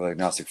was doing with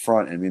Agnostic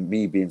Front, and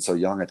me being so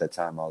young at that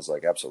time, I was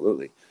like,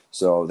 absolutely.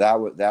 So that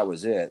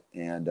was it,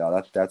 and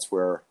that's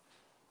where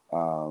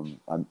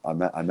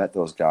I met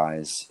those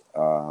guys.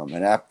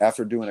 And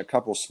after doing a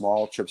couple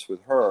small trips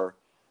with her,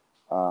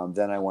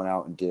 then I went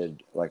out and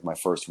did like my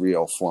first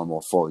real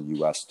formal full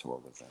U.S. tour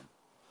with them.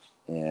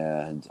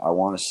 And I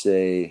want to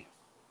say,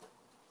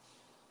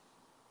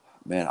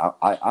 man,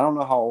 I don't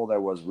know how old I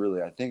was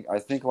really. I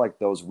think like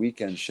those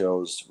weekend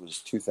shows was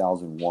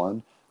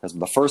 2001 because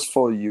the first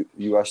full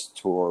U.S.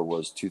 tour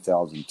was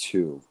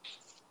 2002.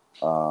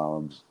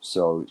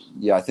 So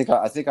yeah, I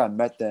think I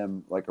met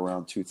them like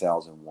around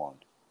 2001.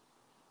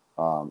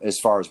 As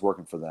far as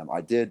working for them,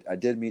 I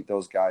did meet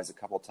those guys a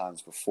couple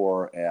times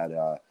before at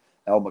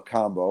El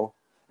Macambo.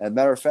 And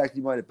matter of fact,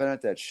 you might have been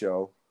at that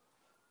show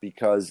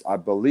because I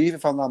believe,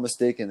 if I'm not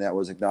mistaken, that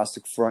was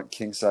Agnostic Front,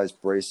 King Size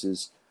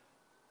Braces,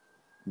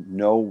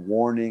 No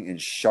Warning,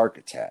 and Shark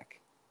Attack.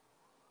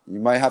 You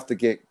might have to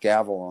get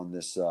Gavel on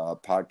this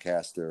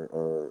podcast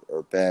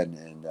or Ben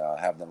and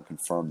have them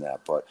confirm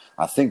that. But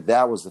I think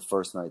that was the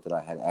first night that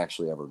I had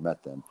actually ever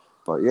met them.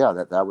 But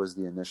yeah, that was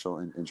the initial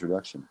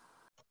introduction.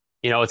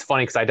 It's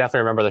funny because I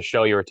definitely remember the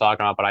show you were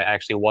talking about, but I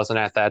actually wasn't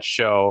at that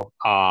show.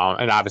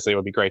 And obviously, it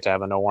would be great to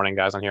have the No Warning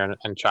guys on here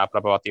and chop it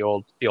up about the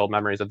old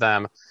memories of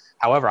them.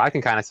 However, I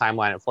can kind of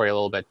timeline it for you a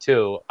little bit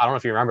too. I don't know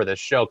if you remember this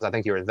show because I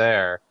think you were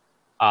there.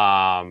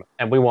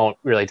 And we won't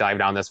really dive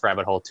down this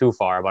rabbit hole too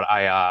far, but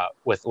I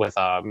with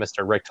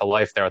Mr. Rick to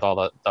life there with all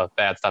the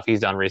bad stuff he's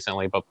done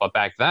recently. But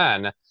back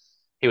then,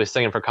 he was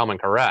singing for Come and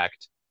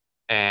Correct.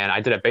 And I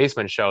did a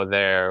basement show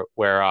there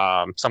where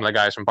some of the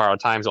guys from Borrowed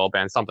Time's old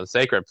band Something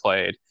Sacred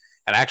played,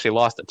 and I actually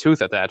lost a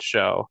tooth at that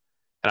show.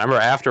 And I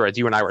remember afterwards,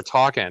 you and I were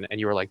talking, and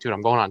you were like, "Dude,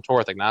 I'm going on tour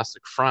with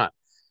Agnostic Front."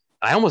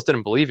 And I almost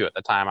didn't believe you at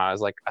the time. I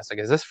was like,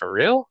 "Is this for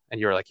real?" And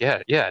you were like,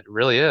 "Yeah, yeah, it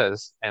really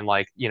is." And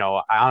like,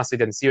 I honestly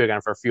didn't see you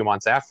again for a few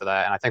months after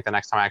that. And I think the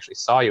next time I actually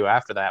saw you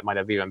after that might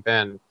have even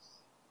been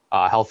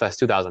Hellfest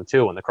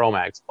 2002 when the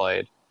Cro-Mags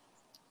played.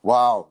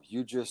 Wow,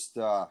 you just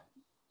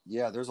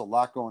yeah, there's a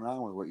lot going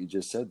on with what you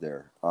just said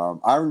there.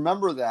 I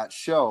remember that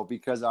show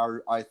because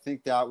I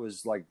think that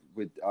was like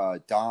with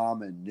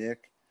Dom and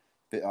Nick.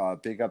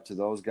 Big up to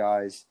those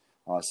guys.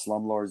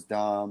 Slumlords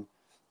Dom.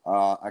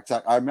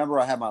 I remember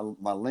I had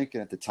my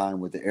Lincoln at the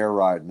time with the air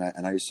ride,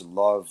 and I used to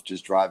love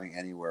just driving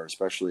anywhere,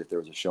 especially if there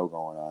was a show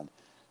going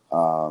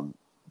on.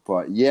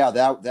 But yeah,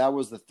 that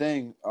was the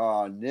thing.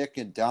 Nick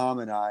and Dom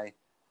and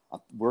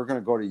we're going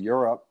to go to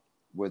Europe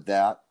with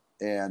that,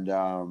 and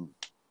so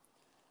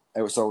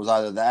it was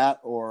either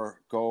that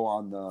or go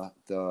on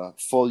the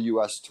full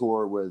U.S.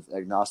 tour with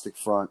Agnostic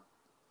Front,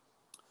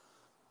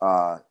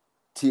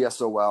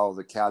 TSOL,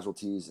 the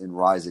Casualties, and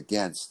Rise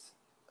Against.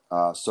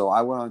 So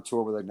I went on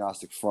tour with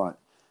Agnostic Front,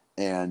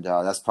 and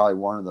that's probably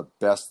one of the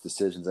best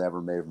decisions I ever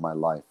made in my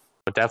life.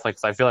 But definitely,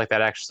 because I feel like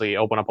that actually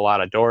opened up a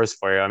lot of doors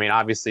for you. I mean,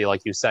 obviously,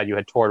 like you said, you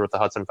had toured with the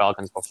Hudson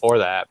Falcons before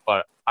that,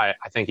 but I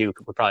think you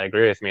would probably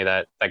agree with me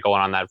that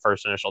going on that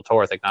first initial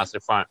tour with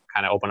Agnostic Front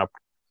kind of opened up,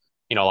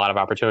 a lot of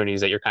opportunities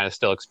that you're kind of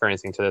still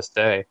experiencing to this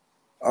day.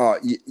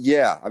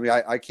 Yeah. I mean,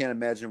 I can't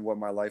imagine what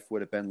my life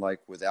would have been like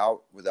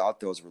without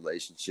those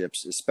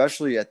relationships,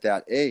 especially at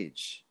that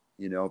age.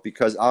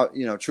 Because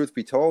truth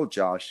be told,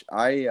 Josh,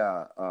 at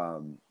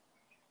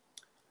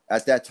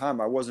that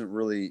time I wasn't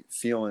really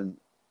feeling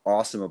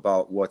awesome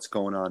about what's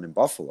going on in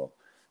Buffalo,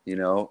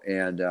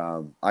 and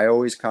I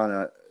always kind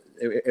of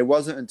it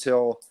wasn't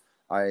until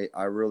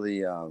I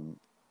really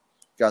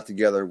got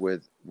together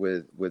with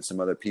some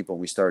other people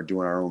and we started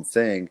doing our own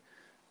thing.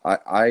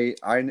 I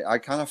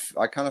kind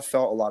of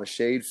felt a lot of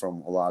shade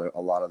from a lot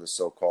of the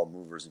so-called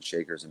movers and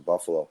shakers in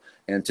Buffalo,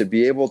 and to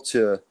be able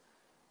to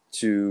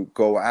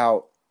go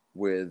out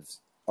with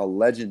a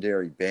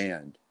legendary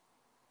band.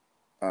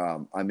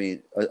 I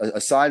mean,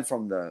 aside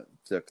from the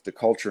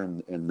culture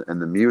and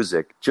the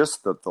music,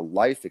 just the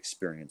life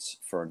experience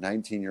for a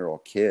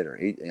 19-year-old kid or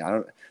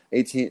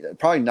 18,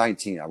 probably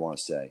 19, I want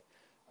to say.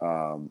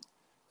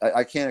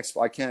 I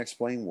can't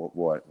explain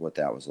what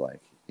that was like.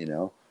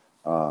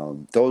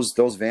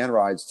 Those van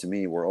rides to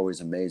me were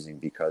always amazing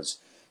because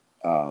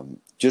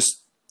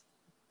just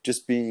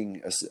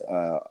being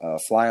a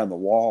fly on the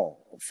wall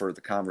for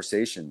the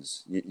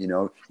conversations,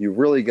 you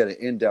really get an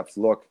in-depth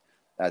look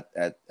at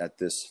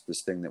this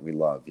thing that we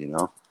love.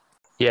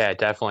 Yeah,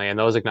 definitely. And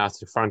those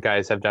Agnostic Front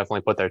guys have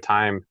definitely put their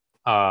time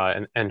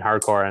in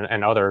hardcore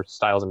and other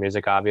styles of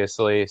music,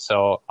 obviously.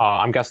 So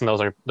I'm guessing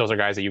those are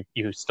guys that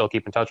you still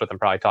keep in touch with and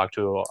probably talk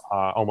to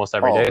almost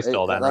every day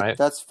still. Then, right?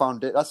 That's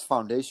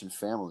foundation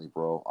family,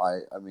 bro.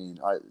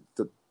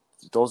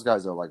 Those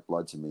guys are like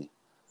blood to me.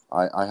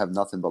 I have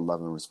nothing but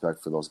love and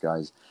respect for those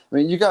guys. I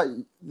mean, you got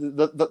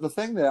the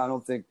thing that I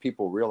don't think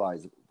people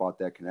realize about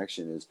that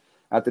connection is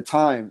at the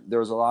time there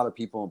was a lot of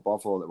people in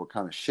Buffalo that were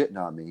kind of shitting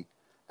on me,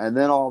 and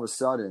then all of a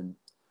sudden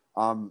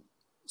I'm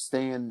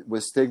staying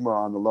with Stigma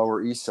on the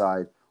Lower East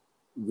Side,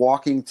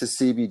 walking to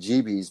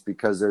CBGB's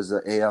because there's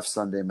an AF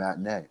Sunday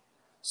matinee.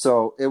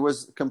 So it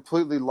was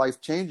completely life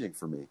changing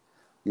for me,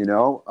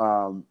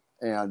 and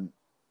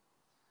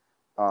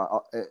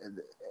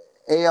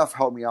AF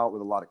helped me out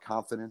with a lot of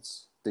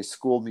confidence. They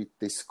schooled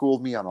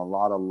me on a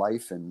lot of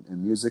life and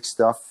music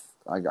stuff.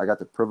 I got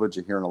the privilege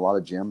of hearing a lot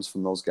of gems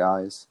from those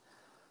guys.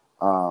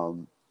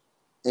 And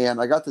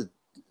I got to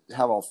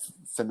have a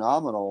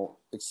phenomenal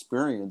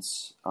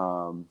experience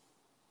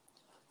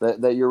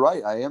that you're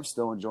right. I am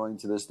still enjoying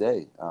to this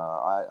day.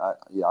 I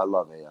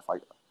love AF.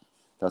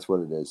 That's what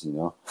it is,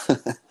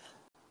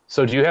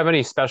 So do you have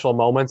any special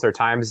moments or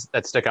times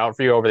that stick out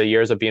for you over the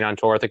years of being on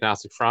tour with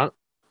Agnostic Front?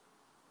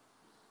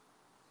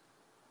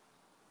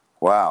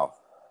 Wow.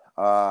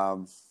 I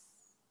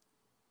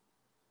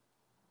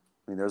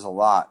mean, there's a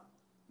lot.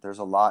 There's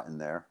a lot in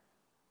there.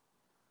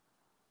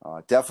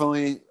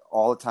 Definitely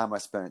all the time I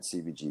spent at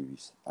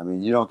CBGB's. I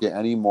mean, you don't get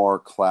any more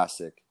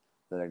classic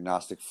than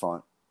Agnostic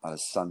Front on a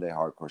Sunday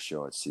hardcore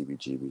show at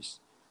CBGB's.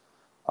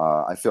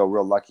 I feel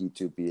real lucky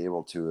to be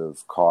able to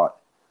have caught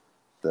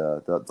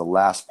the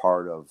last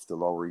part of the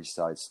Lower East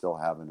Side still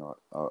having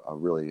a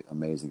really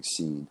amazing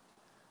scene.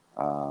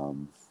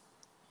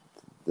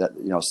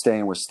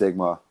 Staying with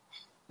Stigma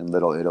in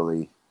Little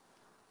Italy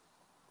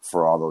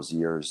for all those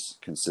years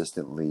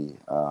consistently.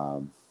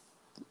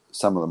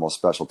 some of the most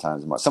special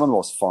times, some of the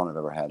most fun I've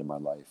ever had in my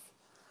life.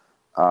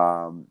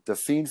 The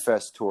Fiend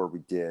Fest tour we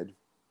did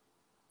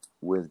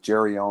with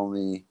Jerry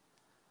only.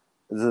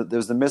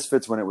 There's the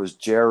Misfits when it was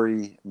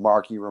Jerry,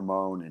 Marky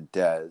Ramone, and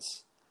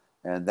Dez,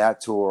 and that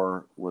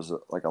tour was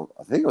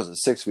I think it was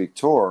a 6-week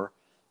tour.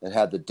 It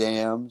had the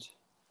Damned,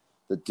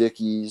 the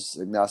Dickies,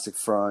 Agnostic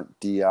Front,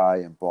 DI,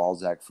 and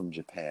Balzac from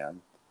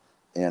Japan,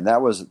 and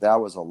that was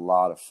a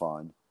lot of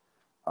fun.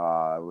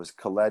 It was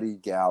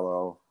Coletti,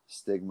 Gallo,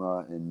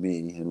 Stigma, and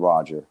me and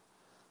Roger,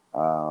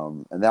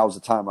 and that was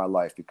the time of my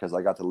life because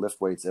I got to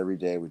lift weights every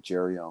day with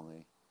Jerry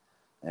only,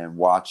 and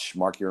watch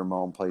Marky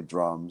Ramone play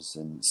drums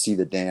and see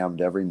the Damned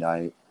every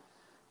night.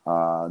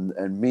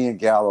 And me and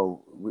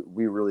Gallo,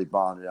 we really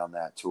bonded on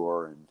that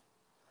tour, and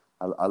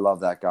I love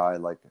that guy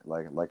like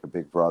a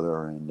big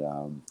brother,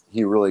 and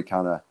he really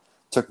kind of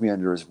took me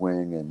under his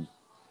wing and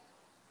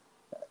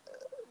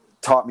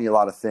taught me a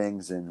lot of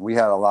things, and we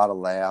had a lot of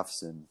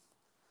laughs. And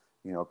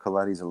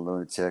Coletti's a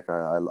lunatic.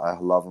 I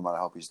love him, and I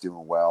hope he's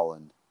doing well.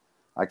 And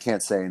I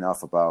can't say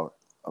enough about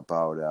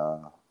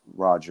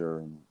Roger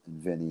and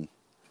Vinny.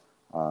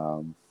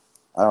 I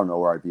don't know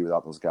where I'd be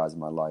without those guys in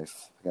my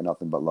life. I got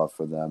nothing but love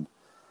for them.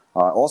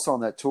 Also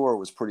on that tour, it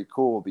was pretty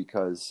cool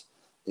because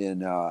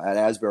at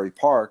Asbury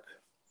Park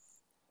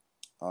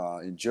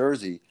in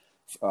Jersey,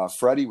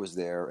 Freddie was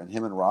there, and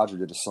him and Roger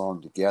did a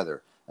song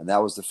together. And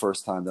that was the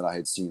first time that I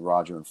had seen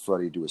Roger and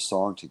Freddie do a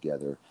song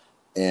together.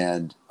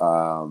 And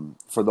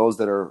for those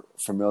that are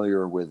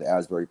familiar with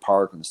Asbury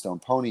Park and the Stone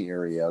Pony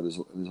area, there's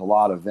a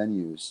lot of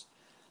venues.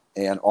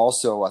 And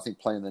also, I think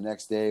playing the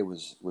next day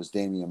was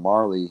Damian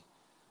Marley.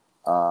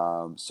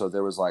 So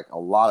there was like a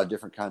lot of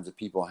different kinds of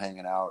people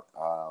hanging out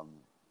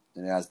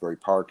in Asbury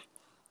Park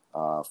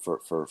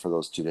for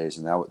those 2 days,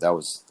 and that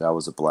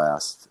was a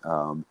blast.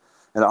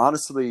 And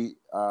honestly,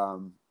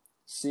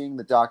 seeing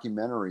the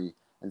documentary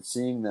and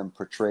seeing them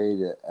portrayed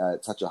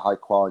at such a high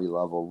quality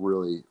level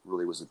really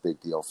was a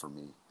big deal for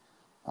me.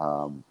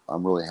 I'm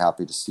really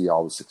happy to see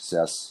all the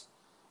success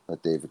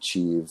that they've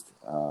achieved,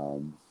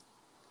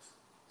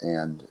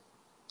 and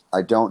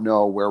I don't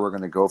know where we're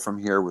going to go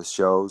from here with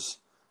shows,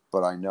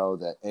 but I know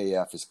that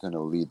AF is going to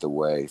lead the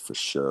way for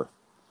sure.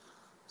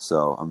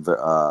 So I'm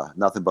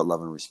nothing but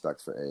love and respect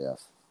for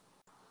AF.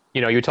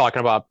 You're talking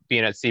about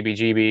being at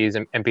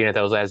CBGBs and being at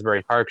those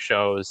Asbury Park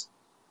shows.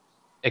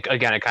 It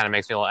kind of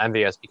makes me a little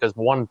envious because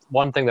one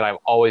thing that I've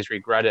always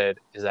regretted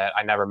is that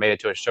I never made it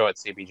to a show at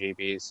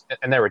CBGBs.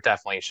 And there were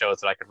definitely shows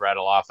that I could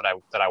rattle off that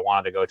I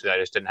wanted to go to that I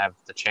just didn't have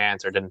the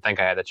chance or didn't think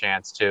I had the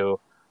chance to.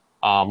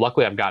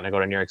 Luckily, I've gotten to go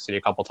to New York City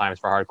a couple times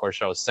for hardcore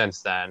shows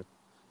since then.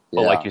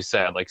 But like you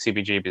said, like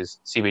CBGBs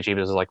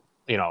is like,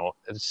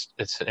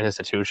 it's an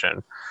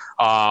institution.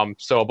 But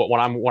what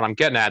I'm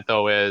getting at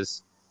though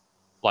is,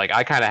 like,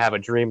 I kind of have a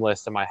dream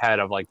list in my head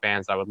of like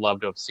bands I would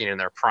love to have seen in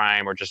their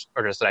prime or just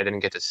that I didn't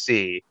get to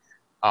see.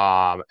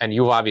 And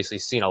you've obviously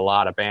seen a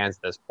lot of bands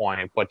at this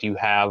point, but do you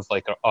have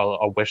like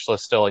a wish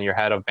list still in your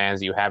head of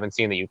bands that you haven't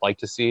seen that you'd like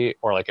to see,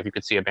 or like if you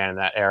could see a band in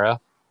that era?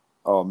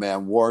 Oh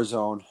man,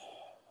 Warzone.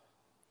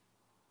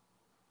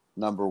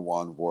 Number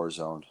one,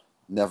 Warzone.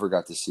 Never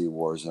got to see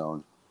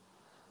Warzone.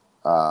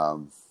 I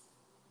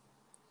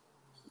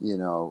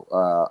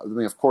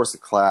mean, of course, the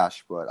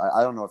Clash, but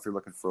I don't know if you're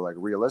looking for like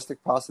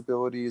realistic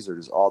possibilities or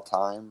just all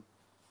time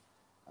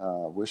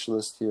wish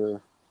list here.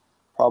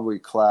 Probably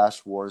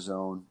Clash,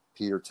 Warzone,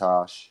 Peter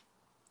Tosh.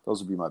 Those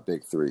would be my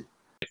big three.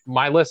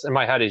 My list in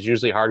my head is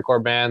usually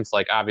hardcore bands.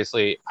 Like,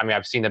 obviously, I mean,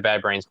 I've seen the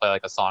Bad Brains play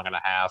like a song and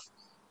a half,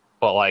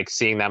 but like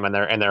seeing them in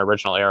their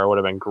original era would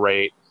have been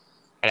great.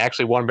 And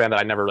actually, one band that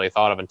I never really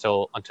thought of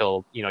until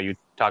you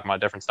talking about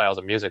different styles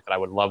of music that I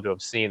would love to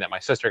have seen that my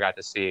sister got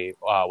to see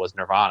was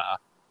Nirvana.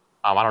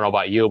 I don't know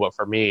about you, but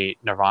for me,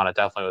 Nirvana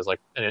definitely was like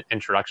an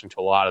introduction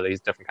to a lot of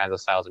these different kinds of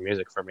styles of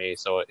music for me.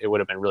 So it would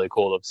have been really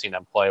cool to have seen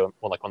them play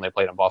when they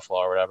played in Buffalo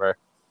or whatever.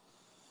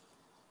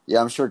 Yeah,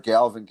 I'm sure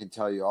Galvin can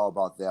tell you all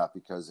about that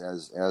because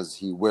as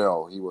he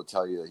will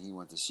tell you that he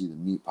went to see the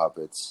Meat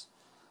Puppets.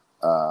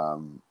 I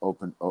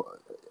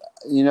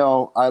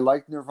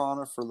liked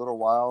Nirvana for a little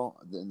while,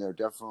 and they're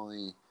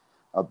definitely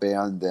a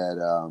band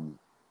that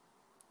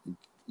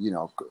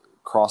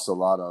crossed a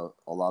lot of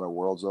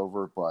worlds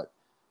over, but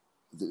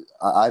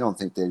I don't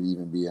think they'd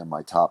even be in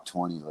my top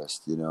 20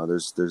 list.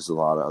 There's a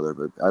lot of other,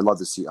 but I'd love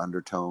to see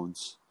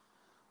Undertones.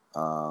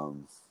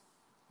 I'm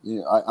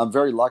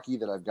very lucky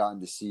that I've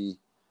gotten to see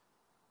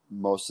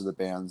most of the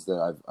bands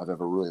that I've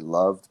ever really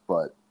loved,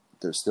 but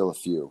there's still a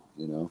few,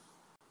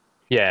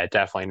 Yeah,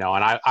 definitely. No.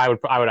 And I would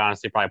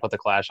honestly probably put the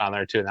Clash on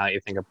there too. Now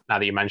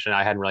that you mentioned it,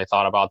 I hadn't really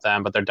thought about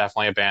them, but they're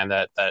definitely a band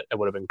that it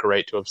would have been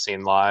great to have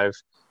seen live.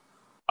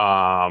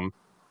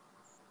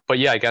 But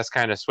yeah, I guess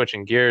kind of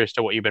switching gears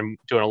to what you've been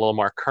doing a little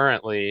more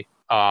currently.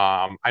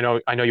 I know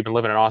you've been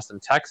living in Austin,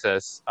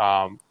 Texas.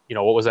 What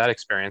was that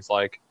experience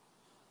like?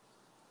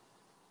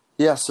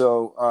 Yeah,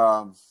 so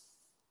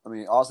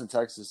Austin,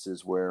 Texas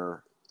is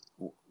where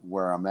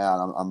I'm at.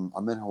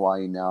 I'm in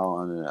Hawaii now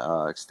on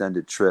an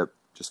extended trip,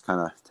 just kind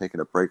of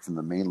taking a break from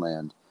the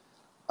mainland.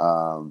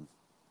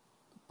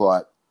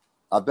 But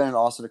I've been in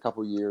Austin a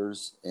couple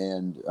years,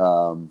 and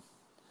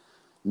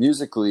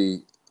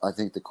musically, I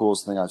think the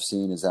coolest thing I've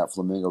seen is at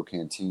Flamingo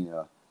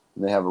Cantina.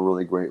 They have a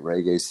really great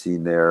reggae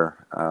scene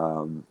there.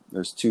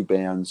 There's two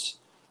bands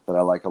that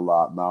I like a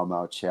lot, Mau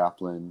Mau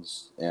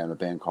Chaplains and a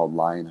band called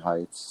Lion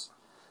Heights.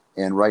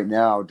 And right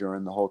now,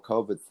 during the whole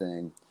COVID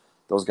thing,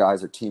 those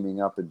guys are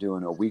teaming up and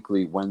doing a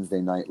weekly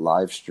Wednesday night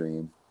live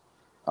stream,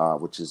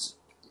 which is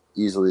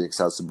easily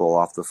accessible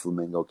off the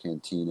Flamingo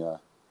Cantina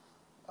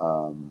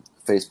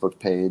Facebook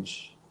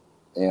page.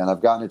 And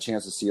I've gotten a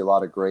chance to see a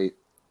lot of great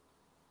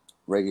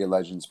reggae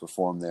legends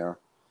perform there.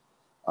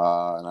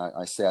 And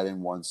I sat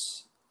in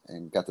once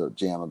and got to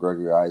jam a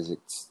Gregory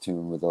Isaacs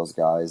tune with those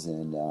guys.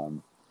 And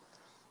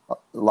a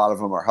lot of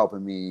them are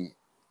helping me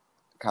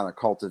kind of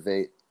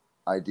cultivate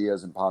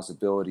ideas and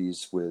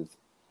possibilities with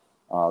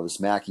this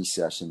Mackie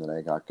session that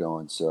I got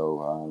going.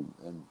 So,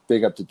 and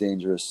big up to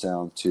Dangerous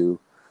Sound too.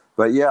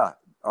 But yeah,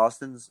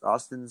 Austin's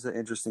an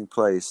interesting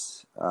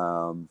place.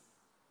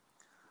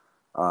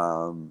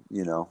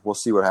 We'll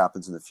see what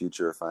happens in the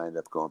future if I end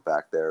up going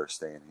back there or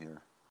staying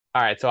here.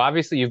 All right, so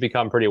obviously you've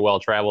become pretty well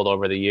traveled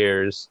over the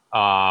years,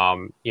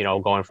 going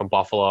from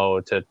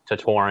Buffalo to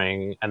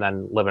touring and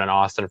then living in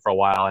Austin for a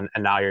while, and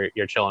now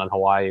you're chilling in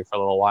Hawaii for a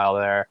little while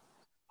there.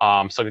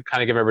 So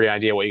kind of give everybody an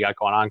idea what you got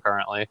going on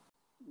currently.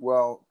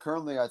 Well,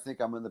 currently I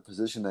think I'm in the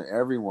position that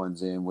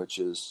everyone's in, which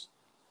is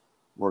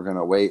we're going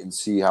to wait and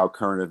see how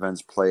current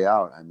events play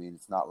out. I mean,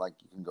 it's not like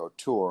you can go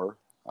tour.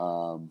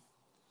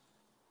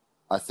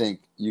 I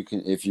think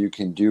if you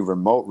can do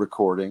remote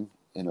recording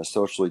in a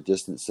socially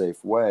distant,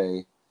 safe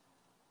way,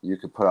 you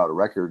could put out a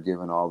record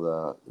given all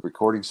the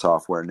recording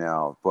software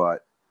now.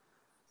 But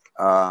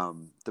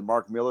the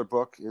Mark Miller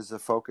book is a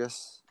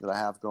focus that I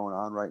have going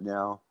on right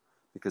now,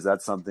 because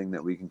that's something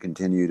that we can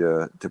continue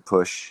to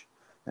push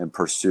and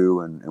pursue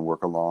and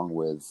work along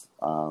with,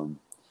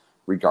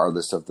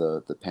 regardless of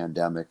the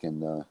pandemic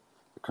and the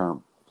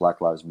current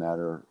Black Lives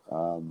Matter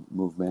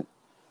movement.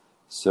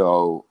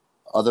 So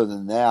other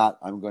than that,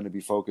 I'm going to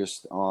be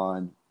focused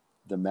on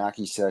the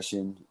Mackie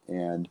session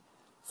and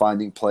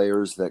finding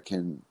players that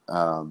can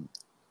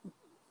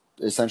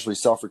essentially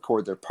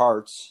self-record their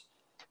parts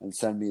and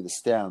send me the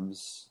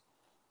stems.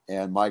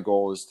 And my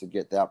goal is to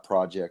get that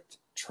project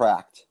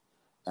tracked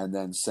and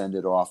then send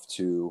it off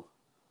to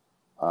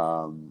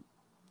a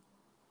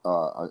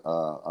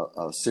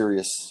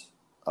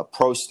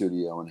pro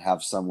studio and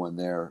have someone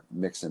there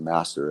mix and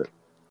master it.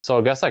 So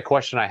I guess that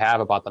question I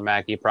have about the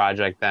Mackie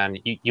project, then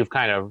you've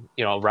kind of,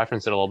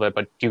 referenced it a little bit,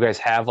 but do you guys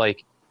have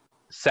like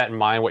set in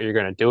mind what you're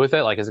going to do with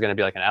it? Like, is it going to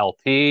be like an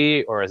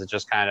LP, or is it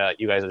just kind of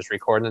you guys are just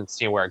recording and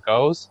seeing where it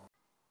goes?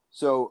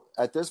 So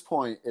at this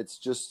point, it's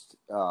just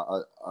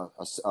a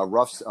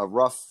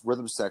rough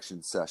rhythm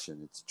section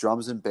session. It's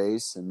drums and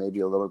bass and maybe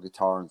a little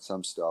guitar and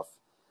some stuff.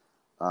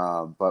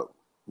 But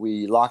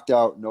we locked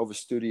out Nova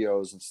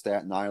Studios in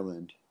Staten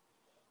Island,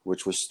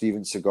 which was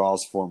Steven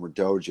Seagal's former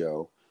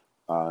dojo.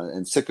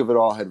 And Sick of It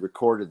All had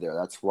recorded there.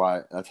 That's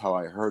how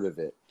I heard of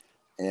it.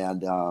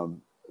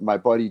 And my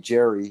buddy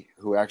Jerry,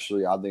 who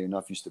actually, oddly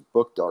enough, used to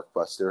book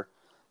Darkbuster,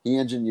 he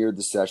engineered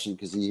the session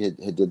because he had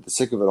did the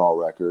Sick of It All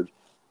record.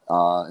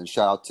 And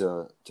shout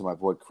out to my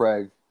boy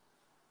Craig,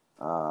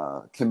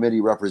 committee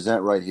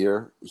represent right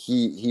here.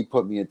 He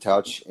put me in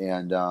touch,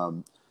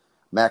 and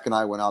Mac and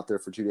I went out there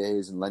for 2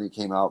 days, and Lenny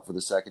came out for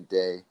the second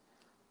day.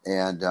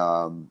 And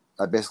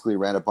I basically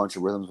ran a bunch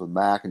of rhythms with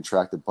Mac and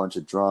tracked a bunch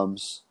of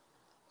drums.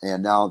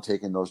 And now I'm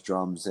taking those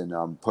drums and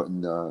I'm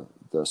putting the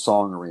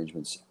song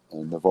arrangements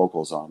and the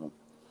vocals on them.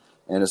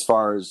 And as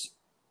far as,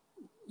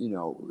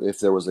 if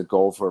there was a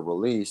goal for a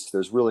release,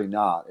 there's really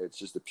not. It's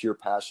just a pure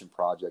passion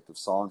project of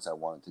songs I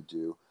wanted to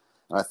do.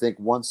 And I think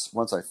once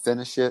I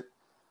finish it,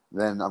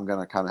 then I'm going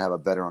to kind of have a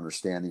better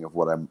understanding of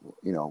what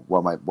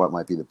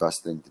might be the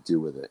best thing to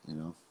do with it,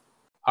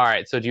 All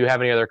right. So do you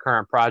have any other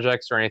current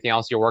projects or anything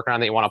else you're working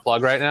on that you want to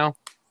plug right now?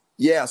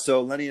 Yeah,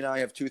 so Lenny and I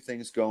have two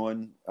things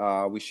going.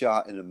 We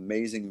shot an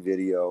amazing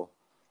video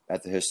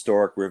at the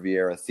historic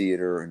Riviera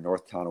Theater in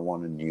North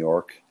Tonawanda, New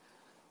York,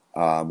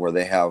 where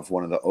they have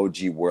one of the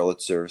OG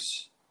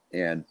Wurlitzers.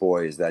 And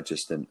boy, is that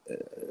just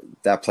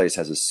that place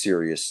has a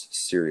serious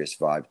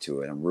vibe to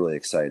it. I'm really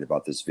excited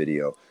about this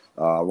video.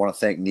 I want to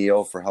thank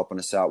Neil for helping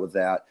us out with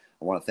that.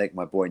 I want to thank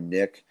my boy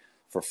Nick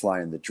for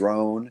flying the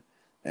drone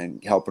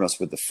and helping us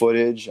with the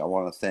footage. I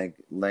want to thank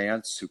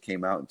Lance, who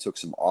came out and took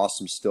some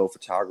awesome still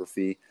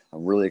photography.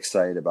 I'm really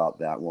excited about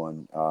that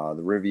one.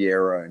 The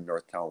Riviera in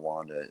North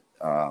Tonawanda.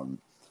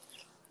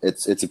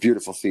 It's a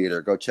beautiful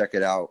theater. Go check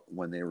it out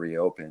when they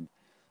reopen.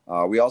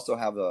 We also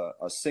have a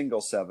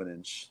single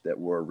 7-inch that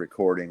we're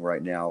recording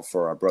right now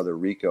for our brother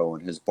Rico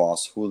and his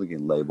Boss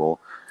Hooligan label.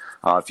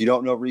 If you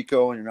don't know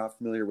Rico and you're not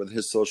familiar with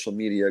his social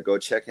media, go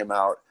check him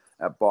out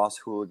at Boss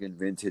Hooligan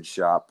Vintage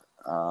Shop.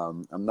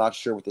 I'm not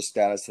sure what the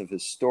status of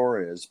his store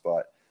is,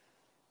 but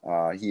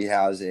he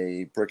has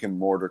a brick and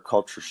mortar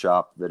culture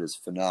shop that is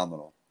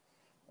phenomenal.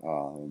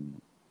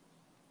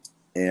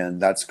 And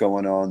that's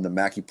going on. The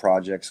Mackie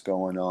project's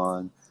going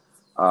on.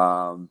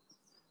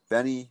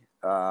 Benny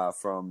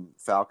from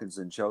Falcons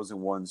and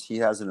Chosen Ones, he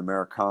has an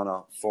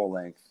Americana full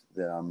length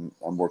that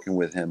I'm working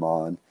with him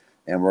on,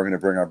 and we're going to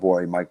bring our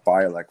boy Mike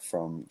Bialek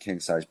from King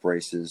Size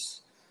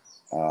Braces,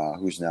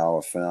 who's now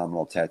a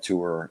phenomenal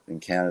tattooer in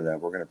Canada.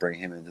 We're going to bring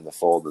him into the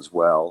fold as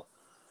well.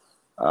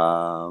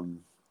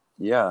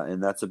 Yeah,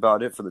 and that's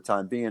about it for the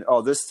time being.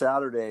 Oh, this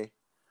Saturday,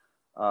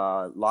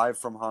 live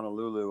from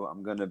Honolulu,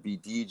 I'm going to be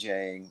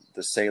DJing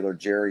the Sailor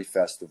Jerry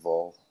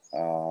Festival.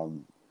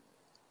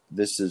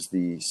 This is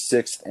the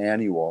 6th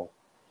annual.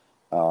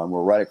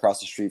 We're right across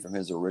the street from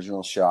his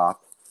original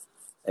shop.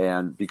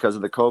 And because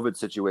of the COVID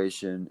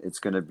situation, it's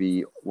going to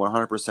be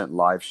 100%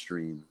 live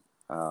stream.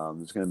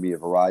 There's going to be a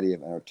variety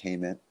of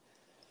entertainment.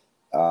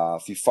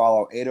 If you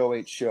follow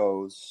 808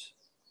 Shows,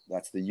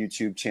 that's the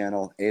YouTube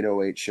channel,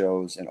 808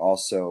 Shows, and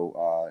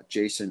also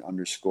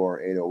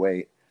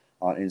Jason_808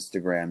 on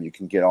Instagram, you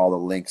can get all the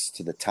links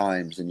to the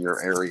times in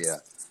your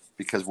area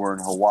because we're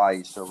in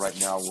Hawaii. So right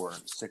now we're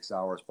 6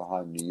 hours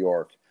behind New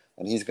York.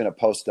 And he's going to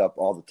post up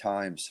all the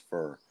times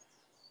for,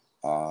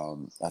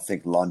 I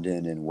think,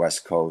 London and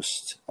West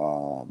Coast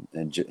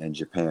and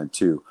Japan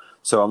too.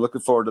 So I'm looking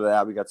forward to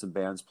that. We got some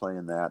bands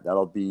playing that.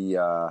 That'll be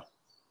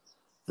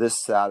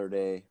this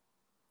Saturday,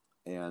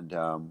 and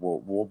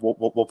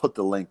we'll put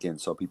the link in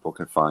so people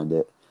can find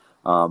it.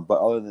 But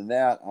other than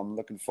that, I'm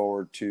looking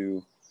forward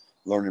to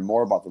learning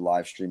more about the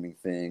live streaming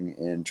thing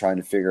and trying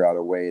to figure out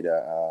a way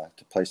to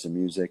play some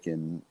music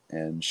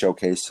and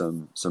showcase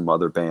some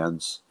other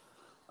bands.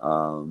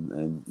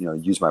 And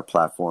use my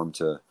platform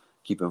to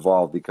keep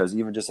involved, because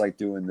even just like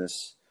doing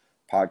this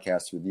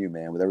podcast with you,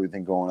 man, with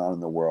everything going on in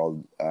the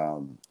world,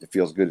 it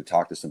feels good to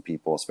talk to some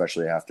people,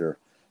 especially after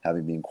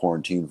having been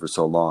quarantined for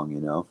so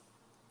long.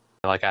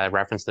 Like I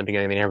referenced in the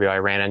beginning of the interview, I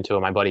ran into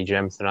my buddy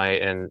Jim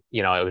tonight, and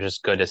it was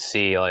just good to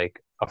see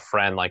like a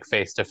friend like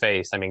face to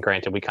face. I mean,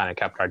 granted, we kind of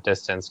kept our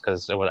distance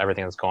because of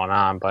everything that's going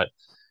on, but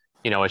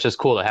it's just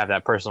cool to have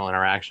that personal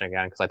interaction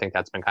again, because I think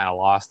that's been kind of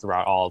lost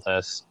throughout all of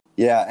this.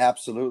 Yeah,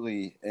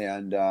 absolutely.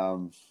 And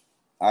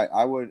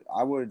I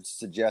would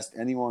suggest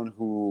anyone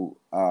who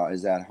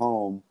is at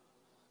home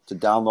to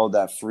download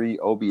that free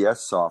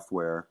OBS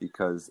software,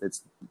 because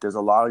there's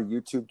a lot of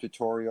YouTube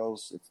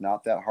tutorials. It's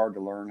not that hard to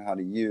learn how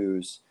to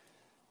use,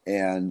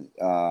 and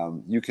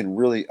you can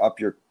really up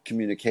your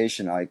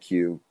communication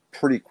IQ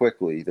pretty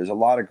quickly. There's a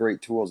lot of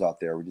great tools out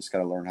there. We just got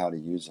to learn how to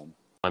use them.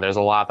 There's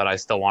a lot that I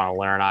still want to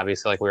learn,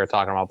 obviously, like we were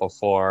talking about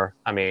before.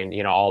 I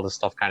mean, all this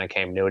stuff kind of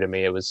came new to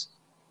me. It was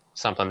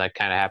something that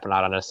kind of happened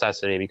out of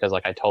necessity because,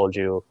 like I told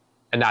you,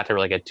 and not to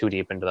really get too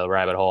deep into the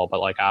rabbit hole,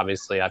 but like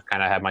obviously I've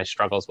kind of had my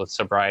struggles with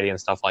sobriety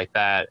and stuff like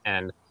that.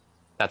 And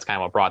that's kind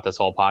of what brought this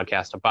whole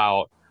podcast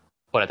about.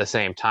 But at the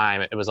same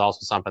time, it was also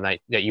something that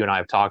you and I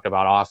have talked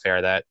about off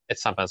air, that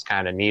it's something that's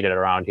kind of needed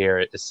around here.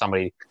 It's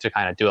somebody to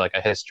kind of do like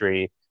a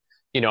history,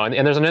 and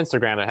there's an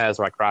Instagram that has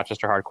like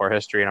Rochester Hardcore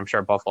History, and I'm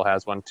sure Buffalo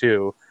has one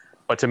too.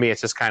 But to me,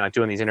 it's just kind of like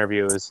doing these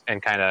interviews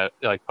and kind of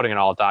like putting it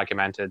all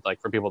documented,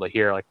 like for people to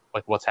hear, like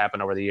what's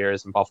happened over the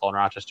years in Buffalo and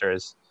Rochester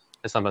is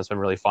something that's been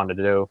really fun to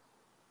do.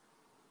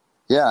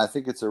 Yeah, I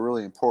think it's a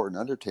really important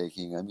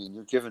undertaking. I mean,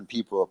 you're giving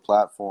people a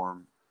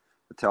platform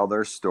to tell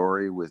their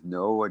story with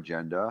no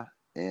agenda,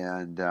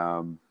 and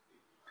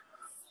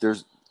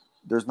there's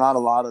not a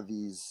lot of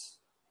these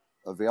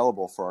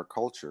available for our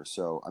culture.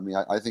 So, I mean,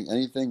 I think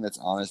anything that's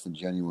honest and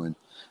genuine,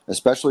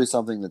 especially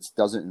something that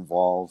doesn't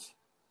involve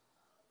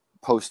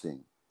posting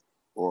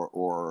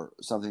or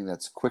something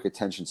that's quick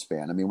attention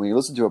span. I mean, when you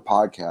listen to a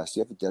podcast, you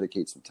have to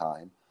dedicate some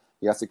time.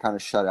 You have to kind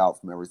of shut out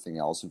from everything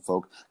else and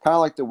kind of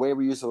like the way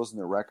we used to listen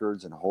to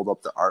records and hold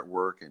up the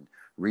artwork and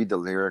read the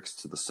lyrics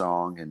to the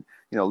song. And,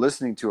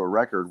 listening to a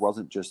record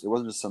wasn't just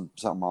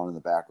something on in the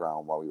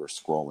background while we were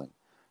scrolling.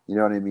 You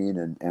know what I mean?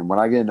 And when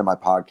I get into my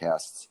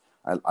podcasts,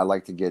 I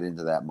like to get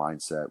into that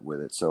mindset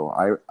with it.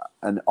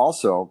 And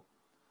also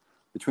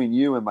between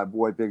you and my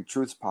boy Big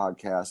Truth's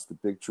podcast, the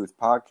Big Truth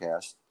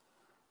Podcast,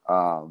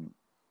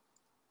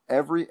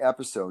 every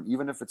episode,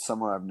 even if it's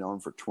someone I've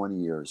known for 20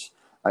 years,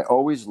 I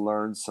always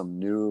learn some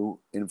new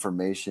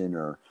information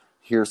or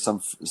hear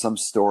some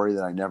story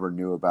that I never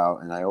knew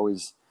about, and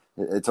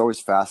it's always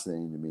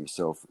fascinating to me.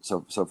 So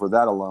for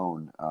that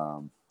alone,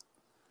 I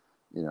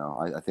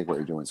think what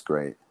you're doing is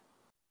great.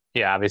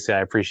 Yeah, obviously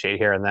I appreciate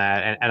hearing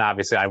that, and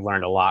obviously I've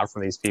learned a lot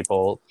from these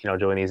people,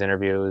 doing these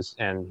interviews,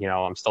 and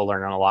I'm still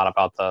learning a lot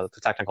about the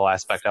technical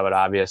aspect of it,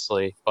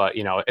 obviously, but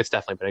it's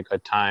definitely been a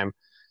good time.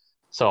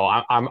 So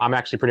I'm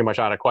actually pretty much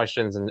out of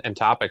questions and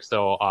topics.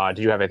 So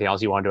did you have anything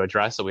else you wanted to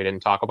address that we didn't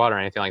talk about or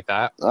anything like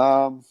that?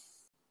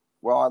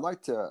 Well, I'd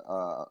like to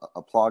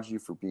applaud you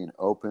for being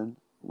open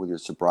with your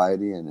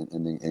sobriety and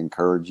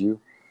encourage you,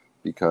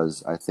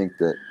 because I think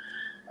that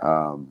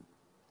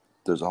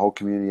there's a whole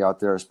community out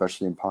there,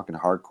 especially in punk and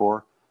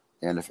hardcore.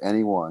 And if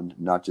anyone,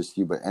 not just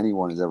you, but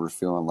anyone is ever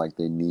feeling like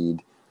they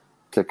need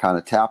to kind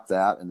of tap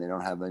that and they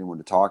don't have anyone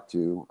to talk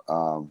to,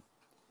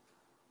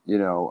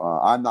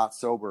 I'm not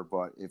sober,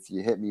 but if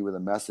you hit me with a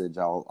message,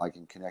 I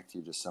can connect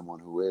you to someone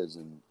who is,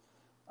 and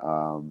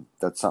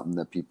that's something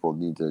that people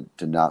need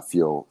to not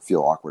feel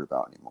awkward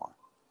about anymore.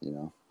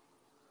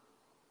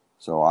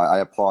 So I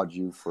applaud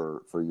you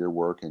for your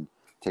work and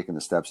taking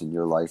the steps in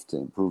your life to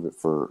improve it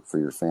for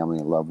your family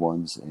and loved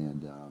ones.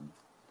 And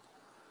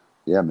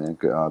yeah, man,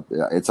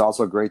 it's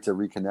also great to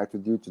reconnect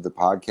with you through the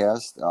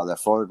podcast. That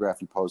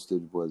photograph you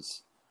posted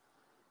was,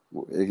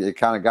 it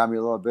kind of got me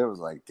a little bit. It was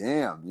like,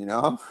 damn, you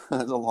know, it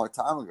was a long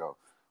time ago.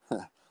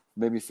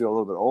 Made me feel a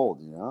little bit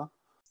old, you know?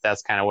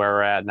 That's kind of where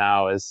we're at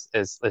now. Is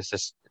it's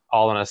just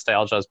all the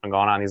nostalgia that's been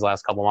going on these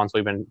last couple of months.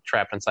 We've been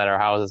trapped inside our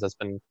houses. It's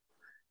been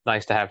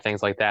nice to have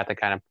things like that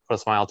kind of put a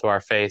smile to our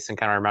face and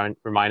kind of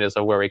remind us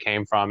of where we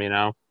came from, you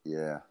know?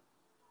 Yeah.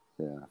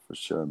 Yeah, for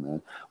sure,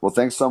 man. Well,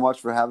 thanks so much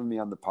for having me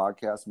on the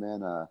podcast,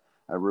 man. I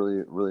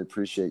really, really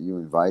appreciate you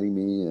inviting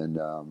me, and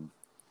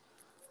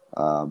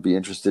be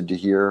interested to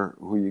hear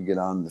who you get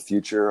on in the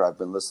future. I've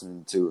been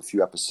listening to a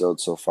few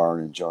episodes so far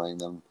and enjoying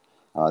them.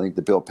 I think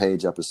the Bill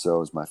Page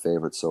episode is my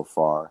favorite so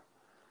far.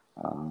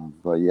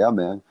 But yeah,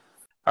 man.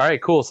 All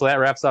right, cool. So that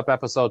wraps up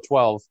episode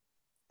 12.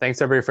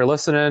 Thanks everybody for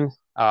listening.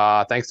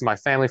 Thanks to my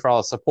family for all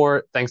the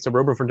support. Thanks to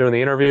Ruben for doing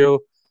the interview.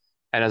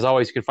 And as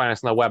always, you can find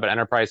us on the web at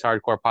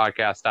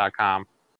enterprisehardcorepodcast.com.